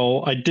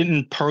 So I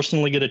didn't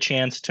personally get a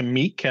chance to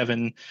meet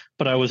Kevin,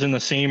 but I was in the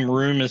same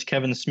room as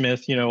Kevin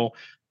Smith. A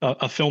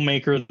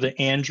filmmaker that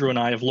Andrew and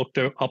I have looked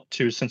up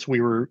to since we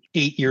were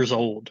 8 years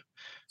old.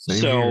 Same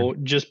here. So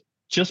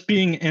just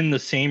being in the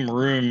same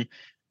room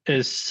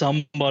as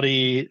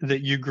somebody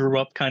that you grew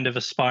up kind of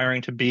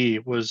aspiring to be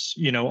was,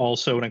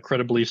 also an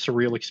incredibly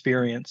surreal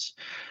experience.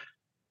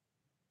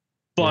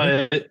 What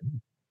a But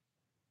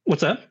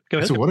what's that?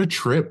 Go so ahead. what a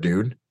trip,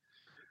 dude.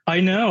 I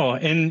know.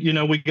 And,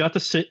 we got to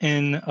sit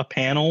in a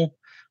panel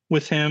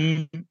with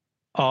him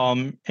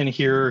and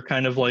hear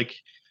kind of like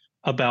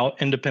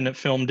about independent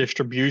film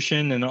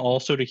distribution, and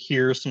also to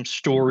hear some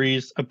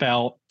stories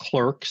about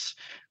Clerks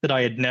that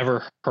I had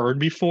never heard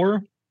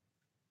before.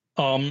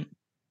 Um,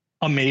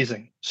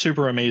 Amazing,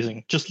 super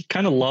amazing. Just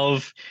kind of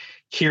love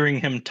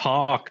hearing him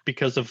talk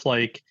because of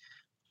like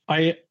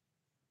I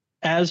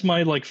as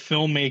my like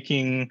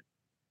filmmaking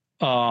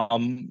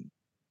um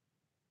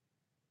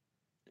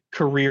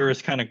career has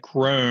kind of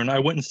grown. I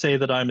wouldn't say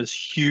that I'm as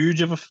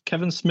huge of a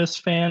Kevin Smith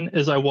fan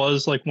as I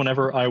was like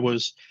whenever I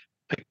was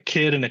a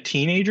kid and a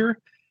teenager,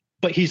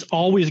 but he's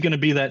always going to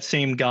be that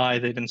same guy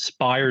that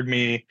inspired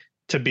me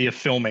to be a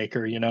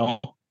filmmaker.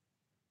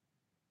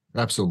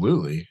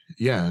 Absolutely.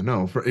 Yeah,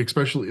 no,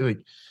 especially like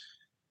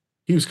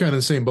he was kind of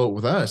the same boat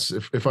with us.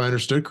 If I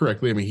understood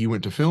correctly, I mean, he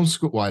went to film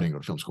school. Well, I didn't go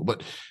to film school,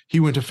 but he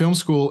went to film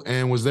school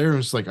and was there and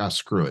was like,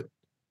 screw it.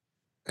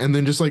 And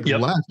then just like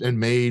Yep. left and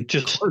made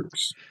Just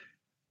Clerks.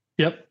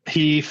 Yep,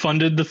 he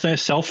funded the thing,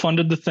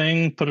 self-funded the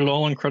thing, put it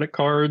all on credit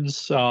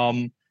cards.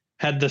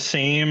 Had the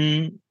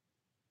same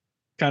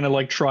kind of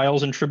like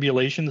trials and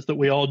tribulations that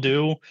we all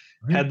do.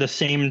 Right. Had the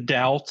same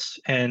doubts,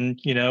 and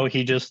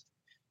he just,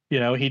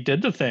 he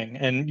did the thing,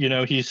 and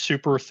he's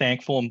super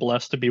thankful and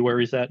blessed to be where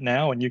he's at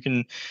now.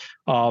 And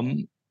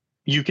um,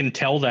 you can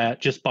tell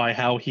that just by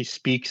how he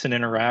speaks and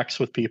interacts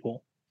with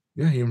people.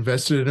 Yeah, he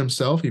invested in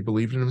himself. He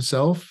believed in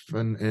himself,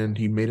 and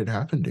he made it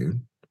happen,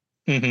 dude.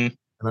 Hmm.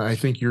 And I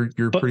think you're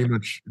But pretty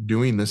much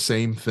doing the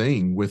same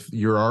thing with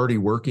you're already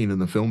working in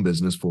the film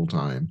business full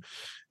time,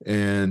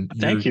 and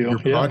thank you. your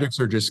Yeah, projects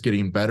are just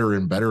getting better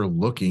and better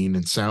looking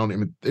and sound. I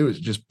mean, it was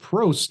just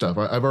pro stuff.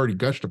 I've already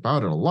gushed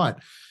about it a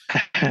lot.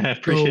 I So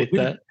appreciate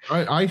that.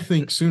 I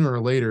think sooner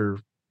or later,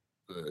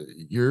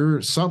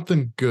 you're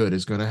something good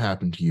is going to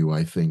happen to you.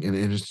 I think, and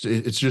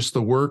it's just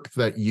the work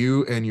that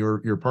you and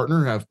your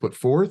partner have put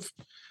forth,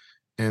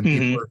 and Hmm.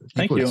 people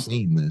Thank are you.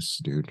 seeing this,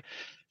 dude.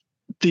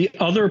 The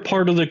other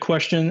part of the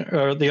question,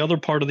 or the other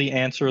part of the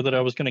answer that I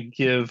was going to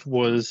give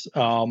was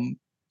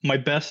my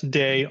best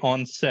day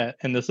on set.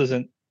 And this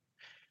isn't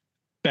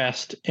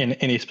best in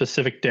any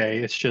specific day,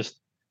 it's just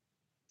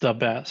the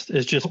best.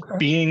 It's just Okay.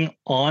 being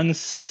on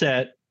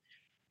set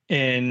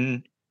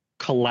and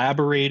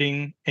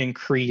collaborating and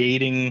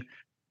creating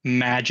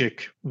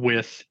magic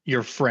with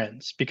your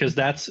friends, because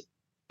that's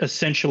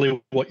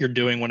essentially what you're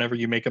doing whenever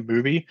you make a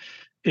movie,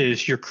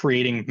 is you're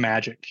creating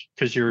magic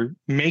because you're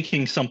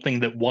making something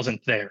that wasn't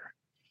there.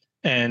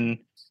 And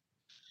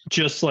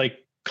just like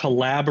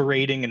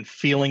collaborating and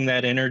feeling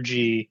that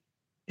energy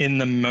in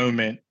the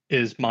moment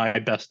is my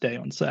best day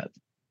on set.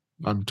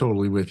 I'm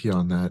totally with you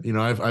on that.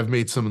 I've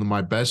made some of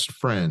my best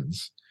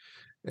friends,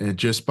 and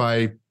just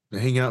by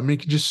hanging out and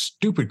making just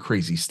stupid,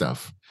 crazy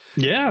stuff,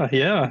 Yeah,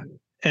 yeah.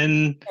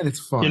 And and it's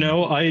you fun.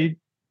 know, I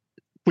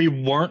we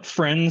weren't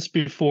friends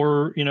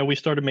before, we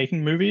started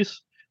making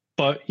movies,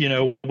 but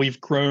we've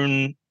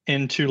grown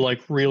into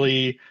like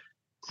really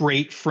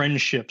great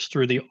friendships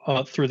through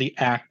the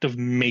act of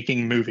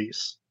making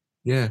movies.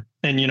 Yeah.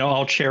 And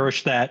I'll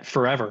cherish that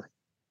forever.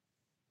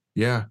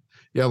 Yeah.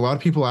 Yeah. A lot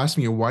of people ask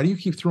me, why do you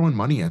keep throwing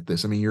money at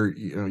this? I mean,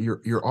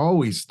 you're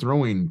always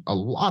throwing a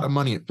lot of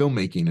money at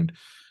filmmaking,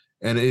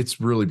 and it's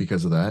really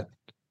because of that.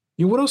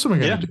 What else am I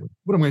going Yeah. to do?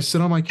 What am I going to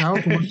sit on my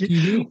couch and watch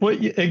TV? What are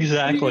you going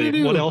Exactly.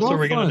 to What do? It's else all are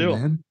we going to fun, do?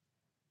 man.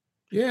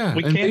 Yeah.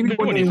 We And can't maybe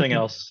do one day, anything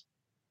else.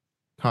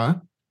 huh?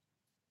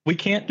 We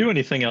can't do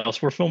anything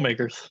else. We're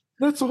filmmakers.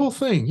 That's the whole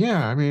thing.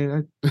 Yeah. I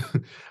mean,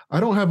 I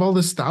don't have all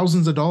this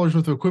thousands of dollars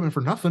worth of equipment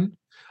for nothing.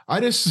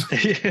 I'm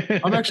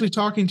actually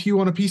talking to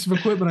you on a piece of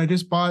equipment I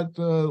just bought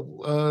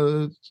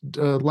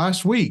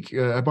last week.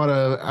 I bought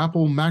a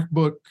Apple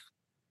MacBook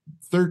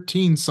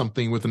 13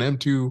 something with an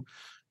M2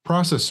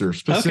 processor,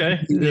 specifically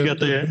Okay, you got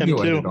the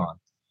video edit M2.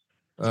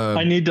 on.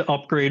 I need to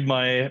upgrade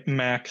my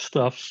Mac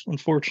stuff,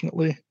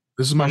 unfortunately.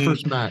 This is my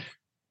first Mac.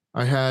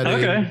 I had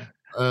Okay.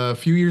 a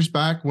few years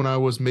back when I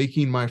was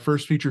making my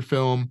first feature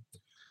film.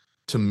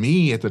 To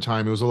me at the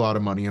time, it was a lot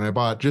of money, and I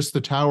bought just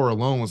the tower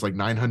alone was like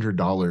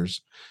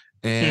 $900,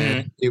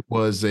 and it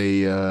was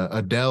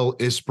a Dell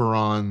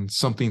Inspiron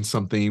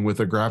something with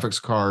a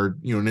graphics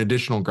card, an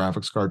additional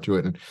graphics card to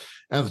it. And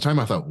at the time,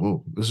 I thought,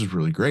 whoa, this is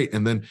really great.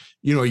 And then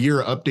a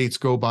year of updates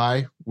go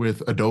by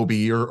with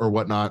Adobe or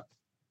whatnot,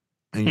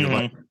 and you're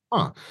like,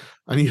 huh,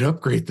 I need to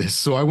upgrade this.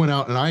 So I went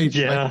out and I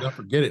did not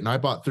forget it, and I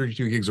bought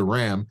 32 gigs of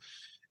RAM,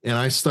 and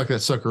I stuck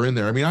that sucker in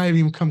there. I mean, I haven't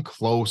even come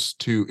close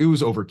to it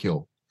was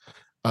overkill.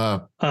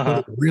 But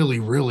it really,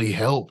 really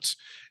helped.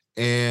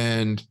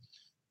 And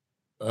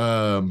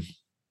there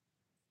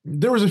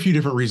was a few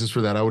different reasons for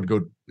that. I would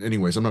go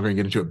anyways. I'm not going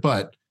to get into it,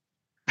 but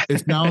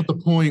it's now at the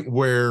point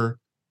where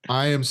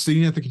I am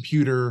sitting at the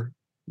computer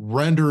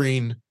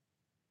rendering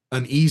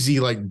an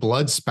easy like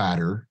blood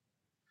spatter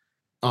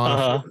on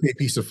a 4K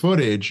piece of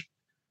footage.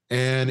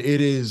 And it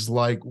is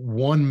like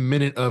 1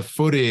 minute of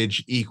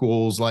footage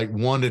equals like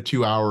 1 to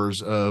 2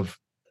 hours of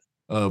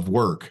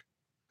work.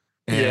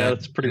 Yeah,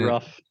 that's pretty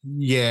rough.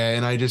 Yeah,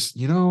 and I just,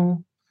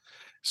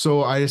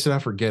 so I just said I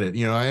forget it.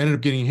 I ended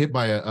up getting hit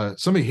by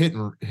somebody hit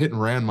and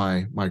ran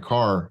my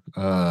car.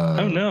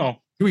 Oh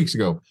no! 2 weeks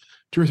ago,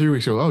 2 or 3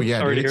 weeks ago. Oh yeah,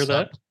 sorry dude, to hear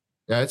that.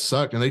 Yeah, it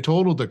sucked, and they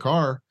totaled the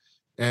car,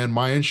 and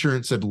my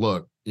insurance said,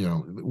 "Look,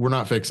 we're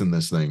not fixing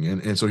this thing,"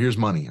 and so here's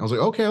money. I was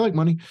like, okay, I like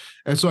money,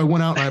 and so I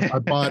went out and I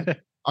bought.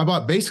 I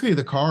bought basically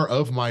the car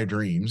of my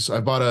dreams. I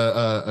bought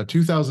a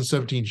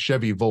 2017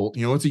 Chevy Volt.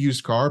 It's a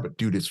used car, but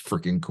dude, it's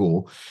freaking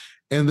cool.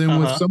 And then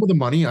with some of the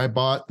money, I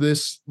bought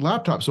this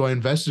laptop. So I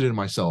invested in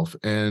myself.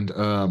 And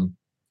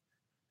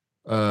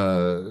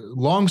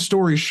long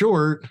story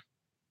short,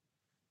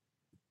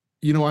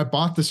 I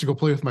bought this to go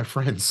play with my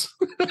friends.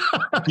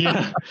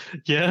 Yeah.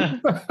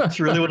 That's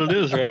really what it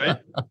is, right?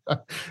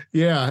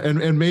 Yeah.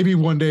 And maybe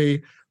one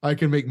day I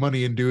can make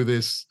money and do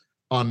this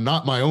on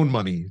not my own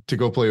money to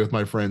go play with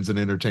my friends and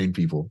entertain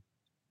people.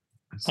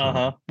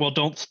 So, Well,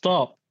 don't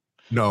stop.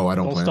 No, I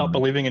don't stop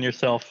believing in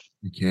yourself.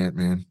 You can't,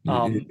 man.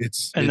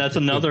 That's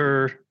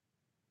another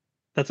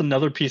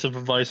piece of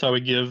advice I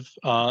would give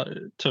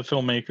to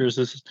filmmakers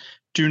is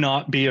do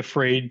not be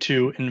afraid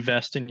to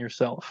invest in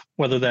yourself,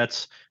 whether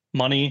that's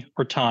money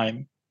or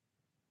time.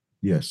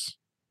 Yes.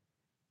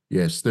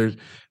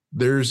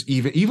 There's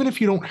even if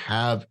you don't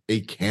have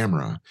a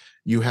camera,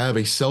 you have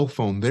a cell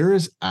phone. There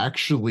is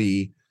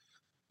actually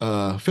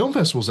film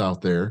festivals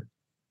out there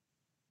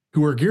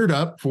who are geared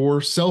up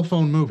for cell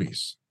phone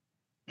movies.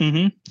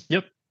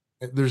 Yep.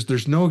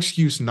 There's no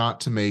excuse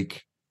not to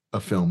make a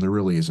film. There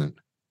really isn't.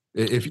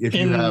 If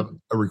you have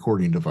a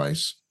recording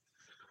device.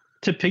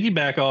 To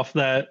piggyback off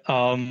that,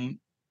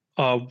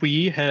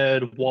 we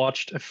had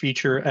watched a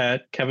feature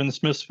at Kevin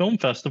Smith's Film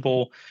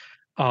Festival,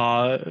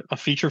 a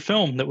feature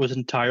film that was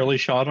entirely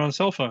shot on a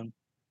cell phone.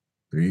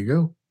 There you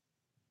go.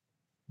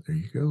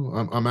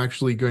 I'm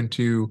actually going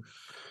to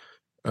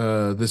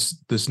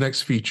this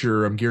next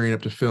feature I'm gearing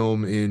up to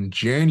film in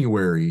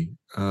January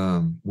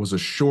was a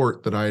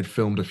short that I had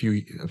filmed a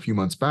few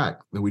months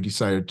back that we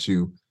decided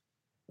to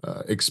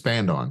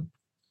expand on,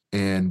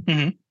 and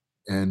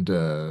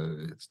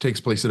it takes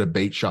place at a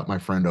bait shop my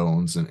friend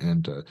owns,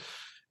 and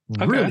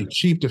really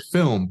cheap to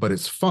film, but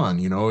it's fun.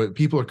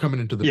 People are coming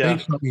into the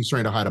bait shop and he's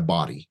trying to hide a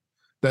body.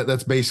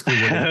 That's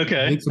basically what I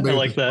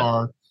like that.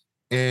 Car,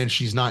 and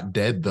she's not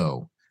dead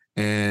though.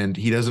 And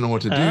he doesn't know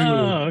what to do.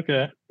 Oh,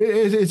 okay.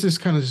 It's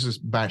just kind of this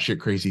batshit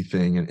crazy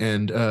thing,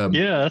 and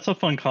yeah, that's a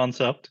fun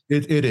concept.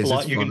 It is a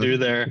lot you can do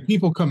there. The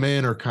people come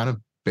in are kind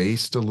of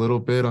based a little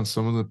bit on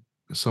some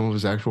of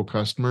his actual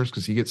customers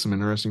because he gets some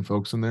interesting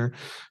folks in there.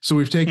 So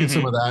we've taken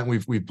some of that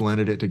and we've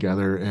blended it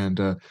together,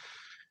 and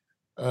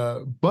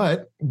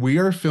but we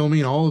are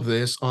filming all of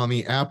this on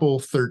the Apple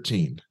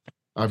 13.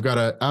 I've got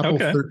a Apple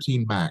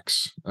 13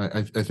 Max.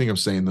 I think I'm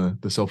saying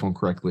the cell phone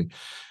correctly.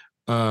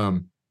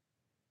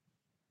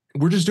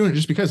 We're just doing it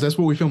just because that's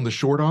what we filmed the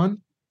short on,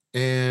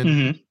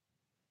 and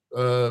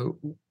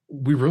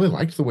we really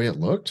liked the way it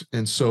looked,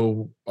 and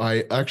so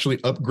I actually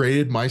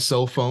upgraded my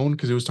cell phone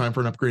because it was time for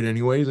an upgrade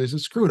anyways. I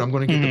said, "Screw it, I'm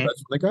going to get the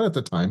best one I got at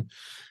the time,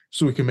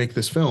 so we can make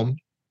this film."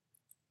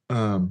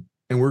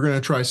 and we're going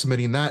to try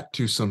submitting that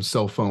to some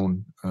cell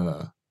phone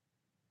uh,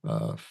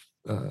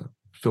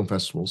 film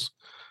festivals.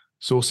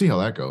 So we'll see how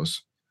that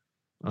goes.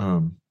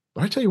 But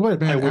I tell you what,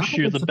 man, I wish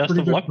Apple you the makes a best pretty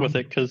of good luck with phone.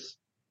 it, because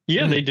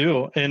yeah, Yeah, they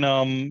do.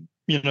 And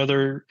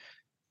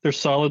they're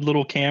solid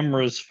little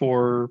cameras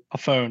for a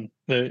phone.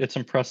 It's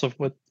impressive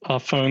what a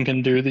phone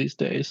can do these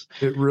days.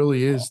 it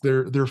really is.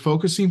 Their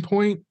focusing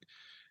point,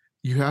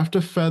 you have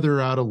to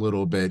feather out a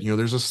little bit.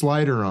 There's a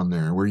slider on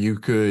there where you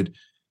could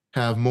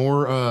have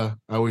more. I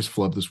always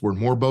flub this word,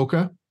 more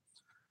bokeh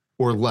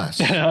or less.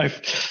 I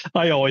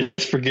I always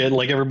forget,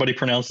 like everybody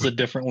pronounces it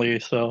differently.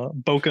 So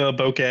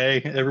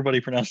bokeh,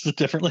 everybody pronounces it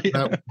differently.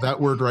 That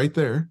word right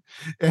there.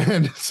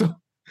 And so,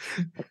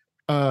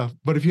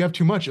 but if you have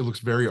too much, it looks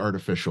very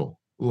artificial.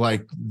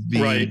 Like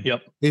Right.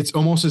 Yep. it's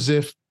almost as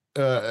if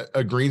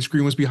a green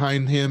screen was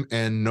behind him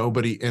and like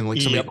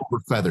somebody Yep.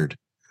 over feathered.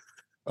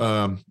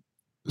 Um,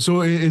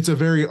 so it's a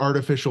very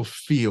artificial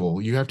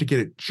feel. You have to get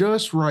it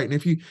just right, and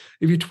if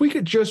you tweak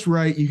it just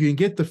right, you can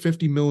get the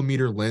 50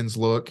 millimeter lens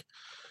look.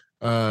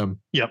 Um,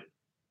 Yep.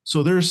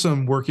 so there's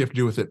some work you have to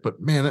do with it, but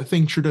man, that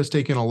thing sure does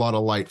take in a lot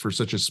of light for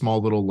such a small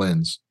little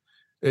lens.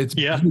 It's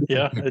Yeah. beautiful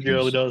Yeah. It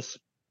really pictures. does.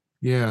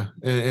 Yeah,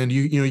 and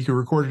you can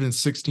record it in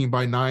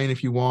 16:9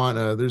 if you want.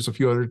 There's a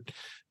few other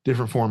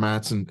different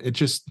formats, and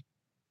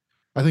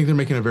I think they're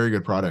making a very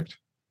good product.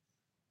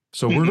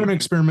 So we're going to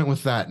experiment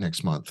with that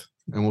next month,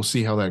 and we'll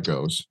see how that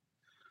goes.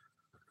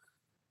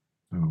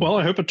 Well,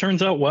 I hope it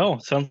turns out well.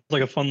 Sounds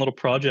like a fun little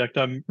project.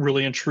 I'm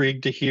really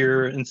intrigued to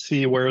hear and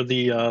see where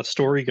the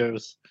story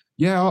goes.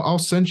 Yeah, I'll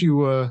send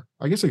you.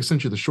 I guess I can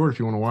send you the short if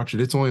you want to watch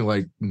it. It's only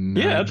like Yeah, 9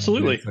 minutes,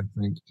 absolutely. I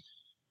think.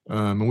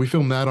 And we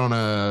filmed that on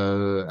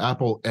a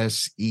Apple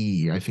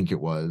SE, I think it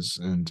was,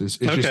 and it's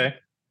just. Okay.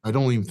 I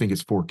don't even think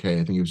it's 4K.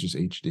 I think it was just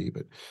HD,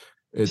 but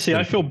it's. See,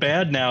 I feel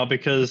bad now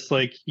because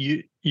like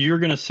you're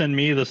gonna send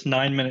me this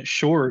 9 minute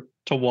short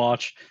to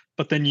watch,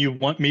 but then you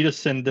want me to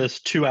send this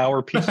 2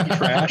 hour piece of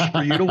trash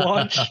for you to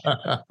watch.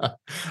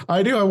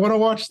 I do. I want to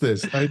watch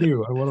this. I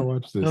do. I want to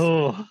watch this.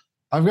 Oh,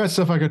 I've got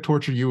stuff I could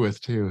torture you with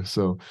too.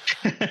 So,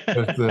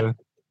 but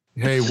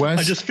hey, I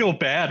Wes. just feel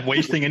bad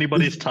wasting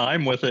anybody's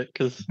time with it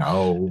because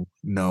No,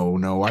 no,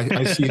 no.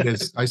 I see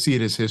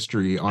it as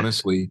history,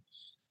 honestly.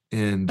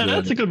 And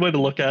that's a good way to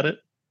look at it.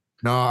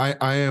 no, I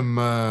am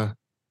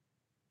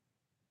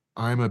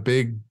I'm a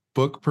big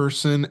book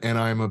person, and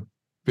I'm a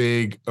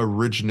big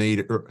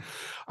originator.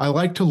 I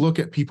like to look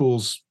at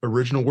people's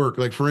original work.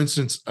 Like for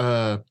instance,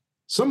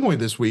 some point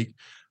this week,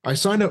 I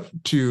signed up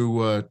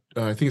to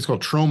I think it's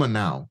called Trauma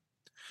Now,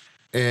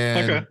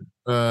 Okay.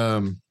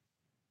 and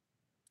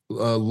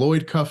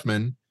Lloyd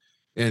Kaufman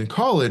in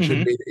college had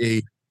Hmm.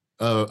 made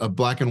a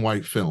black and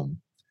white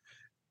film,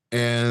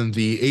 and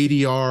the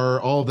ADR,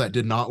 all of that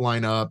did not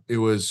line up.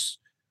 It's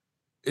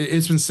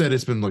been said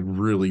it's been like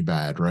really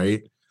bad,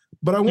 right?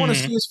 But I want to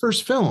see Hmm. his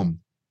first film.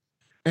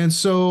 And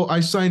so I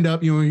signed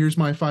up, here's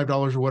my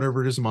 $5 or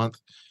whatever it is a month.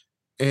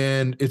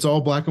 And it's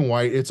all black and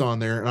white. It's on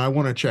there. And I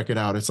want to check it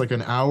out. It's like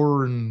an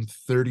hour and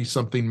 30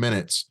 something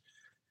minutes.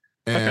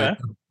 And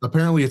Okay.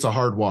 apparently it's a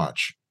hard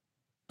watch.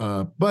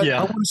 But I Yeah.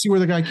 want to see where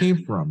the guy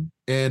came from.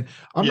 And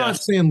I'm not Yeah.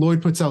 saying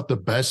Lloyd puts out the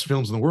best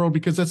films in the world,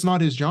 because that's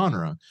not his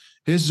genre.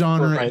 His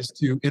genre Right. is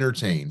to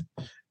entertain.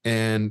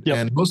 Yep.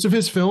 And most of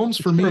his films,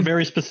 for It's for a me,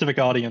 very specific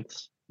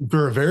audience.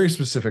 for a very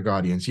specific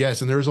audience, yes.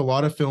 And there's a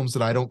lot of films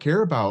that I don't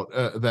care about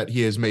that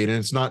he has made, and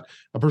it's not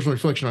a personal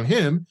reflection on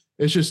him.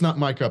 It's just not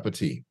my cup of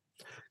tea.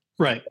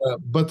 Right.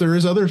 But there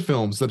is other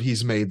films that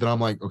he's made that I'm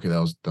like, okay,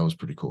 that was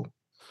pretty cool.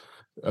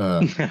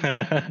 Uh,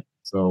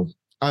 so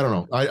I don't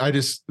know. I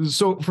just,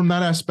 so from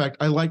that aspect,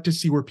 I like to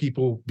see where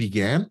people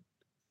began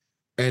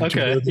and to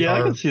where Okay. they Yeah,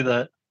 I can are see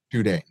that.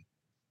 today.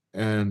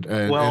 And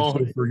so Well,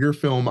 for your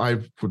film, I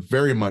would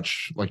very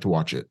much like to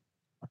watch it.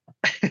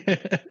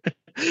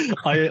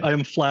 I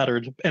am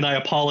flattered, and I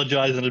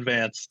apologize in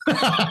advance.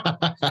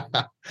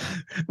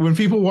 When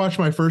people watch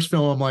my first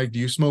film, I'm like, do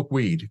you smoke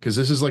weed? Because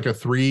this is like a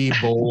 3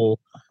 bowl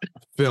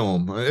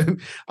film.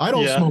 I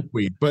don't Yeah. smoke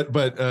weed, but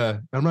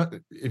I'm not,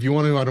 if you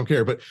want to, I don't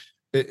care. But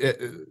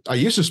I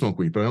used to smoke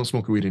weed, but I don't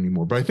smoke weed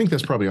anymore. But I think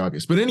that's probably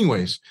obvious. But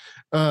anyways,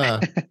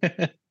 I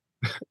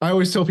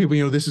always tell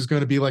people, this is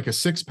going to be like a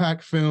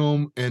 6-pack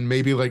film and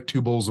maybe like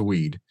 2 bowls of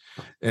weed.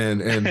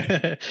 And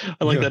I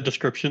like that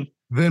description.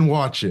 then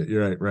watch it.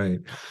 You're right, right.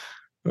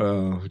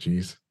 Oh,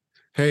 geez.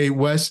 Hey,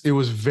 Wes, it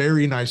was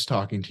very nice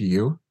talking to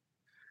you.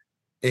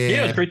 Yeah,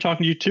 it's And great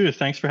talking to you too.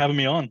 Thanks for having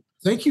me on.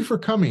 thank you for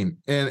coming.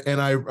 And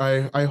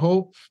I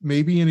hope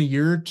maybe in a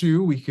year or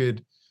two we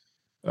could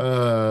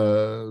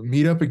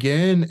meet up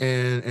again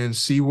and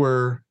see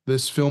where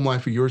this film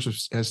life of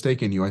yours has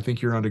taken you. I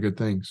think you're onto good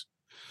things.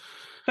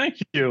 Thank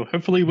you.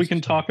 Hopefully we can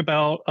talk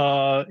about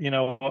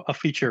a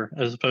feature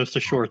as opposed to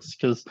shorts,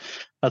 because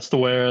that's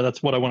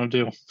what I want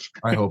to do.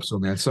 I hope so,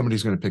 man.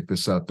 Somebody's going to pick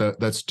this up.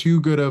 That's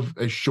too good of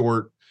a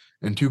short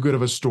and too good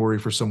of a story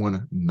for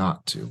someone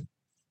not to.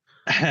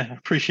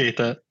 Appreciate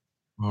that.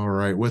 All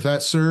right. With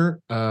that, sir,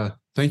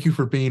 thank you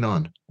for being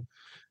on.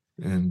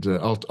 And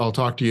I'll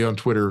talk to you on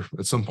Twitter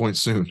at some point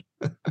soon.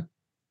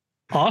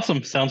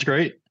 Awesome. Sounds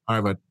great.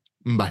 All right,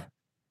 bud. Bye.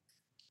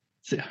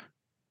 See ya.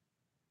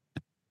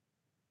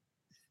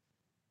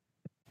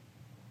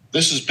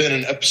 This has been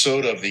an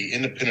episode of the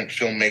Independent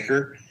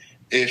Filmmaker.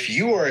 If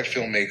you are a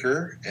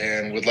filmmaker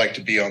and would like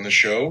to be on the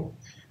show,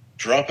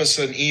 drop us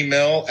an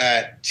email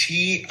at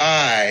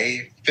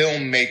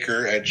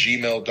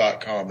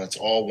tifilmmaker@gmail.com. That's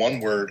all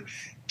one word,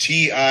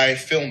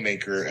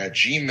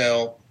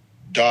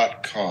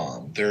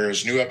 tifilmmaker@gmail.com.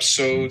 There's new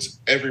episodes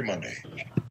every Monday.